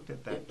when I looked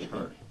at that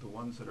chart, the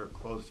ones that are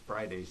closed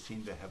Fridays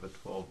seem to have a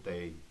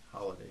 12-day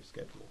holiday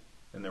schedule.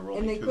 And there were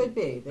only And they two. could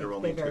be, There were they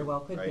only very two,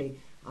 well could right?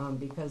 be,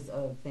 because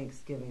of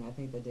Thanksgiving, I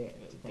think the day after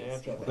Day after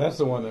Thanksgiving. Well, that's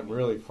the one that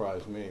really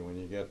fries me when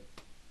you get,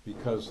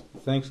 because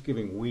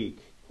Thanksgiving week,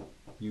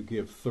 you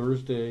give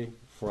Thursday,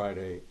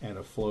 Friday, and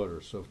a floater.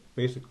 So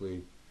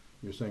basically,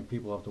 you're saying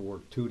people have to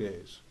work 2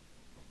 days.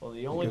 Well,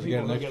 the only Because you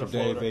get people an who get a extra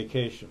day floater.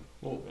 vacation.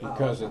 Well,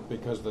 Because okay.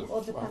 the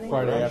Well, depending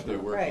Friday on- you're after. actually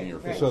working Right, your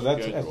right. full So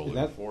that's- schedule in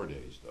that- 4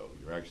 days, though.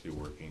 You're actually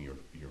working your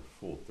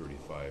full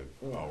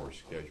 35-hour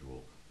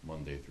schedule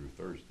Monday through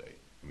Thursday.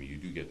 I mean, you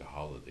do get the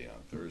holiday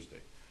on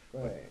Thursday,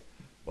 Right.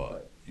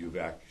 but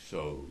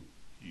so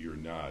you're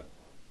not.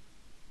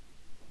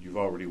 You've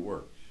already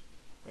worked,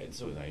 Right,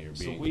 so now you're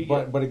so being. we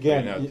But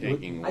again, you're not you-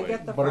 taking I away.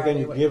 get the but again, Friday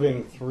you're what-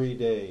 giving 3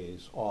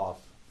 days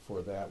off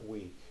for that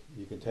week.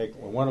 You can take,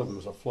 well, one of them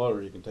is a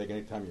floater. You can take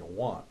any time you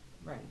want.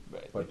 Right.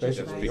 Right. But That's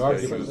basically, nice. the because,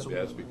 argument is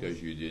that's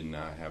because you did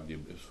not have the.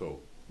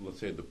 So let's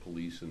say the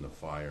police and the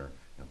fire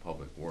and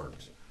public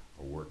works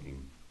are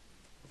working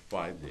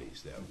 5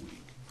 days that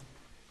week.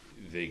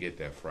 They get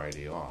that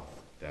Friday off.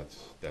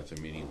 That's a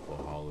meaningful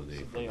holiday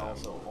So for they them.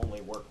 also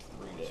only worked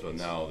 3 days. So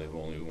now they've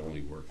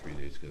only worked 3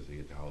 days because they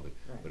get the holiday.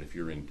 Right. But if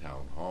you're in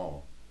town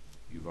hall,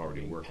 you've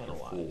already being worked the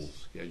full penalized.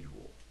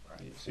 schedule.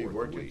 Right. So you for the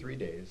worked your week. 3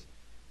 days.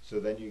 So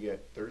then you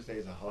get Thursday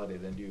as a holiday.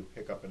 Then do you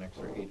pick up an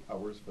extra 8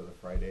 hours for the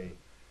Friday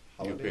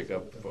You holiday? pick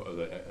up for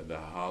the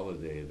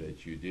holiday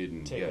that you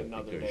didn't Take get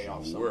another because day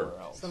off you somewhere worked.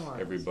 else. Somewhere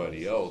else. Everybody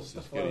It's else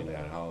just is a getting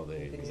floater. that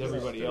holiday. Because because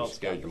everybody they're else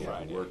got the scheduled to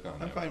Friday. work on I'm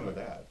that fine with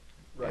Friday. that.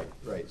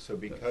 Right. So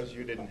because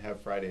you didn't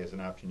have Friday as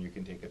an option, you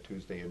can take a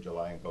Tuesday in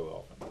July and go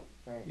golfing.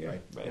 Right. Yeah,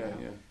 Right. Right.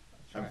 yeah.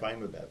 I'm Right. fine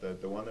with that.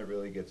 The one that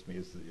really gets me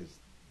is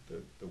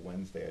the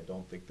Wednesday. I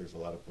don't think there's a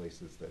lot of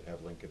places that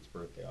have Lincoln's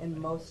birthday off. And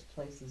anymore. most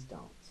places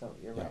don't, so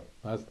you're Yeah,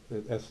 right.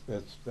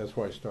 that's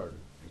where I started,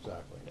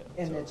 exactly. Yeah.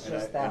 And So- it's and I-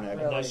 just that and I-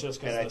 really. And that's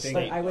just And I because the think-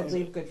 But state I would does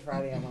leave it. Good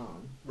Friday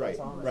alone. Right, That's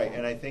all I'm right, saying.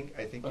 and I think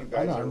you I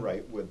guys know. are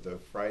right with the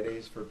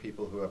Fridays for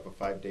people who have a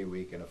 5-day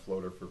week and a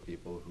floater for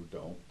people who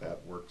don't.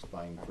 That works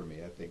fine for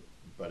me, I think,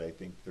 but I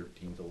think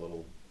 13's a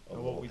little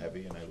And what we-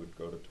 heavy, and I would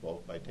go to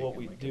 12 by taking What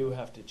we Lincoln. do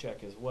have to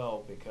check as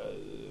well, because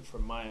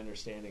from my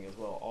understanding as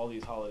well, all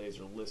these holidays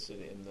are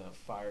listed in the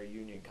fire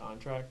union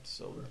contract,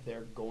 so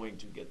they're going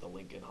to get the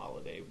Lincoln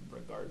holiday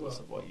regardless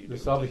of what you do.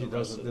 This to obviously the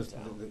rest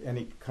doesn't, of the town.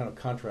 any kind of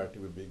contractor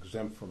would be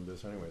exempt from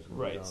this anyways.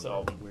 Right,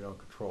 so- We don't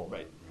control it.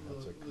 Right. I mean,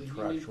 It's a The union-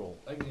 contractual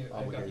I've got the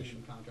obligation.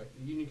 union contract.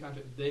 The union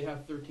contract, they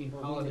have 13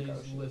 Well, we holidays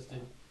negotiate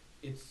listed.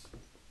 It's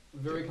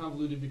very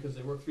convoluted because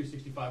they work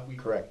 365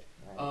 weeks. Correct.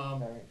 Right,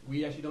 right.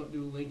 We actually don't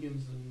do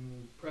Lincoln's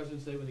and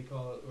President's Day, what they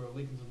call it, or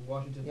Lincoln's and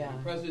Washington. They do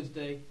Yeah. President's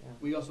Day. Yeah.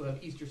 We also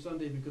have Easter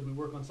Sunday because we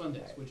work on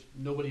Sundays, Right. which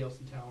nobody else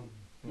in town,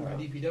 Right.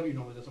 DPW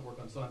normally doesn't work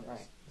on Sundays.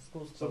 Right. The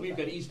school's So closed we've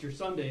that. got Easter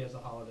Sunday as a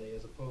holiday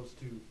as opposed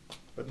to.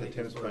 But to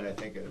Lincoln's Tim's point, I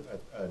birthday. think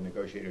a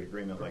negotiated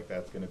agreement like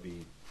that's gonna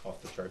be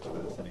off the charts for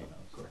this anyhow,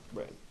 so.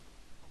 Right.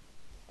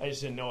 I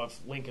just didn't know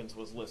if Lincoln's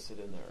was listed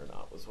in there or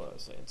not, was what I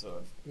was saying.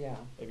 So Yeah.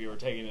 if you were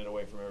taking it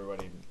away from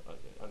everybody,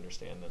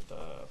 understand that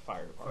the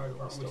fire department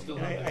was department would still. still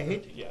And have I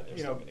hate, Yeah, they're you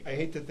still know, gonna I get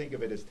hate to think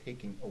of it as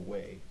taking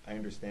away. I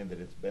understand that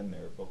it's been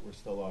there, but we're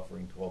still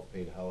offering 12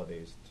 paid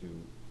holidays to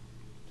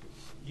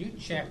You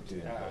checked,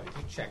 to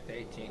employees.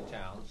 18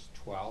 towns,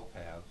 12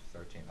 have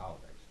 13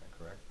 holidays, is that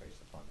correct,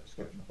 based upon the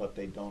schedule? But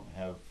they don't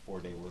have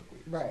 4-day work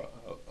weeks. Right.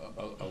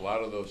 A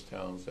lot of those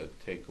towns that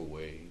take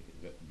away,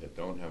 that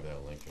don't have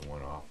that Lincoln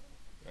one off,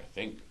 I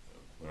think,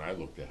 when I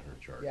looked at her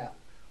chart, Yeah.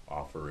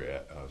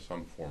 offer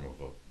some form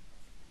of a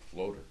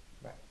floater.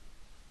 Right.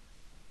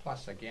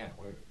 Plus, again,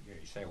 you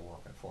say we're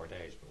working 4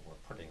 days, but we're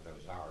putting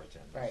those hours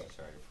in Right.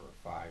 necessary for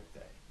a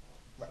 5-day.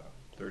 Right.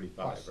 So, 35,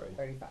 Plus- right?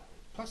 35.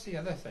 plus, the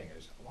other thing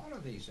is, a lot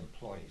of these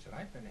employees, and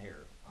I'm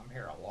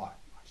here a lot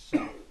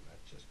myself,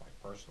 that's just my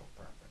personal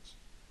preference.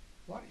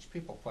 A lot of these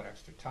people put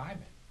extra time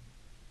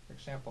in. For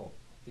example,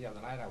 the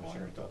other night I was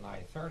here until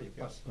 9:30,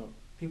 plus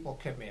people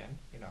come in,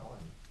 and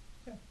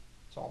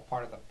it's all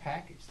part of the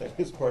package. That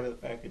is part of the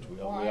package. We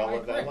all Well, I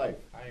live that agree. life.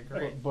 I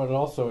agree. But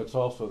it's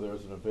also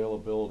there's an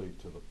availability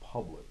to the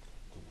public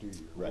to do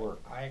your Right.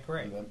 work. I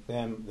agree. And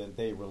then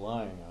they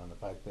relying on the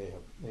fact they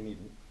need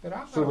But I'm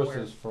not services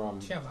aware, from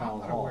Tim, town I'm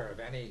not hall. aware of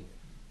any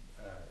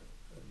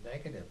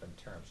negative in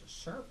terms of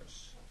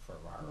service for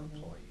our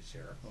employees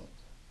here.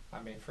 I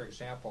mean, for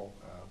example,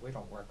 we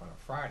don't work on a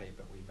Friday,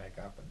 but we make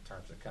up in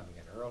terms of coming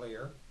in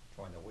earlier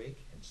during the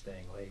week and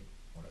staying late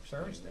on a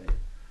Thursday.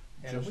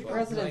 And Just we like-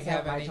 don't really Residents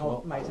have any.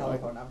 my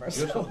telephone number,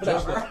 so Just-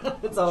 whatever.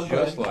 It's all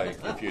Just good.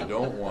 like if you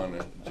don't want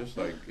to, just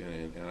like,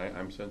 and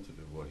I'm sensitive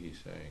to what he's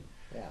saying.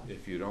 Yeah.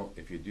 If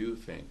you do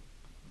think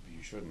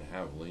you shouldn't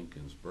have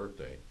Lincoln's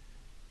birthday,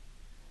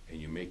 and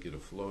you make it a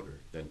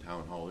floater, then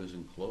town hall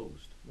isn't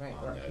closed Right,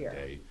 on right that here.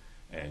 day,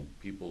 and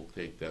people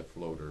take that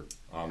floater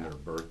on their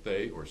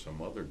birthday or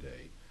some other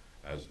day,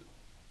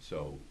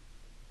 so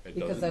it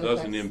Because doesn't that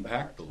doesn't affects the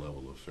impact the budget.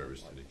 level of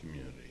service to the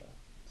community.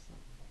 So,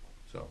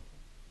 So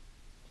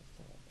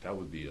that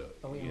would be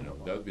But we don't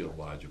have that would be a one.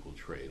 logical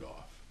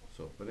trade-off.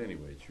 So, but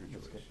anyway, it's your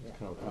It's choice. Yeah.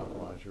 kind of a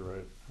compromise, you're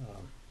right.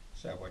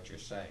 So what you're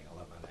saying,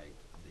 eliminate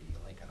the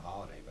Lincoln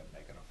holiday, but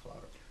make it a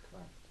floater.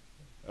 correct.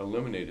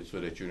 Eliminate it so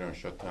that you don't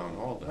shut town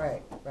hall down.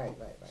 Right.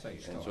 So you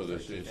still And so have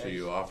this 13 so days.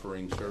 you're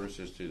offering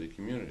services to the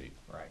community.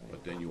 Right.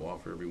 But then you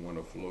offer everyone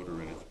a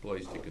floater in its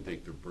place. They can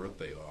take their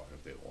birthday off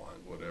if they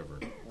want, whatever.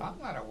 I'm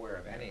not aware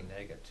of any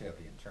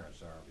negativity in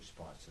terms of our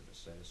response to the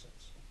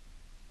citizens.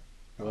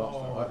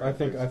 Well, I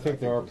think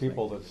there are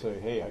people that say,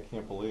 "Hey, I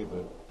can't believe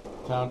it.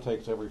 Town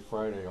takes every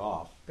Friday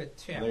off. But And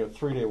Tim, they have a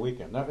 3-day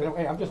weekend." Now,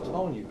 hey, I'm just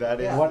telling you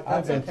That is- Yeah, what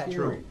I've that's been okay.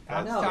 hearing.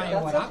 I'm No, telling you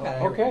that's what I'm okay.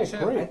 hearing Okay, too.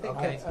 great. I think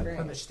Okay, that's great.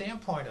 from the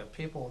standpoint of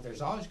people,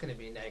 there's always going to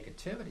be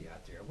negativity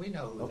out there. We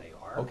know who they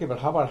are. Okay, but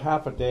how about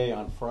half a day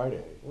on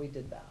Friday? We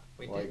did that.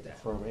 We Like did that.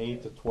 from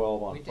 8 to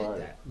 12 on We did Friday.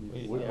 that.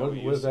 What, Yeah, what we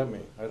does used that to.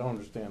 mean? I don't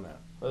understand that.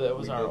 Well, that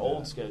was We our did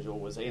old that. schedule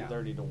was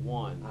 8:30 to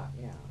 1,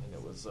 Yeah. and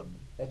it was a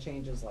That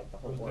changes like the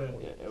whole Was work that-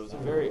 week. it was a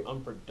so. very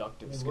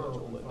unproductive I mean, we're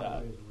schedule open at 5 that.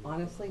 days a week.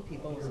 Honestly,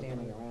 people were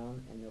standing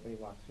around and nobody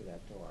walked through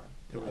that door.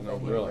 There was I've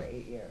nobody. been here for Really?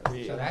 8 years.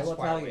 We- So I that's will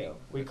why tell we- you.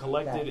 We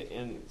collected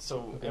and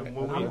so and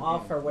when I'm we all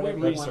for whatever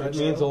we you want to It do.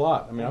 means a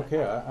lot. I mean,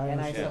 okay, I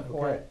And I understand.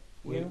 support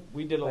Okay. you.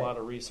 we did a but- lot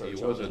of research.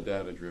 It was on a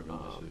data-driven Um,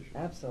 decision.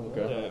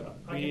 Absolutely. Okay.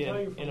 I We can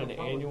tell you in from an a public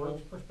annual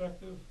works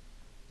perspective,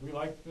 we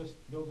like this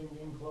building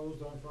being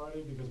closed on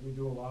Friday because we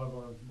do a lot of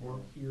our work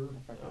here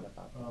I forgot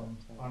about that.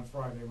 too. on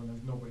Friday when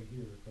there's nobody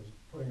here, because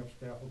putting up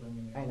scaffolding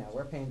in the I know, office.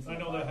 we're paying some. I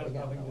know that has we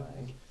got nothing no to,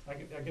 way.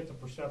 I get the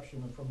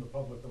perception from the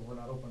public that we're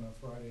not open on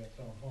Friday at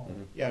town hall.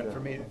 Mhm. Yeah,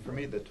 and for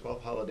me, the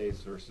 12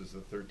 holidays versus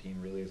the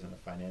 13 really isn't a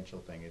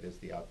financial thing. It is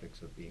the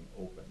optics of being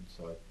open.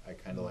 So I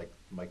kind of like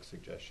Mike's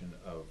suggestion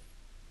of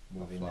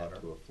moving that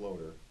floater. to a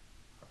floater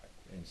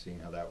and seeing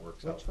how that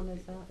works out. Which for one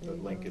is people. that? The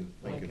Lincoln's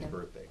Lincoln?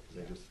 birthday, because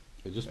they just.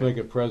 They just make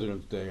it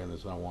President's Day and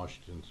it's on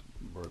Washington's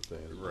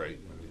birthday. Right,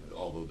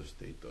 although the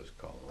state does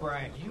call it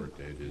Brian, Lincoln's you-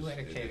 birthday, it you is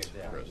indicated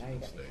that.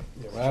 President's Now you Day.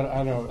 Yeah,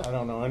 but I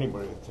don't know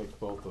anybody that takes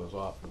both those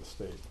off in the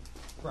state.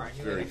 Brian,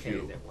 you Very indicated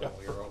few. that when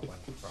we were open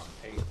from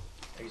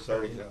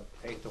 8:30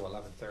 to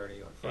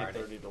 11:30 on Friday,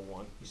 8:30 to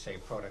 1. you say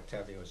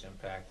productivity was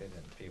impacted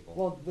and people.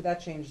 Well, that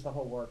changed the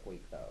whole work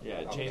week, though. Yeah,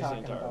 it I'm changed the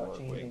talking entire about work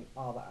changing week.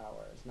 all the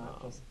hours, not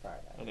Um, just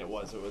Friday. And it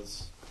was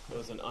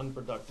an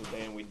unproductive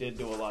day, and we did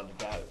do a lot of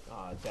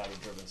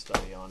data-driven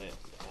study on it.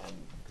 And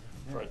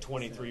for a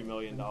 $23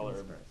 million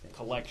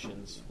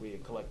collections, we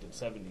had collected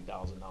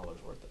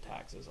 $70,000 worth of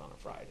taxes on a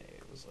Friday.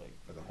 It was like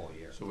for the whole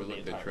year. So we For the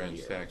looked at entire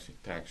year.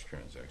 tax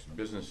transactions,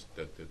 business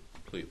that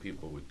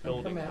people would come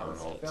Building to town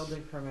Permits, hall.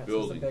 building permits is a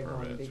Building big one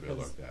permits, we because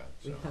looked at,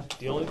 we so. have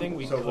the only thing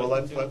we So couldn't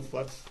well, do.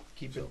 let's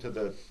keep it to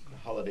the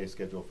holiday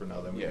schedule for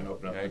now. Then we Yeah, can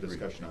open up I the agree.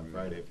 discussion on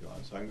Friday if you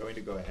want. So I'm going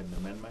to go ahead and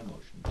amend my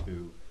motion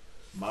to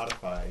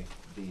modify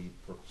the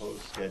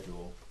proposed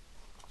schedule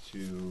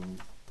to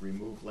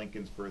remove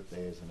Lincoln's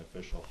birthday as an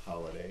official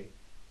holiday,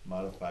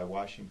 modify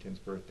Washington's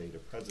birthday to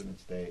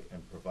President's Day,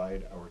 and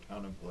provide our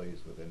town employees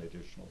with an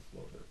additional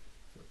floater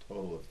for a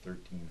total of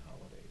 13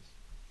 holidays.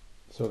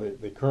 So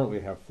they currently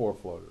have 4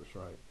 floaters,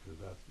 right? Is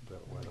that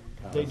what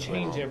I'm They counting?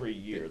 change every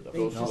year.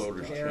 Those just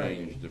floaters vary.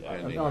 change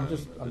depending No, I'm on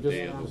just- the I'm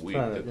day just of the week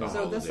trying to, that the yeah.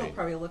 So this will holiday.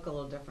 probably look a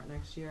little different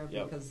next year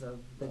Yep. because of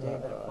the day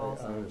that it falls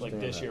I on. understand. Like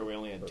this that. year, we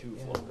only had 2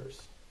 Yeah.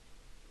 floaters.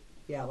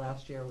 Yeah,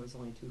 last year was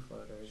only 2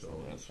 floaters. So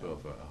and so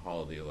if a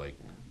holiday like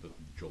the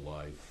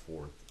July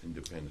 4th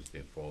Independence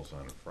Day falls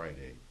on a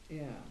Friday,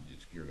 yeah,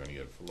 you're gonna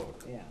get a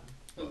floater. yeah.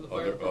 And the fire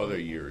Other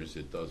department- years,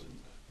 it doesn't.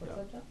 What's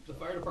that, Jeff? The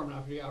fire department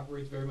actually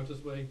operates very much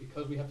this way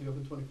because we have to be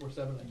open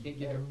 24/7. I can't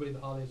give everybody the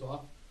holidays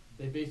off.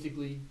 They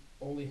basically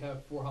only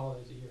have 4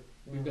 holidays a year.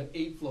 We've Yeah. got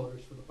 8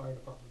 floaters for the fire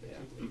department,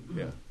 basically.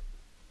 Yeah.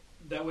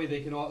 that way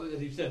they can all,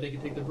 as you said, they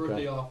can take their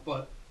birthday off,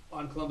 but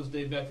on Columbus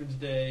Day, Veterans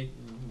Day,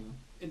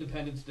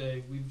 Independence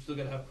Day, we've still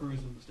got to have crews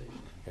in the station.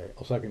 Okay,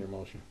 I'll second your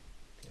motion.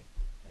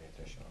 Any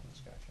additional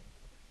discussion?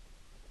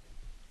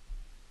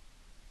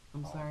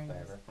 I'm All sorry, in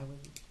favor? I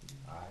wasn't,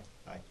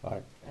 Aye.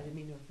 Aye. I didn't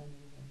mean to offend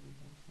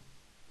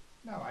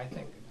anybody. No, I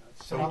think.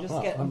 I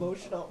just get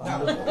emotional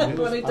No. when I'm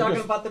talking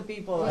just- about the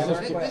people. This I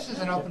work is, with. this is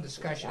an open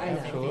discussion. I I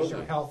think these are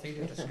Absolutely. healthy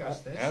to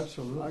discuss this.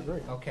 Absolutely. I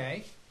agree.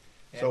 Okay?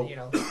 And, So, you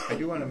know, I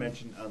do want to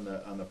mention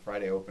on the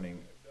Friday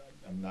opening,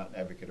 I'm not an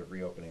advocate of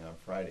reopening on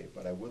Friday,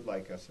 but I would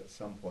like us at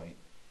some point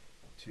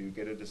to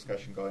get a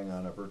discussion going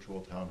on a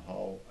virtual town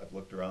hall. I've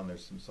looked around,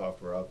 there's some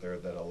software out there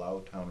that allow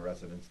town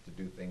residents to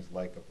do things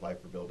like apply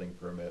for building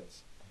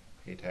permits,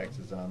 pay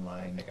taxes I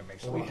online. think it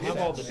makes a We lot of have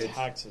all sense. the It's-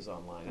 taxes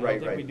online. I Right, don't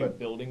think right, we do but-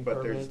 building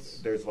But permits.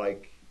 there's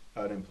like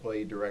an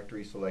employee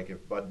directory, so like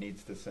if Bud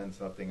needs to send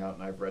something out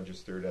and I've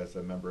registered as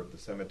a member of the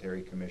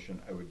cemetery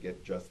commission, I would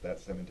get just that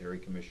cemetery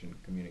commission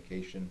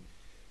communication.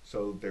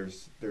 So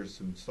there's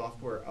some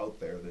software out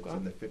there that's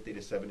in the $50,000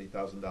 to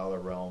 $70,000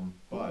 realm,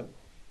 but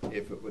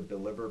if it would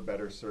deliver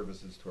better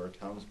services to our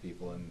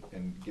townspeople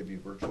and give you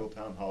virtual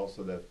town halls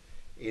so that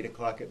 8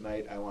 o'clock at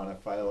night I want to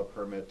file a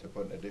permit to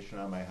put an addition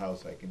on my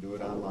house, I can do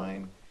it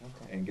online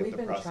Okay. and get We've the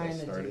been process trying to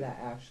started. do that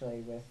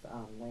actually with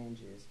land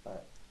use,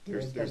 but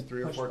There's been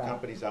 3 or 4 pushback.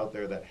 companies out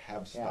there that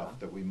have stuff Yeah.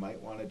 that we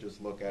might want to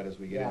just look at as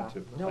we get Yeah. into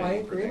No, I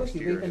planning for agree next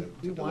with you. year We can,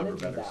 we to want to deliver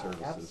do better that.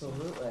 services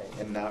Absolutely.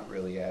 and not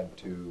really add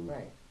to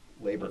Right.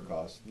 labor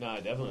costs. No, I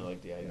definitely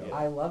like the idea. Yeah.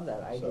 I love that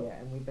So- idea,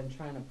 and we've been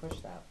trying to push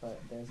that, but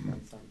there's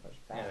been some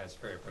pushback. Yeah, that's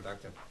very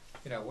productive.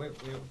 You know,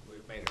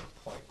 we've made it a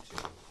point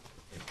to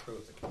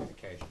improve the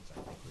communications.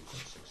 I think we've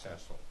been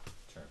successful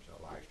in terms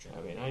of live stream.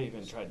 I mean, I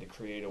even tried to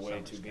create a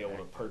way to be able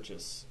to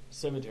purchase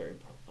cemetery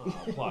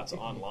plots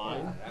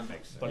online, Yeah, that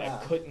makes sense. but Yeah.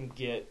 I couldn't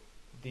get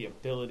the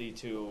ability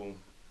to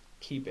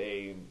keep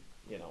a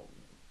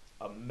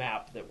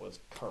map that was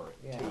current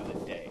Yeah. to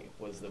the day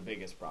was the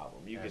biggest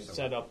problem. You Yeah, can so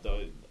set up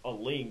a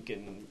link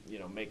and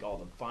make all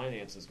the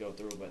finances go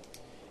through, but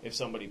if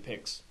somebody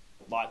picks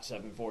lot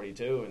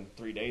 742 and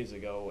 3 days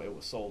ago it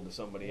was sold to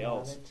somebody Yeah,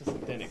 else, that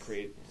just then it gets-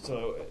 creates.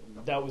 So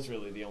that was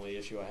really the only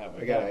issue I have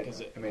with Again, that.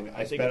 'Cause I mean,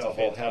 I think spent it's a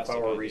whole half fantastic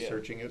hour idea.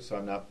 researching it, so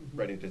I'm not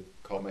ready to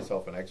call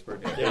myself an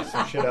expert. There's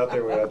some shit out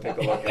there we ought to take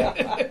a look at.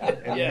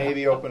 And Yeah.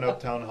 maybe open up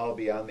town hall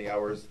beyond the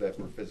hours that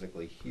we're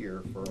physically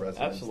here for residents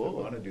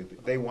Absolutely. that want to do,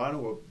 they want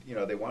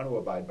to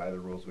abide by the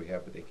rules we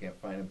have, but they can't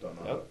find them, don't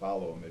know how to Yep.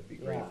 follow them. It'd be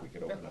great Yeah. if we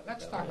could open up.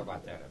 Let's that talk way.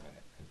 about that a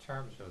minute. In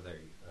terms of the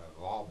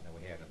involvement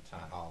that we had in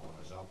town hall when it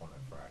was open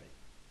on Friday,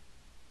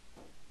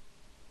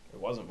 It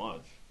wasn't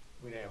much.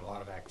 we didn't have a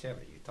lot of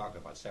activity. You talked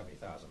about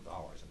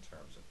 $70,000 in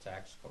terms of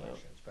tax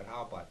collections, but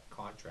how about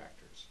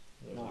contractors?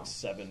 There's No. like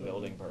 7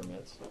 building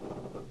permits.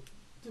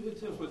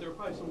 Tips, but there are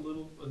probably some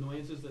little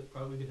annoyances that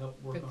probably could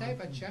help work But on. they've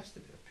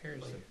adjusted, it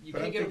appears Like, that. you But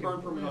can't I'm get a thinking-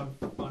 burn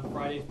permit on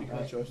Fridays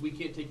because Right. we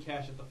can't take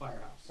cash at the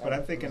firehouse. But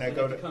I'm thinking So I they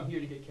go have to come here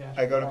to get cash.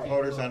 I go to Right.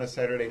 Cloder's on a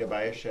Saturday to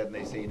buy a shed, and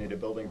they say you need a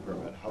building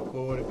permit. How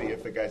cool would it be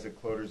if the guys at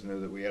Cloder's knew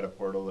that we had a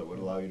portal that would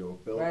allow you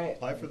to Right.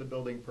 apply for the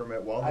building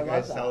permit while I the love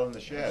guy's that. selling the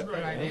shed? That's a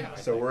good idea.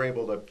 So we're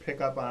able to pick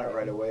up on it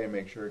right away and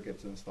make sure it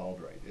gets installed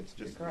right. It's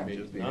just, Correct.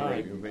 it'd just be No,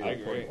 great. You made I a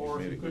point. agree. Or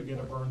made if a you could good get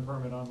a point. burn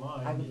permit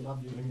online, I would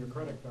love using your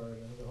credit card,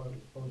 as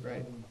opposed to Right.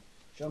 having.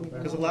 Show me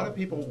Because a lot of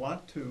people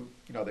want to,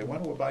 they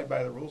want to abide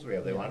by the rules we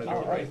have. They want to do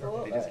Oh, it right.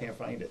 absolutely. They just can't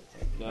find it.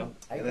 No.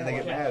 And then they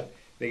get mad.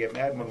 They get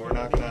mad when we're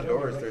knocking on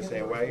doors. They're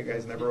saying, "Why you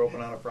guys never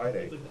open on a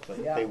Friday?" It's like,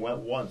 Yeah. they went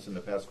once in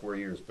the past 4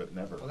 years, but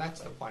never. Well,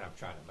 that's the point I'm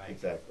trying to make.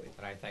 Exactly.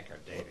 And I think our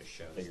data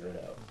shows Figure it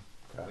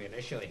that. out. We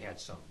initially had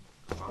some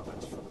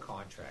comments from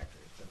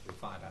contractors, but we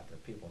found out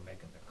that people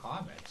making the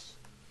comments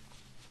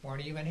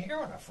weren't even here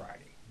on a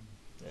Friday,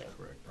 Yeah.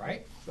 Correct.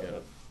 right? So, Yeah.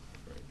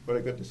 But a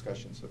good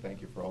discussion, so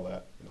thank you for all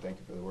that, and thank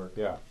you for the work.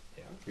 Yeah,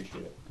 Yeah.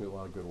 Appreciate it. a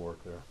lot of good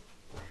work there,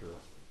 for sure.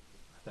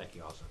 Thank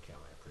you also, Kelly,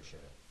 I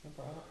appreciate it. No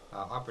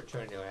problem.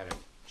 Opportunity to add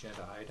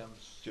agenda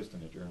items. Just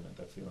an adjournment,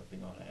 that's the only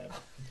thing I'll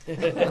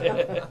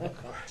add.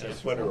 A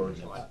sweater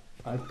ordinance.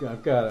 I've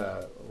got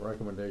a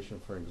recommendation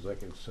for an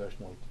executive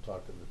session. I'll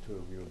talk to the two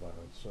of you about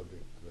a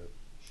subject that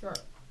Sure.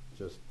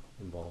 just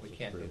involves We the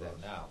can't three do of that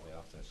us. now, we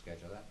have to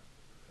schedule that.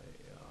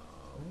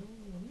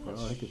 Well,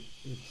 I think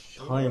it's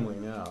timely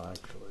now,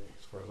 actually,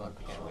 as far as I'm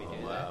Can concerned. we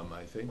do that?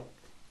 I think,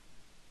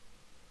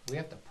 We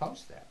have to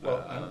post that.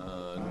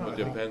 Well, it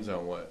depends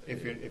on what.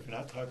 If you're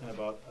not talking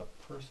about a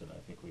person, I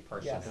think we.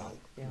 Yes. Personnel.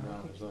 Yeah.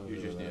 No, as long as You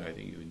it's just need, that. I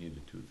think you would need a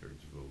 2/3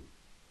 vote.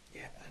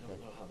 Yeah, I don't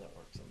know how that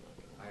works. I'm not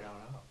gonna. I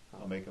don't know.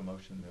 I'll make a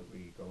motion that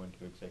we go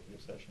into executive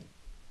session.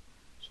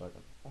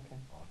 Second. Okay.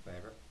 All in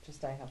favor?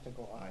 Just I have to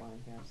go Aye.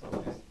 offline here, so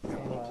Okay. just I'm say,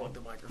 gonna plug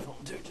the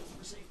microphone too, just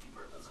for safety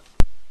purposes.